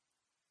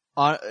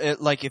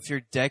 Like if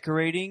you're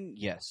decorating,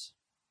 yes.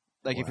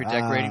 Like if you're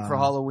decorating for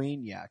Wow.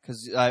 Halloween, yeah,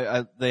 because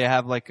they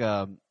have like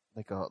a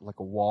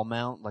wall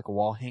mount, like a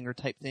wall hanger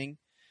type thing,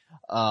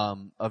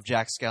 of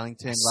Jack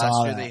Skellington. Saw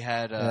Last year that. they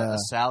had Yeah. a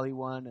Sally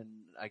one, and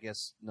I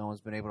guess no one's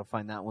been able to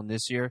find that one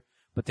this year.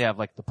 But they have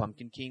like the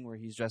Pumpkin King where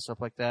he's dressed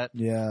up like that.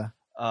 Yeah.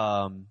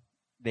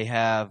 They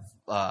have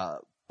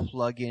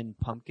plug-in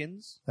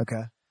pumpkins.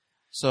 Okay.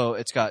 So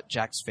it's got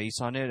Jack's face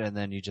on it, and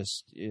then it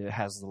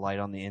has the light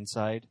on the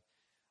inside.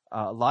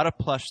 A lot of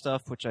plush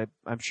stuff, which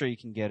I'm sure you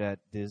can get at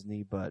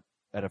Disney, but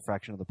at a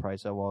fraction of the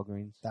price at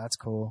Walgreens. That's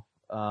cool.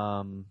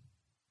 A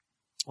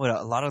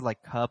lot of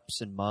like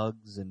cups and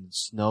mugs and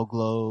snow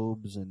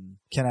globes and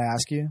Can I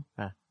ask you?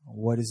 Huh.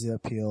 What is the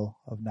appeal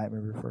of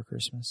Nightmare Before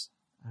Christmas?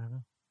 I don't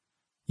know.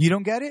 You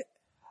don't get it?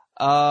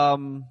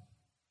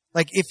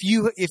 Like if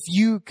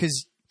you,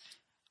 cause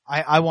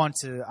I want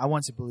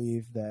to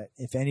believe that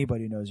if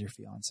anybody knows your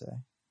fiance,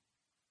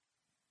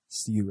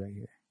 it's you right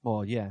here.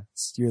 Well, yeah,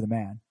 You're the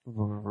man.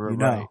 right,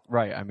 know.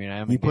 right. I mean, I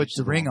am. You put engaged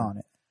the to ring woman. on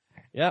it.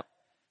 Yep.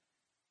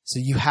 So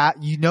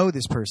you know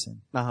this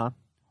person. Uh huh.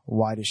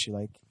 Why does she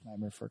like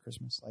Nightmare Before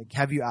Christmas? Like,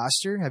 have you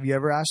asked her? Have you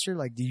ever asked her?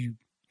 Like,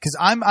 cause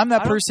I'm that I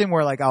don't- person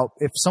where like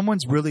if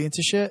someone's really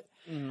into shit,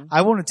 Mm-hmm.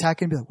 I won't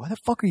attack and be like, why the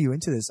fuck are you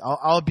into this?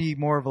 I'll be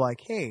more of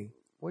like, hey,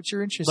 what's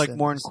your interest Like in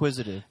more this?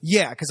 inquisitive.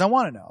 Yeah, cause I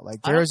want to know.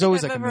 Like, I don't there's think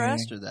always I've like a ever meaning.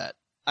 asked her that.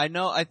 I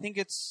know. I think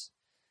it's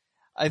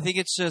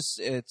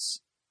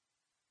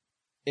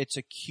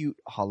a cute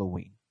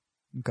Halloween.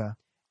 Okay.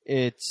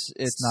 It's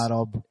not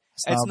all.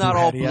 It's not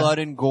all beheaded, blood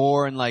and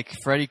gore and like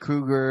Freddy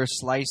Krueger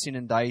slicing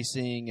and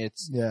dicing.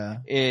 Yeah.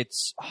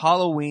 It's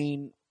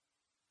Halloween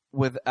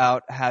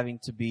without having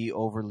to be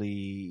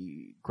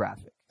overly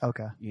graphic.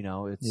 Okay. You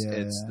know, it's Yeah.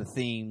 the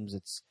themes,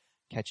 it's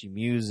catchy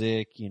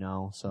music, you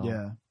know. So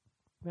Yeah.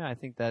 I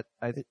think that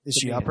Is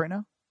she up right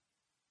now?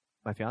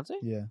 My fiance?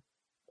 Yeah.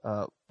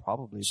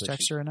 Probably. Just but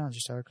text she's her right now.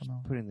 Just tell her to come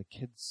on. putting the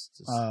kids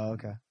to Oh,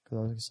 okay. Cause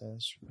I was gonna say,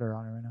 let's put her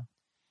on it right now.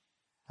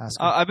 Ask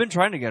her. I've been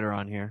trying to get her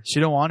on here. She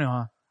don't want to,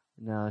 huh?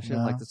 No, she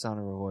doesn't No. like the sound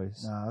of her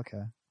voice. No.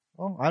 Okay.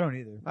 Well, I don't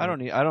either. I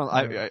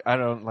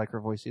don't like her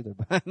voice either.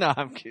 But no,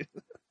 I'm kidding.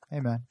 Hey,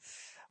 man.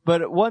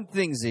 But one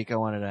thing, Zeke, I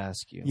wanted to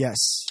ask you.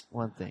 Yes.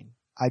 One thing.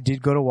 I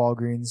did go to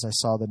Walgreens. I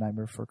saw the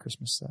Nightmare Before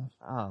Christmas stuff.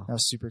 Oh. I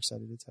was super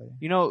excited to tell you.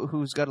 You know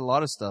who's got a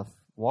lot of stuff?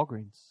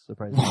 Walgreens,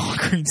 surprisingly.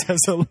 Walgreens has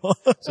a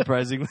lot.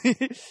 Surprisingly.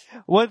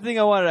 One thing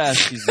I wanted to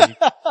ask you, Zeke.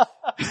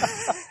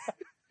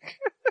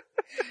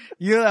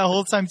 You know, that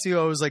whole time too,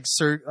 I was like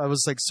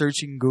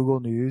searching Google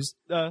News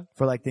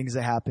for like things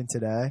that happened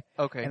today.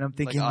 Okay. And I'm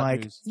thinking odd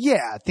news.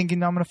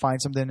 thinking I'm going to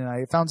find something, and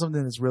I found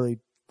something that's really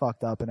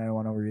fucked up, and I don't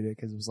want to read it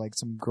because it was like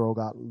some girl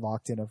got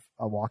locked in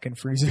a walk-in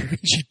freezer and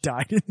she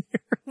died in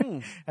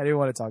there. I didn't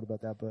want to talk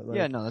about that, but like,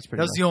 yeah, no, that's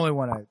pretty that was the only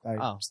one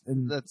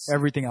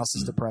everything else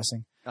is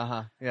depressing.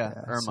 Yeah,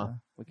 Irma. So.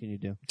 What can you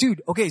do?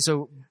 Dude, okay,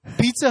 so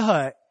Pizza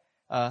Hut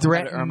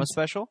threatened Irma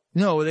special?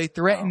 No, they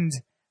threatened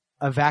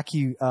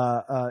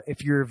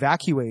if you're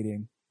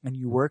evacuating and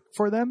you work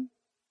for them,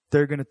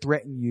 they're going to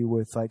threaten you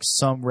with like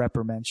some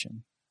reprimand.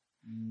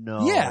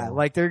 No. Yeah,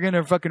 like they're going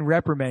to fucking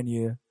reprimand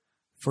you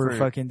for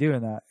fucking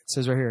doing that. It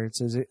says right here, it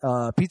says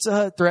Pizza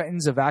Hut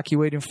threatens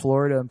evacuating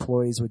Florida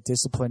employees with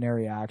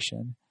disciplinary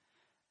action.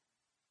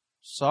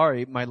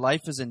 Sorry, my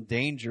life is in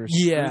danger.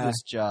 Yeah. Screw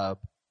this job.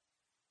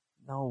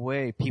 No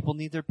way. People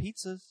need their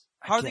pizzas.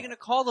 How are they going to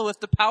call though if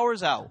the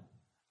power's out?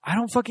 I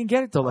don't fucking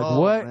get it though. Like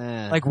what?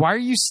 Man. Like why are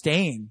you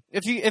staying?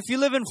 If you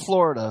live in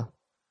Florida,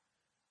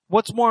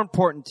 what's more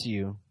important to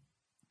you?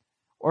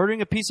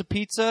 Ordering a piece of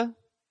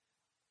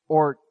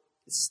or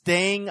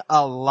staying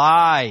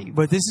alive?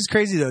 But this is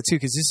crazy though too,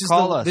 because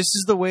this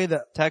is the way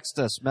that text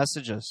us,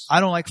 message us. I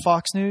don't like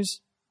Fox News.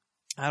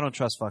 I don't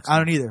trust Fox News. I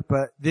don't either.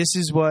 But this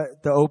is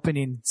what the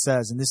opening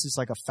says, and this is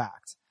like a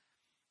fact.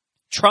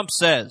 Trump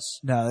says.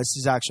 No, this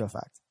is actual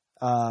fact.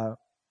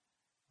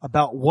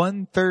 About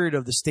 1/3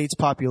 of the state's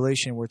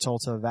population were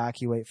told to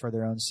evacuate for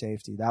their own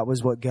safety. That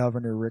was what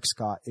Governor Rick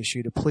Scott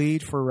issued, a plea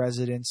for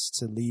residents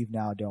to leave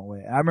now, don't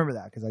wait. I remember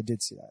that because I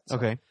did see that. So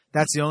okay.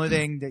 That's the only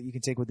thing that you can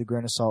take with a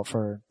grain of salt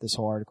for this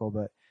whole article.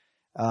 But,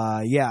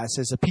 it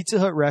says a Pizza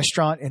Hut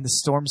restaurant in the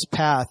storm's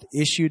path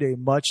issued a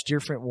much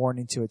different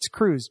warning to its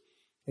crews.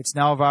 It's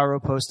now a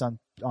viral post on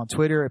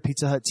Twitter. A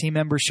Pizza Hut team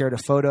member shared a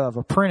photo of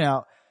a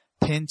printout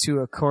pinned to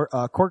a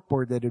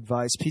corkboard that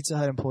advised Pizza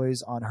Hut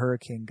employees on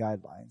hurricane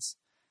guidelines.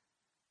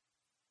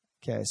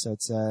 Okay, so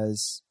it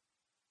says,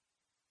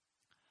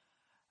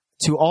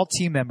 to all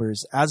team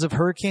members, as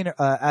Hurricane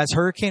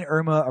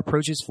Irma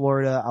approaches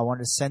Florida, I want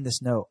to send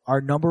this note. Our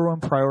number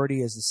one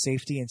priority is the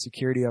safety and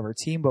security of our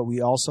team, but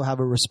we also have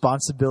a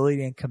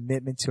responsibility and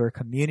commitment to our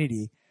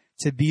community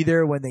to be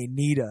there when they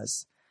need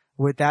us.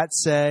 With that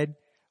said,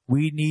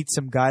 we need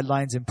some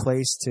guidelines in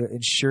place to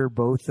ensure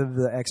both of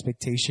the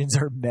expectations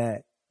are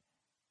met.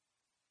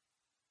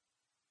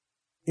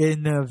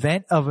 In the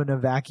event of an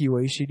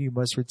evacuation, you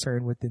must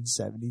return within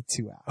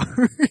 72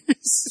 hours.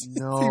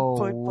 No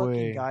they put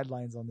way. Fucking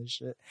guidelines on this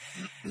shit.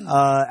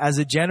 As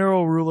a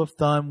general rule of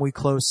thumb, we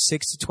close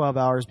 6 to 12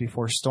 hours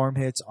before storm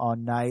hits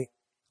on night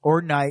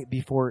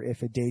before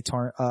if a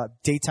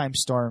daytime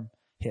storm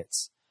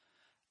hits.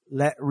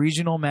 Let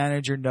regional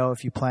manager know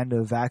if you plan to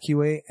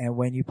evacuate and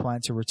when you plan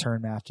to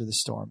return after the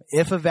storm.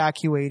 If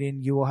evacuating,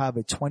 you will have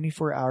a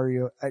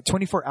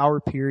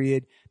 24-hour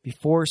period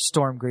before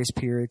storm grace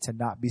period to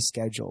not be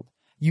scheduled.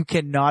 You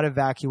cannot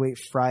evacuate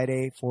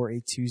Friday for a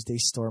Tuesday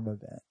storm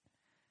event.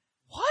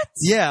 What?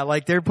 Yeah,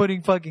 like they're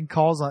putting fucking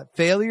calls on.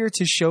 Failure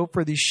to show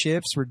for these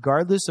shifts,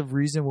 regardless of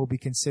reason, will be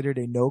considered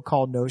a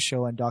no-call,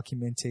 no-show, and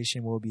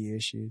documentation will be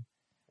issued.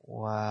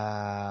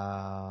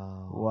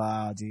 Wow,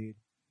 dude.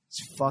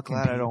 It's fucking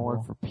glad people. I don't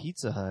work for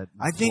Pizza Hut.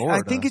 I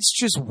think it's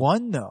just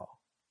one though.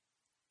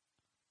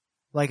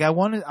 Like I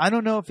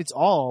don't know if it's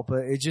all,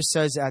 but it just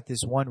says at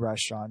this one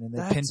restaurant and they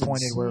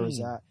pinpointed insane. where it was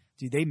at.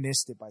 Dude, they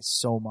missed it by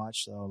so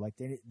much though. Like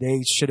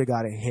they should have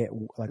got a hit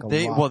like a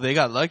lot. Well, they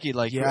got lucky.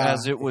 Like Yeah.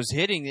 as it was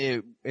hitting,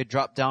 it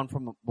dropped down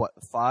from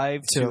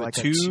 5 to like a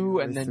a 2 2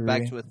 and or then 3.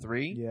 back to a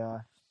 3. Yeah.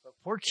 But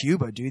poor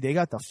Cuba, dude. They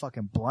got the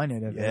fucking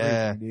blunted of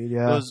everything, dude.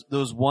 Yeah. There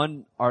was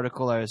one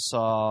article I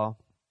saw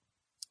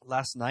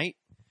last night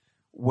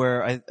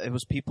where it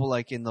was people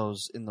like in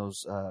those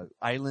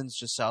islands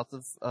just south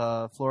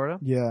of Florida.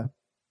 Yeah.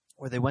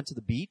 Where they went to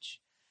the beach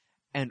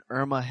and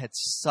Irma had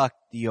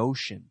sucked the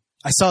ocean.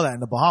 I saw that in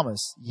the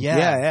Bahamas. Yeah.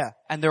 Yeah.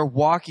 And they're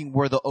walking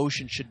where the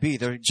ocean should be.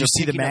 Did you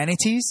see the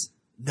manatees?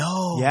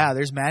 No. Yeah,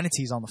 there's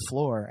manatees on the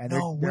floor, and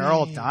they're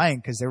all dying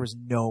because there was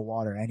no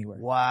water anywhere.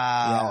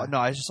 Wow. Yeah. No,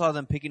 I just saw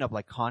them picking up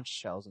like conch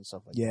shells and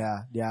stuff like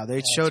that. Yeah.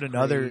 They showed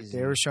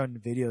they were showing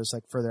videos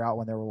like further out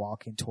when they were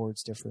walking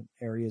towards different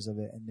areas of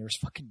it, and there was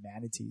fucking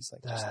manatees.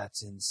 Like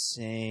that's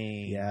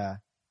insane. Yeah.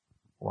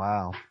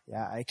 Wow.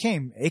 Yeah, it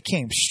came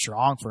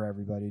strong for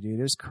everybody, dude.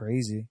 It was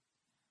crazy.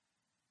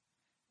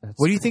 That's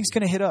what do you think's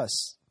gonna hit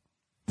us?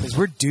 Because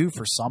we're due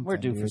for something. We're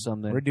due for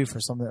something. We're due for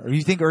something. Or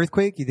you think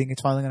earthquake? You think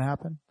it's finally gonna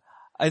happen?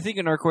 I think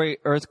an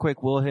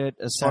earthquake will hit.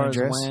 As San far as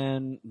Andreas?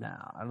 when, no,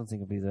 I don't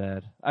think it'll be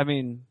that. I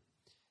mean,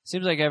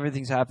 seems like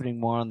everything's happening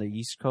more on the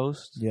East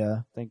Coast.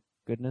 Yeah. Thank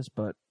goodness,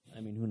 but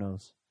I mean, who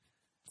knows?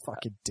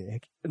 Fucking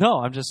dick.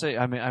 No, I'm just saying.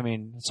 I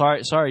mean,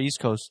 sorry, East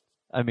Coast.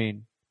 I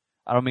mean,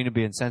 I don't mean to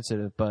be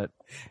insensitive, but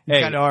You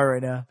kind of are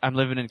right now. I'm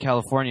living in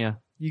California.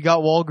 You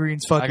got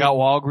Walgreens fucking I got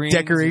Walgreens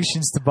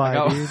decorations to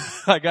buy, dude.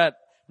 I got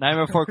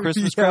Nightmare Before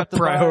Christmas crap to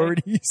buy.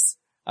 priorities.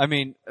 I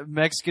mean,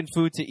 Mexican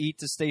food to eat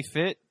to stay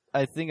fit.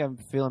 I think I'm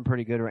feeling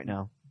pretty good right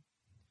now.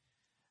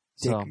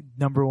 So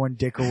Number one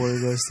dick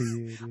award goes to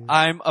you, dude.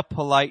 I'm a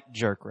polite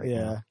jerk right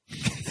now.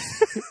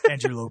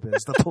 Andrew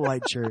Lopez, the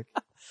polite jerk.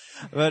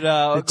 But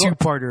The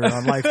two-parter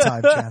on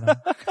Lifetime channel.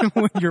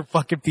 When your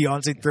fucking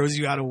fiance throws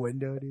you out a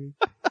window, dude.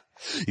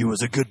 He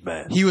was a good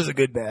man. He was a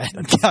good man.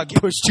 Got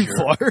pushed too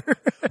far.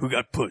 Who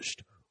got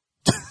pushed?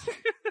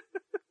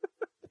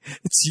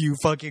 It's you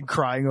fucking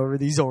crying over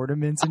these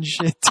ornaments and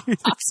shit, dude.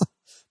 It's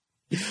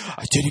like,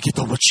 I didn't get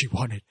the what she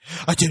wanted.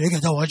 I didn't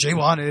get the what she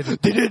wanted.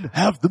 They didn't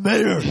have the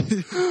mayor.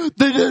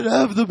 They didn't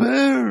have the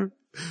mayor.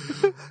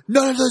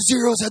 None of the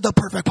zeros had the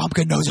perfect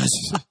pumpkin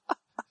noses.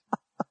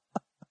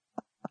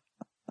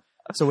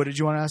 So what did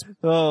you want to ask me?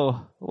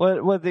 Oh,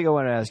 what thing I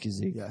want to ask you,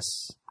 Zeke?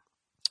 Yes.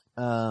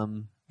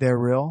 They're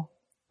real.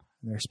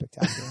 And they're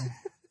spectacular.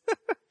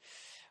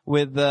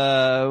 with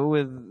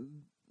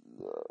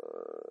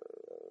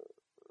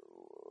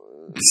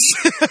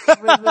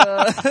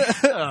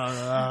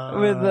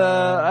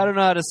I don't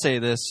know how to say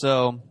this.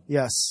 So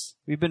yes,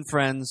 we've been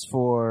friends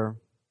for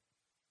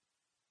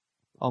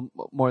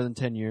more than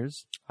 10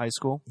 years. High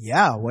school.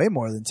 Yeah, way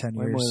more than 10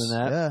 Way years. more than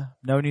that. Yeah,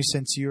 known you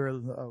since you were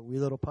a wee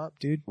little pup,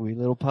 dude. We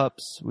little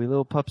pups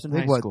in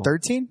high What? school.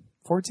 13,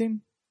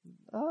 14?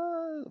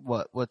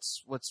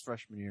 What's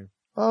freshman year?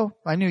 Oh,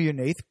 I knew you in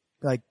eighth,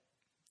 like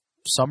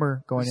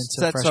summer going into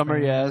that freshman summer.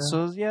 year. Yeah.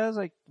 So yeah, it's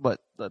like what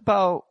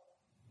about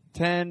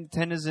 10?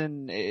 10 is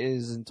in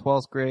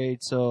 12th grade.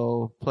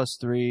 So plus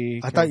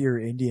 3. I thought you were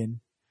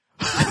Indian.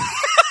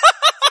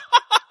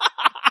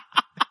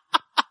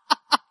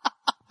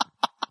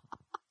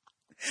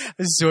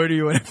 I swear to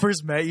you, when I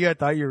first met you, I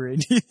thought you were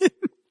Indian.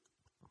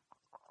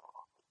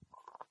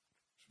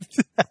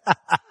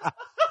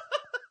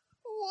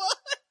 What?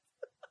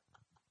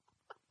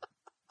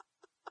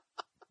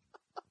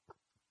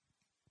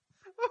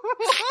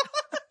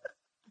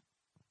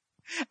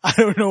 I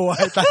don't know why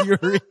I thought you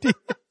were Indian.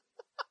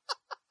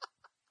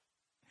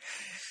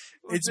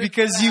 It's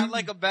because you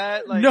like a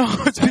bad no.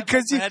 It's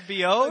because you bad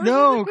BO.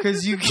 no,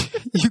 because you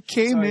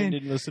came Sorry, in.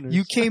 Indian listeners.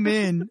 You came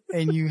in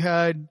and you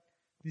had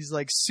these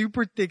like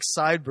super thick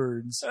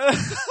sideburns,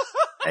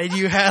 and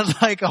you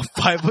had like a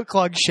 5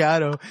 o'clock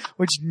shadow,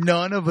 which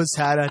none of us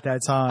had at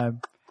that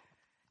time.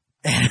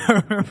 And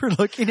I remember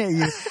looking at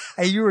you,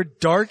 and you were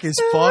dark as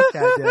fuck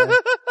that day.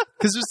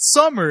 Because it's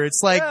summer.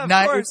 It's like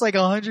it's like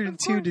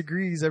 102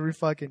 degrees every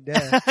fucking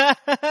day.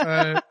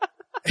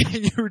 And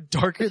you were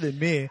darker than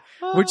me,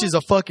 which is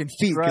a fucking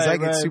feat because I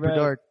get super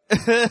dark.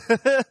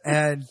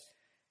 And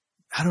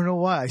I don't know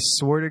why. I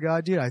swear to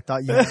God, dude, I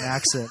thought you had an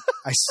accent.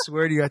 I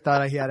swear to you, I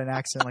thought he had an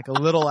accent, like a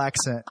little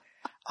accent.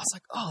 I was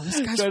like, oh, this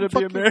guy's trying to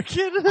be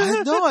American.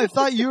 I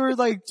thought you were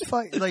like,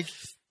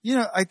 you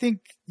know, I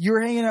think you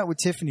were hanging out with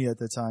Tiffany at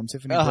the time,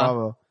 Tiffany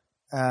Bravo,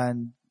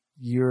 and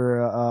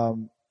you're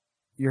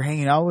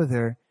hanging out with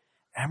her.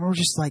 And I remember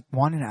just like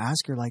wanting to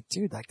ask her, like,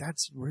 dude, like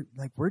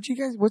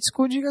what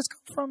school did you guys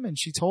come from? And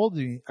she told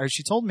me,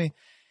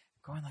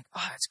 going like,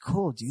 oh, that's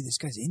cool, dude. This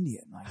guy's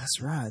Indian. Like, that's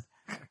rad.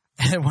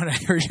 And when I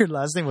heard your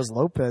last name was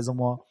Lopez, I'm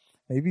all,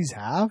 maybe he's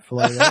half.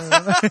 Like, I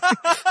don't know.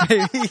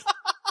 Maybe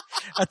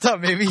I thought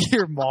maybe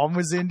your mom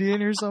was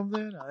Indian or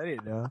something. I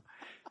didn't know.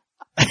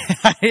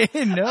 I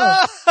didn't know.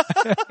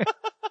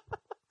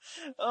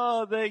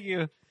 Oh, thank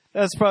you.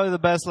 That's probably the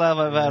best laugh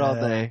I've had all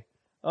day.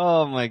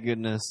 Oh my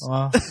goodness.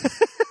 Well,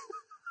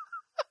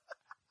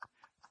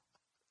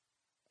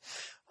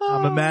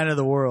 I'm a man of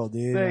the world,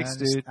 dude. Thanks,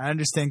 dude. I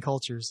understand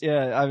cultures.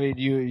 Yeah, I mean,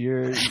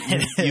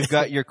 you've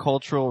got your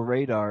cultural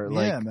radar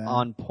like man.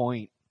 on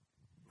point.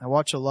 I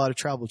watch a lot of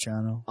Travel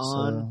Channel,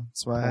 so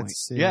that's why I had to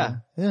say Yeah.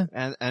 yeah,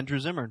 And Andrew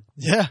Zimmern.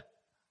 yeah,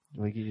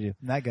 What can you do?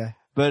 that guy.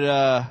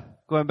 But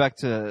going back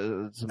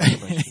to some other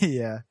questions.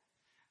 Yeah,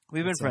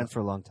 We've been What's friends for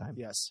a long time.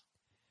 yes,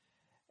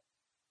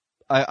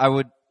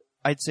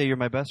 I'd say you're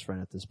my best friend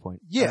at this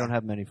point. Yeah. I don't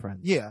have many friends.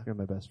 Yeah. You're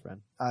my best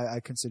friend. I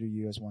consider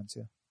you as one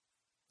too.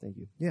 Thank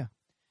you. Yeah.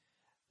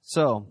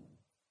 So,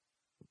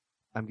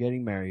 I'm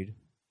getting married.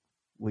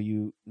 Will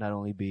you not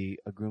only be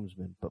a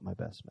groomsman, but my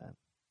best man?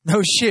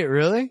 No shit,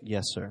 really?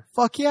 Yes, sir.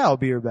 Fuck yeah, I'll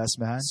be your best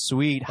man.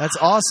 Sweet. That's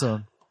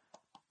awesome.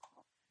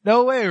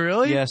 No way,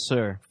 really? Yes,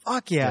 sir.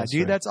 Fuck yeah, Yes,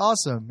 dude. sir. That's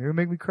awesome. You're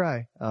gonna make me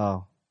cry.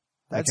 Oh.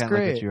 That's I can't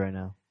great. look at you right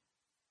now.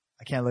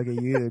 I can't look at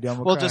you either, dude. I'm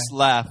gonna We'll cry. just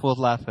laugh. We'll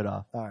laugh it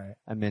off. All right.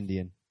 I'm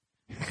Indian.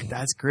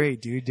 That's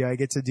great, dude. Do I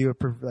get to do a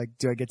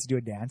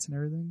dance and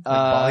everything? Like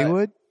Uh,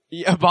 Bollywood?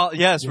 Yeah,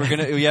 yes, we're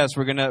gonna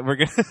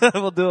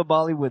we'll do a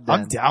Bollywood dance.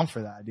 I'm down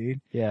for that, dude.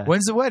 Yeah.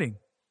 When's the wedding?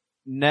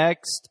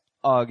 Next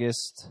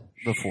August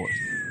the 4th.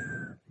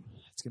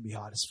 It's gonna be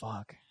hot as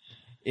fuck.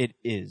 It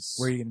is.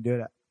 Where are you gonna do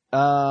it at?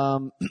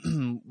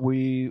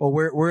 We Well,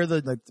 where are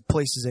the the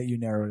places that you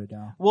narrowed it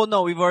down? well,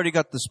 no, we've already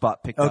got the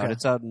spot picked Okay. out.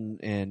 It's out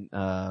in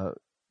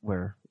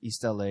where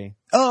East LA.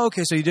 Oh,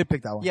 okay. So you did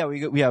pick that one. Yeah, we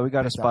got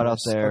a Picked spot that out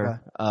place.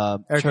 there.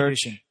 Air Church.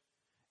 conditioning.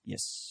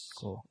 Yes.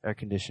 Cool. Air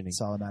conditioning. That's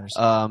all that matters.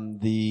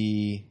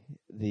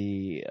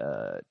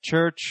 The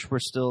church we're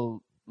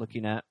still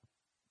looking at,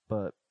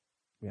 but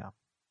yeah.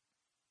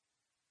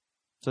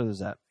 So there's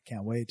that.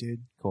 Can't wait,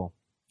 dude. Cool.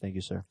 Thank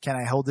you, sir. Can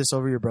I hold this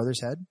over your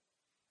brother's head?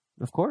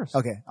 Of course.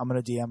 Okay, I'm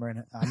gonna DM him right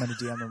now.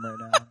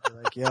 Be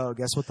like, yo,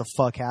 guess what the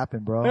fuck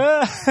happened, bro?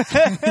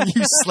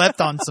 You slept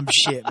on some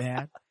shit,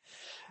 man.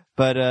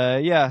 But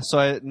yeah,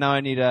 so now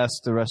I need to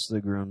ask the rest of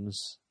the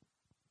grooms.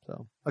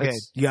 So Okay,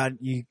 that's-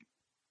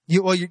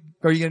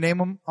 are you gonna name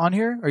them on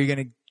here? Or are you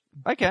gonna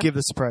I can. give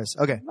the surprise?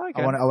 Okay, I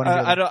I want to.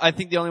 I don't. I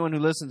think the only one who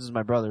listens is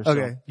my brother. So.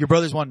 Okay, your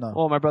brother's one though.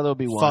 Well, my brother will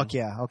be one. Fuck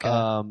yeah. Okay.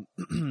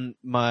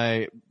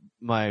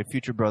 My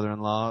future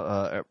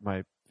brother-in-law,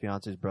 my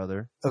fiance's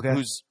brother, Okay.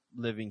 who's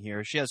living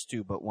here. She has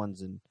two, but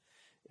one's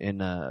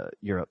in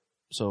Europe.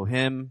 So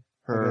him,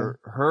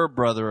 her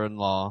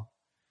brother-in-law,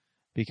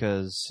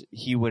 because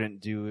he wouldn't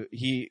do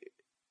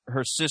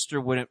her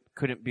sister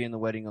couldn't be in the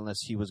wedding unless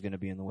he was going to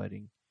be in the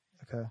wedding.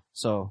 Okay.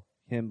 So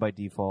him by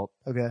default.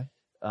 Okay.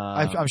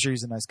 I'm sure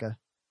he's a nice guy.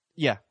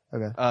 Yeah.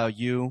 Okay.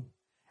 You.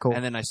 Cool.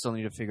 And then I still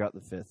need to figure out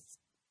the fifth.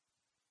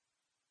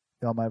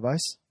 You want my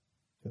advice?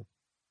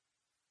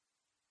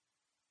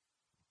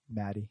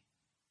 Maddie.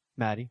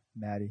 I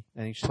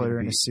think she's Put her gonna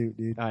in be- a suit,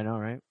 dude. I know,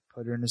 right?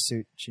 Put her in a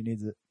suit. She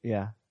needs it.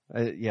 Yeah.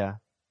 Yeah.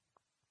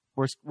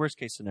 Worst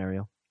case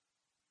scenario.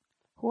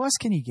 Who else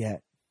can you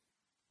get?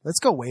 Let's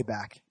go way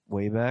back.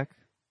 Way back.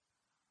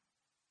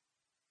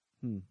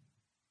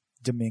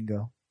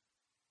 Domingo.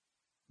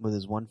 With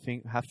his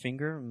half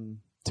finger.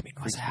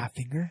 Domingo has a half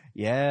finger?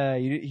 Yeah.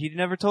 He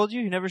never told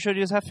you? He never showed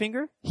you his half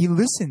finger? He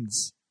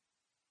listens.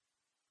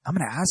 I'm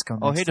going to ask him.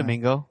 Oh, next hey, time.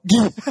 Domingo.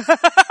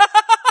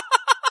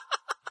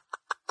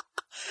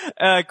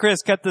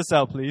 Chris, cut this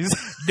out, please.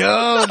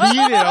 No,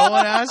 leave it. I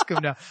want to ask him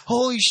now.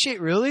 Holy shit,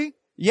 really?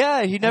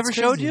 Yeah, he never That's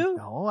showed crazy. you?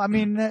 No, I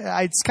mean,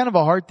 it's kind of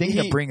a hard thing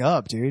to bring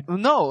up, dude.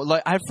 No,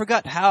 like, I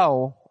forgot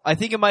how. I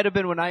think it might have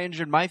been when I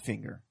injured my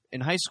finger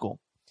in high school.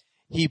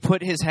 He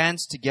put his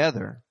hands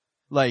together,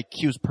 like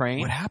he was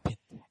praying. What happened?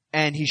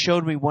 And he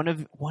showed me one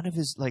of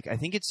his, like, I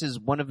think it's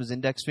one of his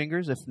index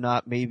fingers, if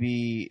not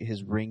maybe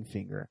his ring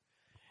finger.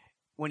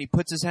 When he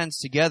puts his hands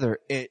together,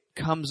 it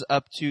comes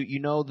up to,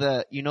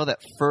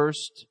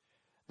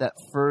 that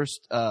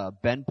first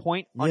bend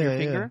point on your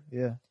finger.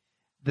 Yeah.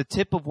 The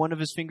tip of one of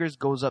his fingers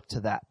goes up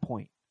to that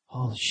point.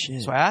 Holy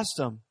shit. So I asked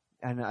him,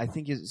 and I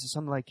think it's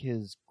something like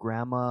his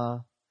grandma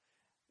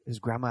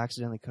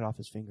accidentally cut off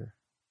his finger.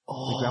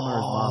 Oh. The grandma or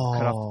his mom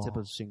cut off the tip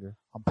of his finger.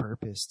 On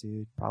purpose,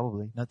 dude.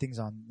 Probably. Nothing's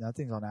on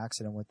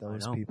accident with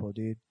those know. people,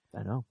 dude.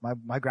 I know.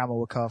 My grandma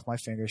would cut off my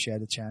finger. She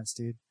had a chance,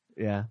 dude.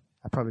 Yeah.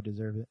 I probably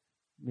deserve it.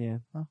 Yeah.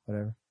 Oh,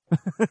 whatever.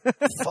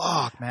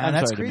 Fuck, man. I'm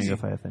That's sorry, crazy. Domingo,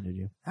 if I offended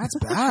you. That's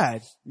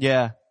bad.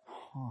 Yeah.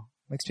 Huh.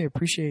 Makes me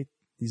appreciate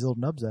these little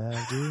nubs I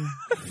have, dude.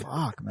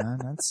 Fuck, man.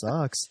 That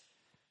sucks.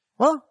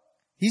 Well,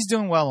 he's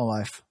doing well in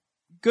life.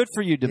 Good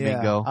for you,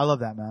 Domingo. Yeah, I love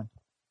that, man.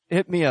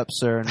 Hit me up,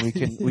 sir, and we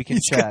can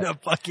He's chat. gonna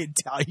fucking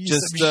tell you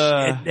Just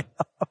some shit.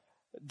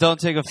 don't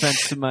take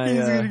offense to my He's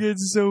gonna get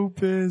so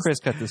pissed. Chris,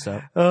 cut this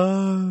out.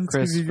 Oh, it's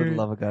Chris, gonna be for the great.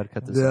 love of God,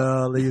 cut this out.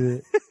 No, leave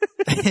it.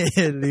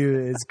 Leave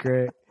it. It's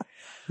great.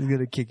 He's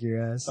gonna kick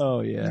your ass.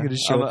 Oh yeah. He's gonna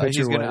show up at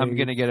your I'm wedding.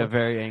 gonna get a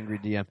very angry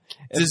DM.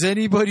 Does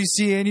anybody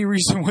see any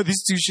reason why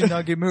these two should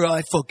not get married?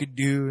 I fucking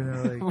do. And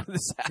they're like, With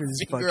his half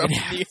 "This finger fucking-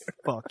 up in the air.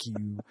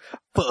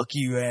 fuck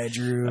you,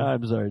 Andrew.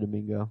 I'm sorry,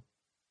 Domingo.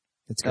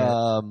 It's great.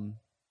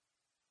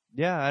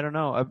 Yeah, I don't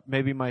know.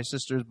 Maybe my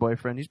sister's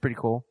boyfriend. He's pretty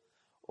cool.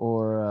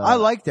 Or I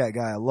like that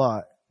guy a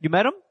lot. You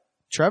met him?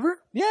 Trevor?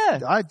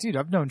 Yeah. Dude,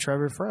 I've known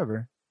Trevor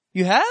forever.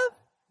 You have?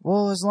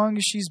 Well, as long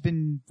as she's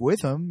been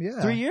with him,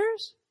 yeah. 3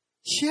 years?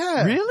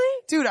 Yeah.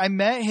 Really? Dude, I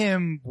met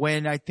him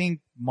when I think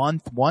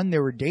month 1 they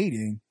were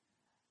dating.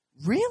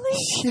 Really?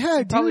 Yeah,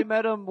 dude. Probably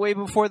met him way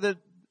before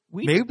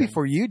Maybe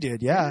before you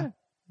did, yeah.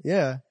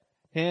 Yeah.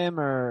 Him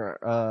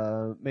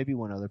or maybe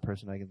one other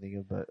person I can think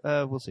of, but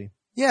we'll see.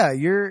 Yeah,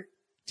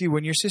 dude,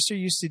 when your sister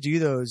used to do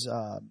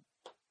the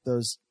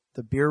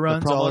beer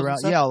runs promos all and around,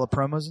 stuff? yeah, all the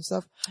promos and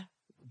stuff,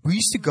 we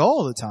used to go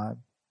all the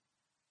time.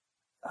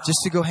 Just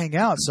to go hang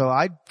out. So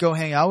I'd go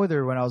hang out with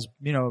her when I was,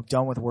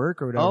 done with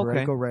work or whatever. Oh,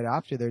 okay. I'd go right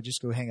after there,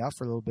 just go hang out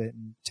for a little bit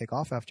and take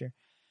off after.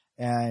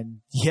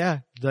 And yeah,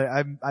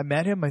 I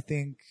met him, I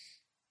think,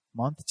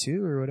 month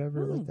 2 or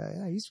whatever like that.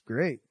 Yeah, he's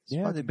great. He's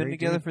Yeah, fucking they've been great,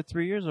 together dude. for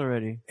 3 years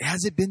already.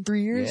 Has it been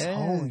 3 years? Yeah.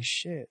 Holy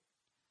shit.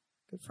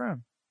 Good for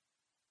him.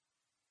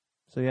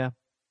 So yeah.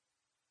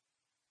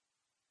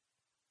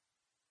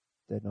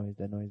 Dead noise.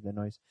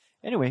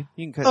 Anyway,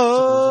 you can cut some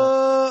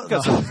of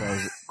those out,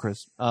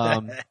 Chris.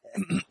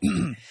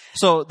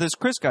 So this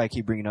Chris guy I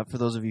keep bringing up, for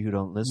those of you who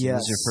don't listen, Yes.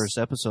 this is your first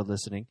episode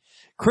listening.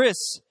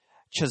 Chris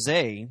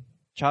Chavez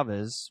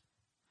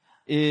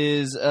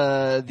is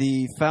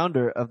the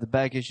founder of the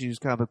Back Issues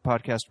Comic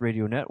Podcast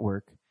Radio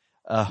Network,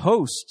 a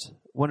host,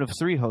 one of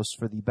 3 hosts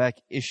for the Back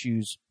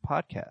Issues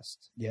podcast.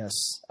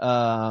 Yes.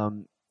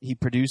 He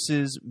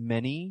produces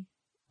many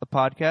a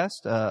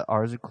podcast,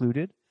 ours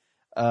included.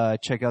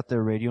 Check out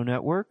their radio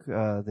network.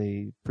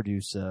 They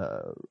produce,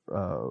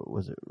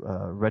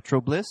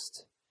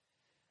 Retroblist?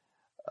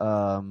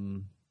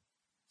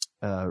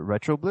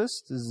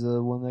 Retroblist is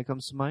the one that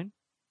comes to mind.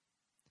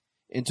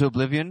 Into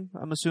Oblivion,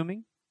 I'm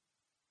assuming.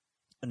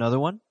 Another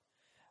one.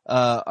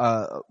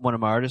 One of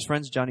my artist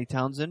friends, Johnny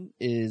Townsend,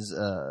 is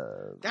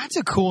That's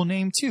a cool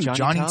name too. Johnny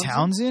Johnny Townsend?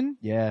 Townsend?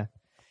 yeah.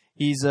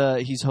 He's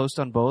host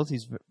on both.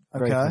 He's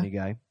very Okay. funny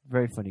guy.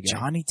 Very funny guy.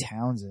 Johnny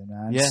Townsend,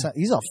 man. Yeah.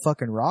 He's a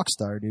fucking rock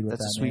star, dude. With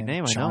That's a that sweet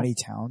name, I know. Johnny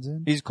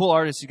Townsend. He's a cool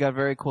artist. He's got a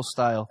very cool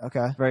style.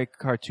 Okay. Very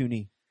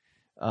cartoony.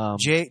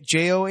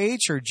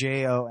 J-O-H or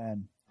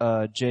J-O-N?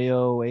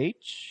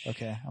 J-O-H.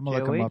 Okay. I'm gonna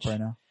look him up J-O-H?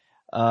 right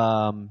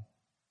now.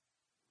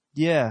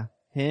 Yeah,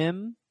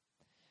 him.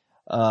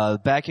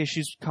 Back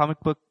Issues Comic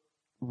Book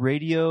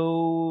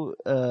Radio,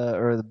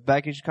 or the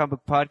Back Issues Comic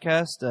Book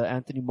Podcast,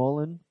 Anthony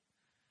Mullen,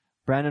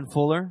 Brandon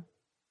Fuller.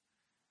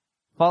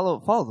 Follow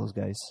those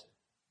guys.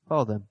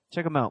 Follow them.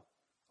 Check them out.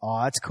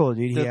 Oh, that's cool,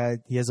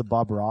 dude. He has a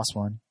Bob Ross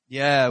one.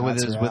 Yeah, That's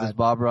with his rad.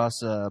 Bob Ross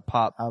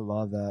pop. I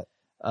love that.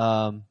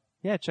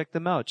 Yeah, check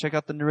them out. Check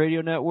out the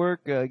Radio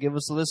Network. Give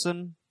us a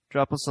listen.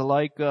 Drop us a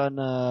like on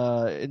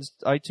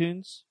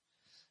iTunes.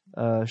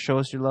 Show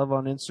us your love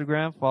on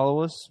Instagram.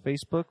 Follow us.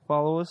 Facebook.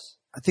 Follow us.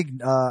 I think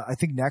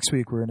next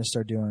week we're gonna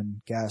start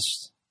doing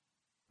guests.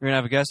 We're gonna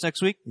have a guest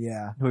next week.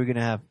 Yeah. Who are we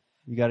gonna have?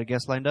 You got a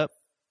guest lined up?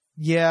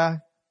 Yeah.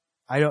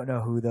 I don't know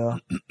who though,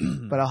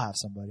 but I'll have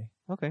somebody.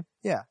 Okay.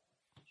 Yeah.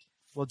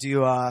 We'll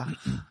do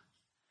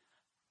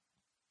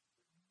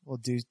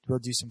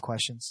some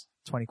questions.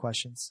 20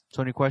 questions.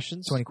 20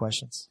 questions? 20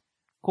 questions.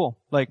 Cool.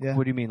 Like, Yeah.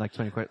 what do you mean, like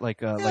 20 questions?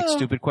 Like Yeah.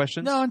 stupid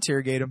questions? No,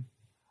 interrogate him.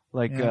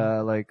 Like,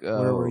 Yeah.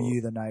 Where were uh,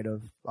 you the night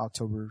of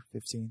October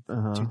 15th,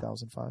 Uh-huh.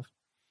 2005?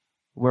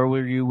 Where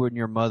were you when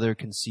your mother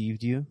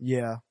conceived you?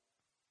 Yeah.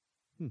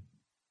 Hmm.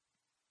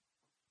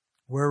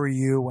 Where were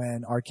you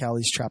when R.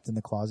 Kelly's Trapped in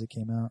the Closet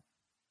came out?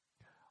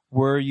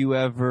 Were you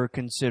ever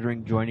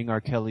considering joining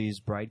R. Kelly's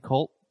bride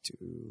cult?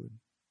 Dude,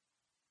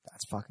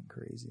 that's fucking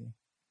crazy.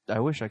 I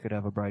wish I could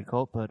have a bride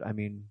cult, but I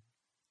mean,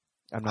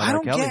 I'm not I R.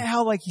 don't Kelly. get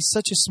how like he's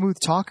such a smooth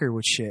talker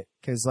with shit.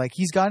 Cause like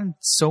he's gotten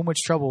so much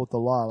trouble with the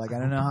law. Like I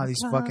don't know how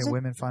these fucking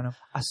women find him.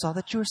 I saw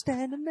that you were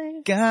standing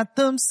there.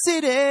 Gotham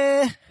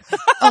City.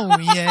 Oh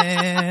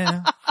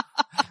yeah.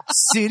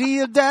 City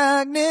of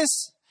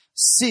darkness.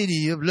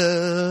 City of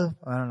love.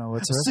 I don't know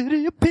what's her.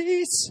 City of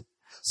peace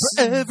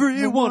for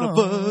every one of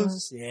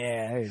us.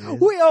 Yeah, there it is.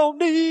 We all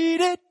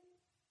need it.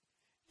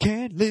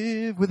 Can't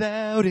live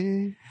without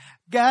it.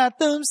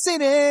 Gotham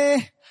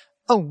City.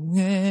 Oh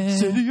yeah.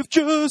 City of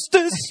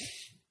justice.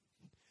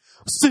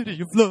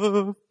 City of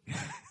love.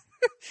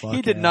 Fuck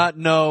He did yeah. not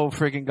know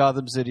freaking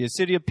Gotham City. A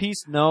city of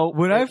peace? No.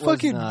 When it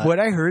was I not. when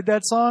I heard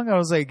that song, I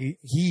was like,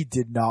 he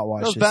did not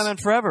watch That was this. Batman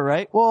Forever,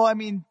 right? Well, I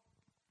mean,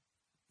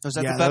 Was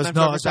that yeah, the that was,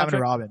 Batman Forever it was Batman soundtrack?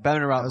 and Robin. Batman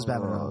and Robin. That was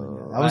Batman and Robin.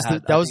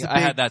 Yeah. I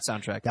had that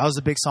soundtrack. That was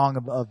the big song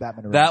of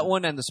Batman and That Robin.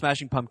 one and the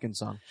Smashing Pumpkin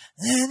song.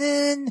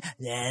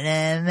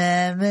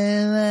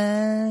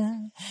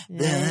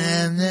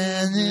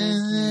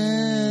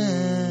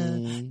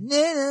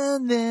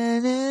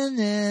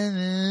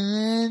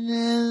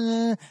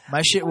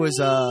 My shit was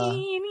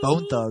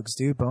Bone Thugs,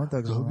 dude. Bone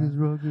Thugs. Was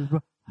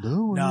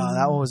no,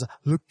 that one was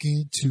look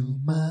into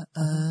my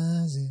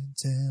eyes and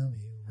tell me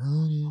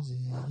what is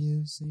it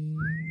you see.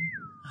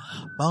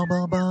 Boom,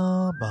 boom,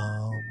 boom,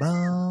 boom,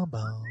 boom,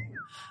 boom.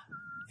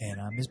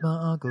 And I miss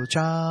my Uncle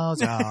Charles,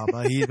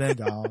 but he's been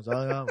gone so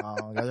long.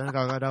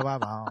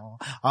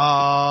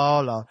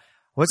 Oh, Lord.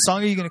 What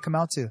song are you going to come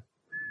out to?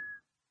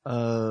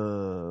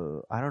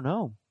 I don't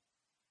know.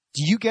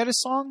 Do you get a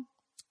song?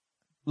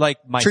 Like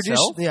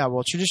myself? Yeah,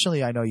 well,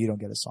 traditionally, I know you don't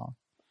get a song.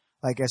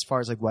 Like, as far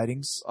as, like,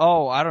 weddings.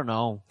 Oh, I don't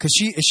know. Cause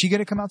is she going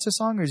to come out to a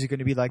song or is it going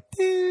to be like,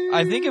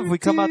 I think if we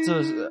come out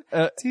to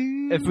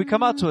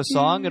a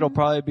song, it'll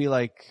probably be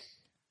like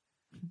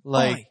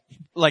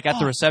at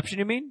the reception,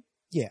 you mean?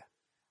 Yeah.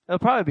 It'll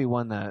probably be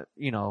one that,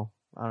 I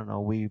don't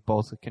know, we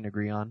both can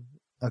agree on.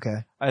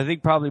 Okay. I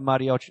think probably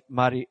mariachi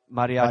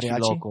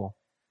loco.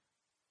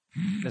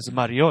 It's a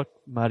mariachi.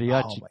 Oh my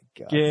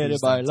God. Quiere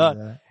please don't do bailar.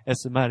 that.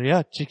 It's a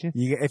mariachi.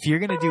 If you're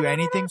going to do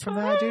anything from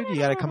that, dude, you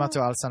got to come out to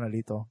Al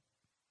Sonidito.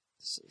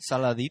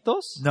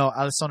 Saladitos? No,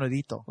 Al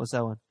Sonidito. What's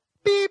that one?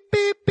 Beep,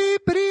 beep,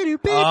 beep,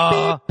 beep, beep,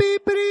 Ah.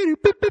 beep, beep,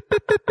 beep, beep, beep,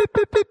 beep, beep, beep,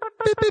 beep, beep, beep,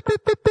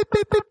 beep, beep,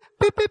 beep,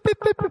 beep, beep,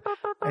 beep, beep.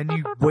 And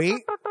you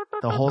wait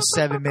the whole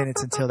 7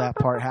 minutes until that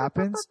part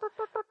happens.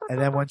 And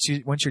then once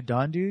you're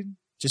done, dude,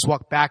 just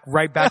walk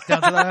right back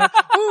down to that.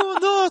 1,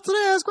 2,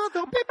 3, 4,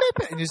 beep, beep,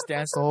 beep, and just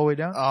dance the whole way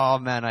down. Oh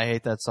man, I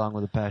hate that song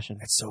with a passion.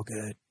 It's so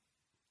good.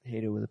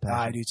 Hate it with a passion.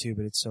 I do too,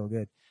 but it's so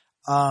good.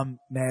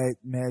 May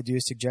I do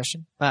a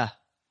suggestion?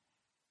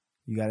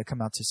 You got to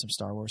come out to some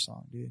Star Wars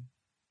song, dude.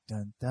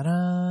 Dun, dun,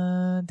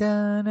 dun,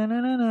 dun, dun,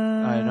 dun,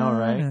 dun, I know,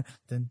 right?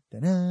 Dun,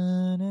 dun,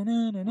 dun, dun,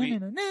 dun, dun, dun,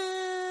 dun,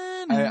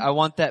 dun. I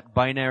want that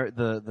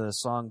the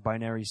song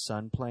Binary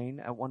Sun playing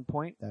at one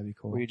point, That'd be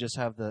cool. where you just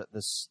have the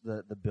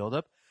build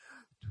up.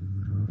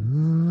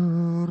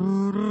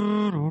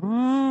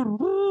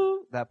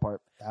 That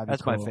part. That'd be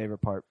That's cool. my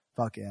favorite part.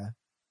 Fuck yeah.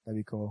 That'd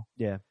be cool.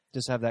 Yeah.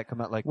 Just have that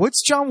come out like,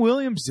 What's John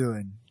Williams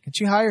doing? Can't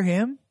you hire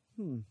him?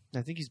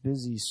 I think he's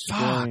busy Fuck.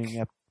 scoring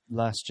at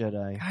Last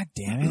Jedi. God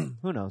damn it.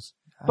 Who knows?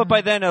 But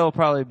by then it'll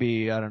probably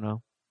be, I don't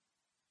know,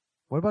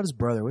 What about his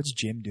brother? What's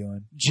Jim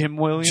doing? Jim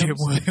Williams. Jim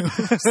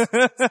Williams.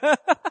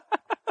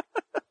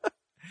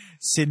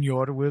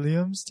 Senor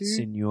Williams, dude.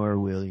 Senor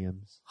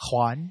Williams.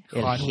 Juan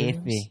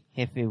Williams.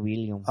 Jefe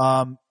Williams.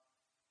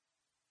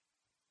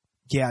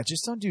 Yeah,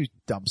 just don't do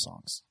dumb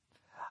songs.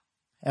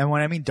 And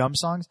when I mean dumb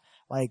songs,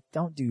 like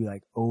don't do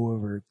like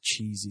over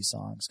cheesy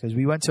songs. Because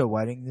we went to a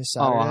wedding this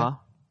Saturday,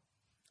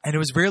 and it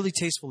was really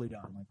tastefully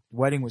done. Like the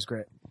wedding was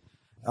great,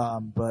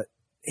 but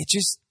it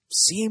just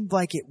seemed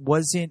like it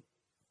wasn't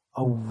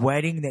a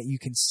wedding that you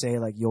can say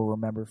like you'll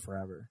remember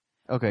forever.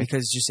 Okay.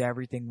 Because just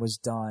everything was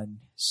done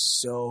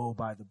so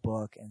by the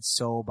book and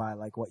so by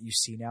like what you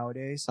see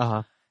nowadays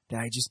that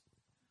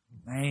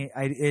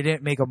it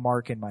didn't make a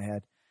mark in my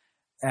head.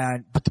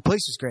 But the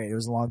place was great. It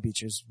was Long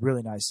Beach. It was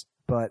really nice.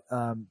 But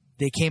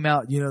they came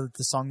out, you know,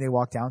 the song they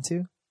walked down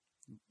to?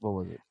 What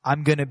was it?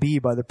 I'm Gonna Be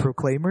by the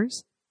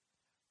Proclaimers.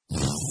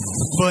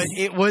 But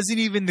it wasn't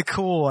even the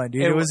cool one,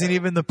 dude. It wasn't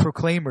even the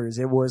Proclaimers.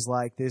 It was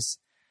like this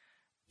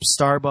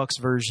Starbucks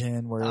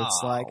version where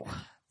it's like,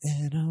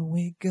 and I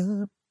wake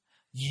up.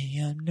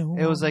 Yeah, I know.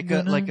 It was like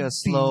a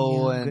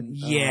slow and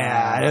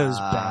yeah, it was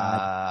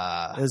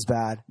bad. It was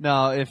bad.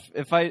 No,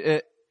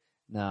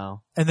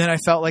 no. And then I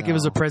felt like it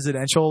was a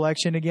presidential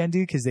election again,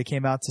 dude, because they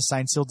came out to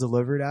Signed, Sealed,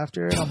 Delivered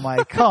after. And I'm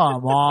like,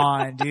 come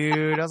on,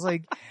 dude. I was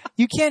like,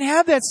 you can't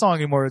have that song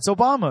anymore. It's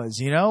Obama's,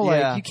 you know?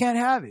 Like, you can't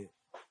have it.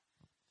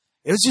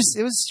 It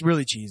was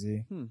really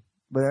cheesy.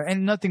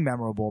 And nothing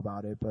memorable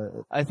about it, but.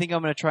 I think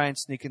I'm going to try and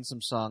sneak in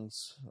some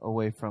songs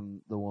away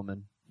from the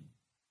woman.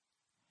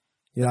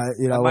 You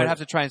know, I might have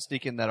to try and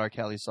sneak in that R.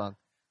 Kelly song.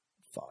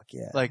 Fuck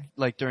yeah.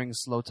 Like during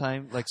slow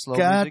time, like slow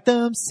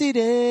Gotham music.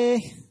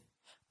 City.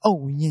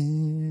 Oh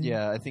yeah.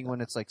 Yeah, I think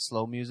when it's like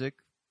slow music,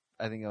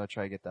 I think I'll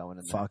try to get that one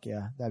in there. Fuck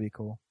yeah. That'd be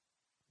cool.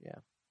 Yeah.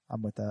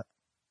 I'm with that.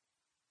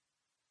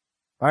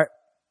 Alright.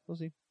 We'll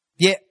see.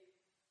 Yeah.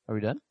 Are we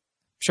done?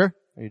 Sure.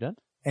 Are you done?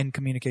 And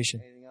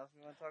communication. Anything else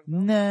we want to talk about?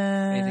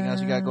 Nah. Anything else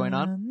you got going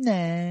on?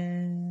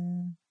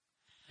 Nah.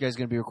 You guys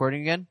gonna be recording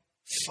again?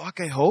 Fuck,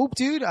 I hope,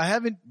 dude. I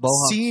haven't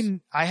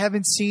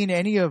seen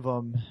any of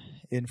them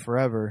in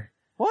forever.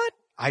 What?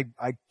 I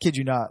kid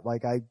you not.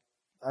 Like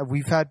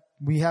we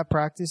have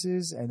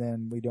practices and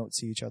then we don't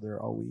see each other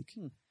all week,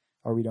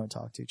 or we don't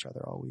talk to each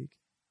other all week,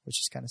 which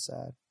is kind of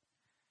sad.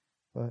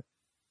 But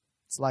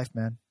it's life,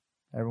 man.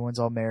 Everyone's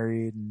all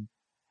married, and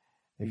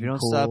if you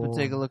don't stop and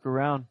take a look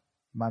around,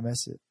 you might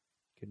miss it.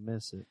 You can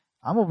miss it.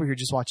 I'm over here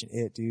just watching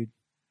it, dude.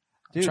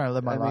 I'm trying to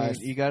live my life.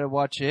 You gotta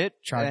watch it.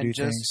 Trying to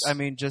do things. I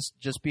mean, just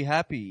be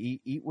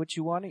happy. Eat what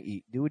you want to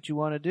eat. Do what you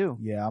want to do.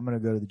 Yeah, I'm gonna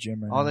go to the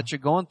gym right now. All that you're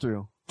going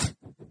through.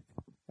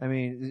 I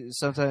mean,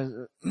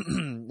 sometimes,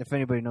 if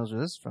anybody knows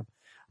where this is from,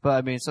 but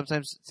I mean,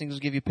 sometimes things will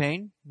give you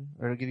pain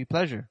or it'll give you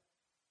pleasure.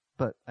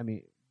 But I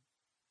mean,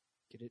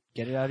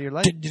 get it out of your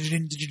life. Oh,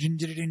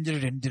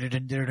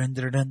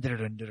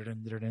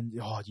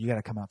 you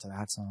gotta come out to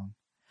that song.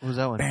 What was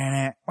that one?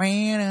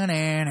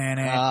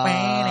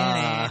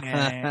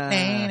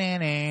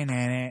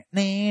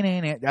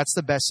 That's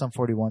the best Sum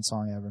 41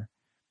 song ever.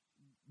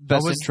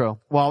 Best intro.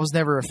 Well, I was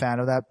never a fan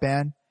of that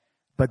band,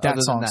 but that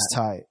song's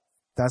tight.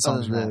 That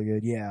song's really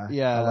good. Yeah.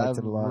 Yeah, I liked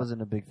it a lot. I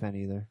wasn't a big fan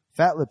either.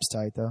 Fat Lip's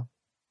tight though.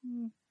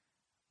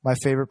 My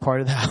favorite part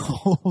of that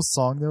whole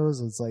song though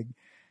is it's like,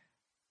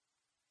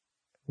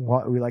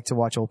 we like to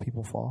watch old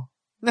people fall.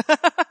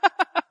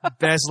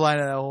 Best line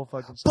of that whole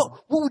fucking song. But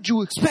what would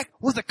you expect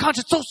with a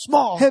conscience so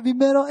small? Heavy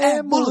metal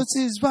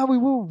ambulances, why we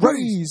were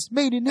raised.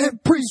 Maiden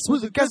and priests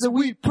was the guys that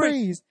we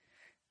praised.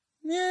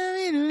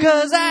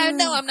 Cause I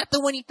know I'm not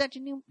the one you thought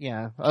you knew.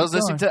 Yeah. I was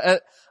listening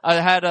to, I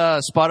had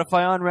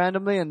Spotify on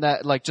randomly and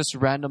that, like, just a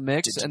random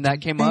mix and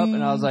that came up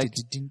and I was like,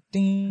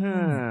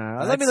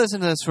 let me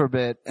listen to this for a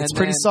bit. It's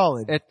pretty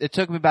solid. It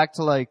took me back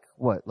to like,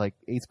 what, like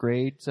 8th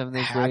grade, 7th,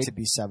 8th grade? Had to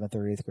be 7th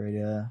or 8th grade,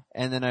 yeah.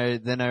 And then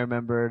I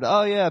remembered,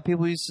 oh yeah,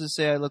 people used to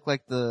say I look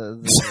like the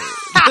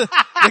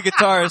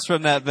guitarist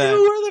from that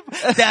band.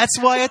 That's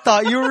why I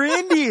thought you were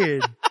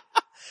Indian.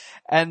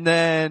 And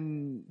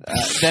then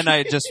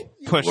I just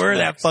pushed We're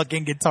next. that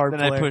fucking guitar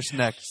player. Then I pushed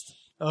next.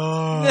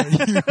 Oh,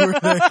 you were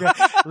that guy.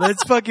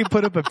 Let's fucking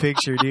put up a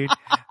picture, dude.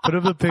 Put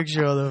up a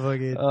picture of the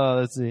fucking. Oh,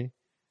 let's see.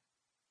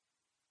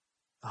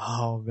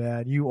 Oh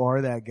man, you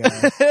are that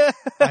guy.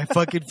 I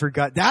fucking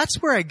forgot. That's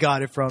where I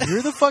got it from.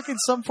 You're the fucking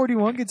Sum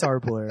 41 guitar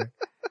player.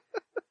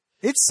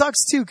 It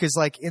sucks too, cause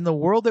like in the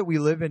world that we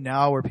live in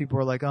now where people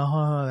are like,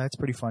 that's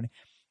pretty funny.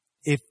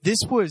 If this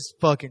was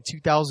fucking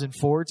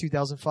 2004,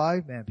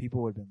 2005, man,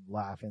 people would have been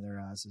laughing their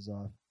asses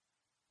off.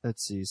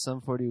 Let's see. Sum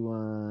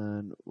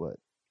 41, what?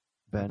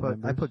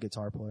 Band I put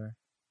guitar player.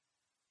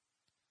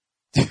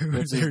 Dude,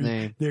 what's his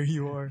name? There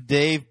you are.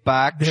 Dave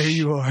Bach. There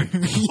you are.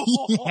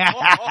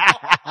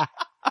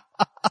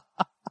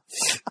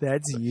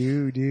 That's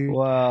you, dude.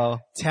 Wow.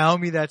 Tell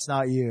me that's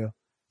not you.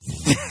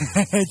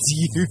 That's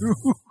you.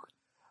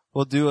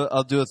 I'll do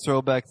a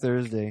Throwback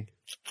Thursday.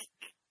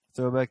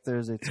 Throwback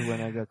Thursday to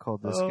when I got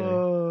called this guy.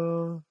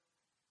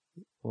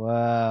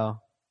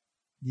 Wow.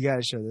 You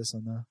gotta show this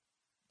one though.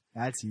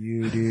 That's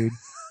you, dude.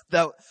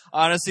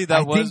 Honestly, that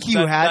I was. think you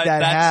had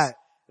that hat.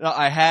 No,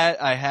 I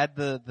had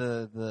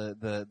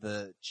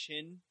the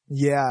chin.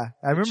 Yeah,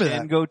 I remember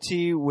chin that.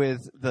 goatee with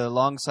the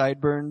long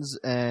sideburns,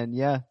 and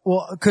yeah.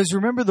 Well, because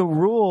remember the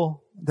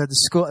rule that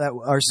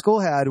our school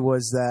had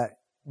was that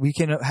we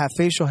can have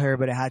facial hair,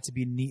 but it had to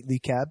be neatly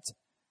kept,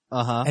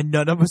 and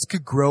none of us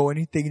could grow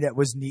anything that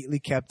was neatly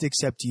kept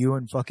except you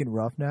and fucking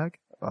Roughneck,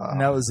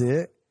 and that was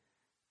it.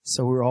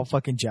 So we were all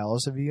fucking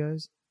jealous of you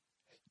guys.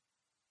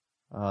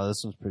 Oh,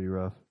 this one's pretty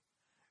rough.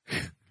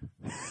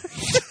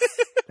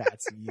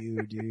 That's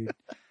you, dude.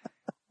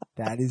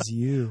 That is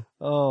you.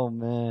 Oh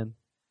man,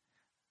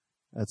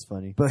 that's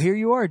funny. But here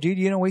you are, dude.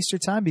 You don't waste your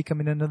time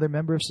becoming another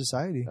member of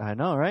society. I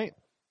know, right?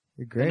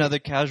 You're great. Another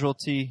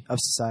casualty of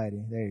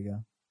society. There you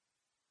go.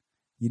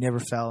 You never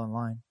fell in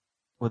line.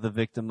 with a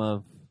victim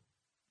of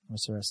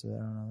What's the rest of that? I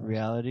don't know.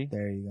 reality.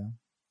 There you go.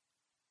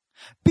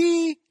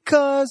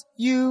 Because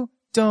you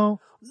don't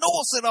know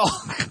us at all.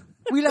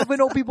 we let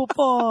old people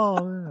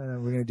fall.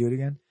 We're gonna do it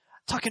again.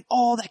 Talking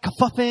all that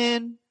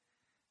kerfuffin'.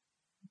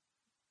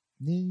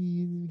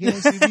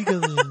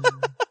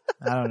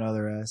 I don't know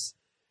the rest.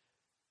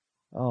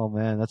 Oh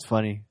man, that's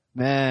funny.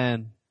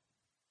 Man,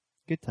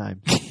 good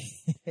time.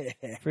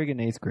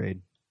 Friggin' 8th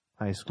grade,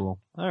 high school.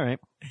 All right.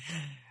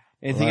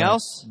 Anything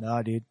else?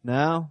 No, dude.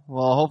 No?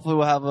 Well, hopefully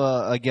we'll have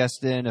a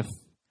guest in. If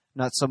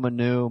not someone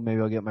new,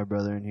 maybe I'll get my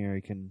brother in here.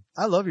 He can.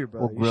 I love your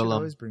brother. We'll You grill should him.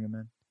 always bring him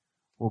in.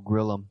 We'll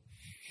grill him.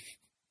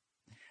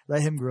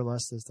 Let him grill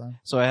us this time.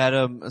 So I had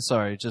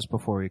sorry, just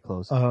before we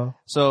close. Uh-huh.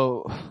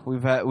 So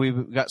we've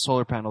got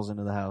solar panels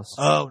into the house.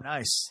 Oh,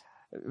 nice.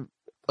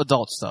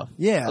 Adult stuff.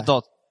 Yeah.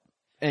 Adult.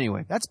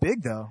 Anyway. That's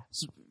big though.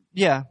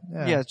 Yeah.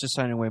 Yeah. Yeah, it's just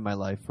signing away my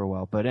life for a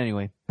while. But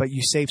anyway. But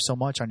you save so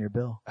much on your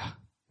bill.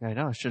 I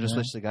know. I should have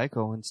switched to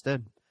Geico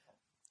instead.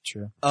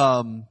 True.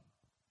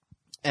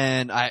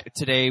 And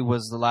today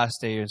was the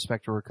last day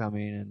inspector were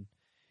coming, and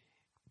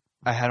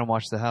I had him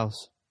watch the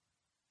house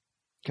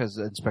because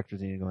the inspector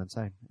didn't go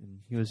inside, and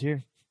he was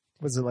here.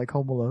 Was it like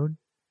Home Alone?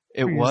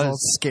 It Where he all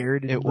was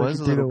scared. And It was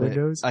a through little the bit.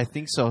 windows? I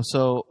think so.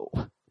 So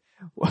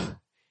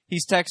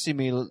he's texting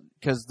me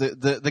because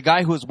the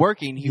guy who was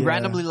working, he Yeah.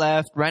 randomly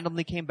left,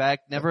 randomly came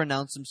back, never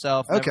announced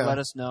himself, Okay. never let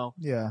us know.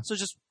 Yeah. So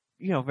just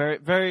very,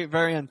 very,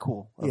 very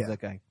uncool of Yeah. that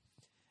guy.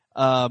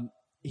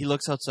 He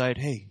looks outside.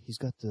 Hey, he's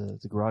got the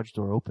garage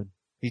door open.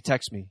 He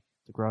texts me.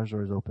 The garage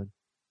door is open.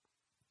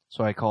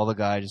 So I call the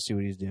guy to see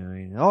what he's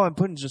doing. Oh, I'm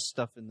putting just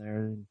stuff in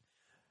there. And,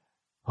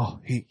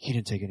 he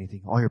didn't take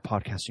anything. All your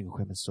podcasting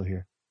equipment's still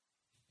here.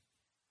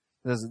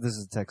 This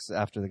is a text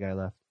after the guy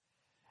left.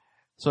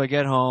 So I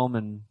get home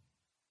and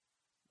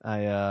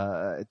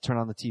I turn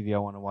on the TV. I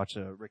want to watch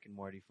Rick and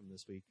Morty from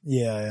this week.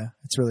 Yeah.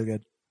 It's really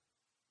good.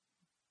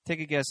 Take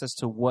a guess as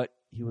to what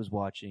he was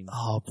watching.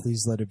 Oh,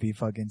 please let it be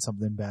fucking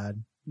something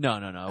bad. No,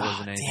 it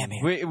wasn't anything.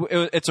 Damn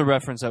it. It's a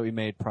reference that we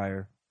made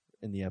prior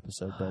in the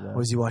episode, but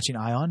Was he watching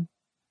Ion?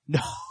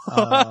 no,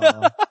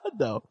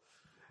 no,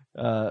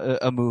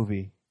 a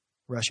movie.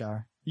 Rush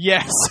Hour.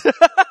 Yes,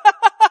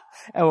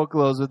 and we'll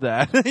close with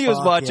that. He was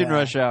Fuck watching yeah.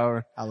 Rush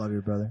Hour. I love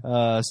your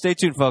brother. Stay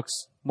tuned,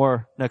 folks.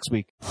 More next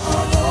week.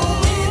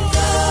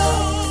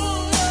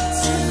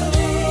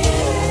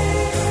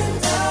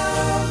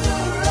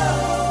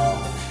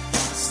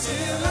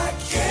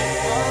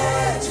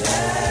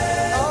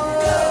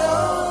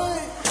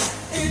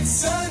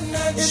 It's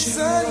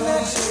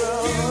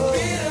unnatural. You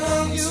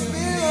belong to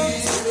me.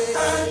 I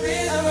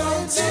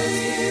belong to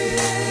you.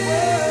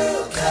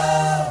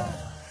 Welcome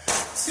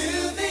to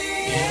the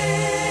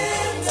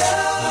end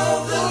of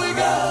the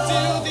road.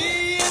 To the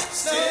end.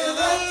 Still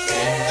I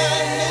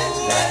can't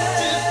let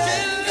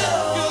you go.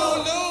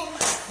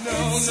 No,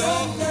 it's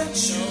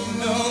unnatural.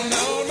 No.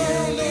 You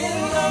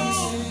belong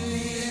to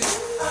me.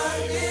 I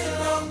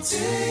belong to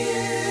you.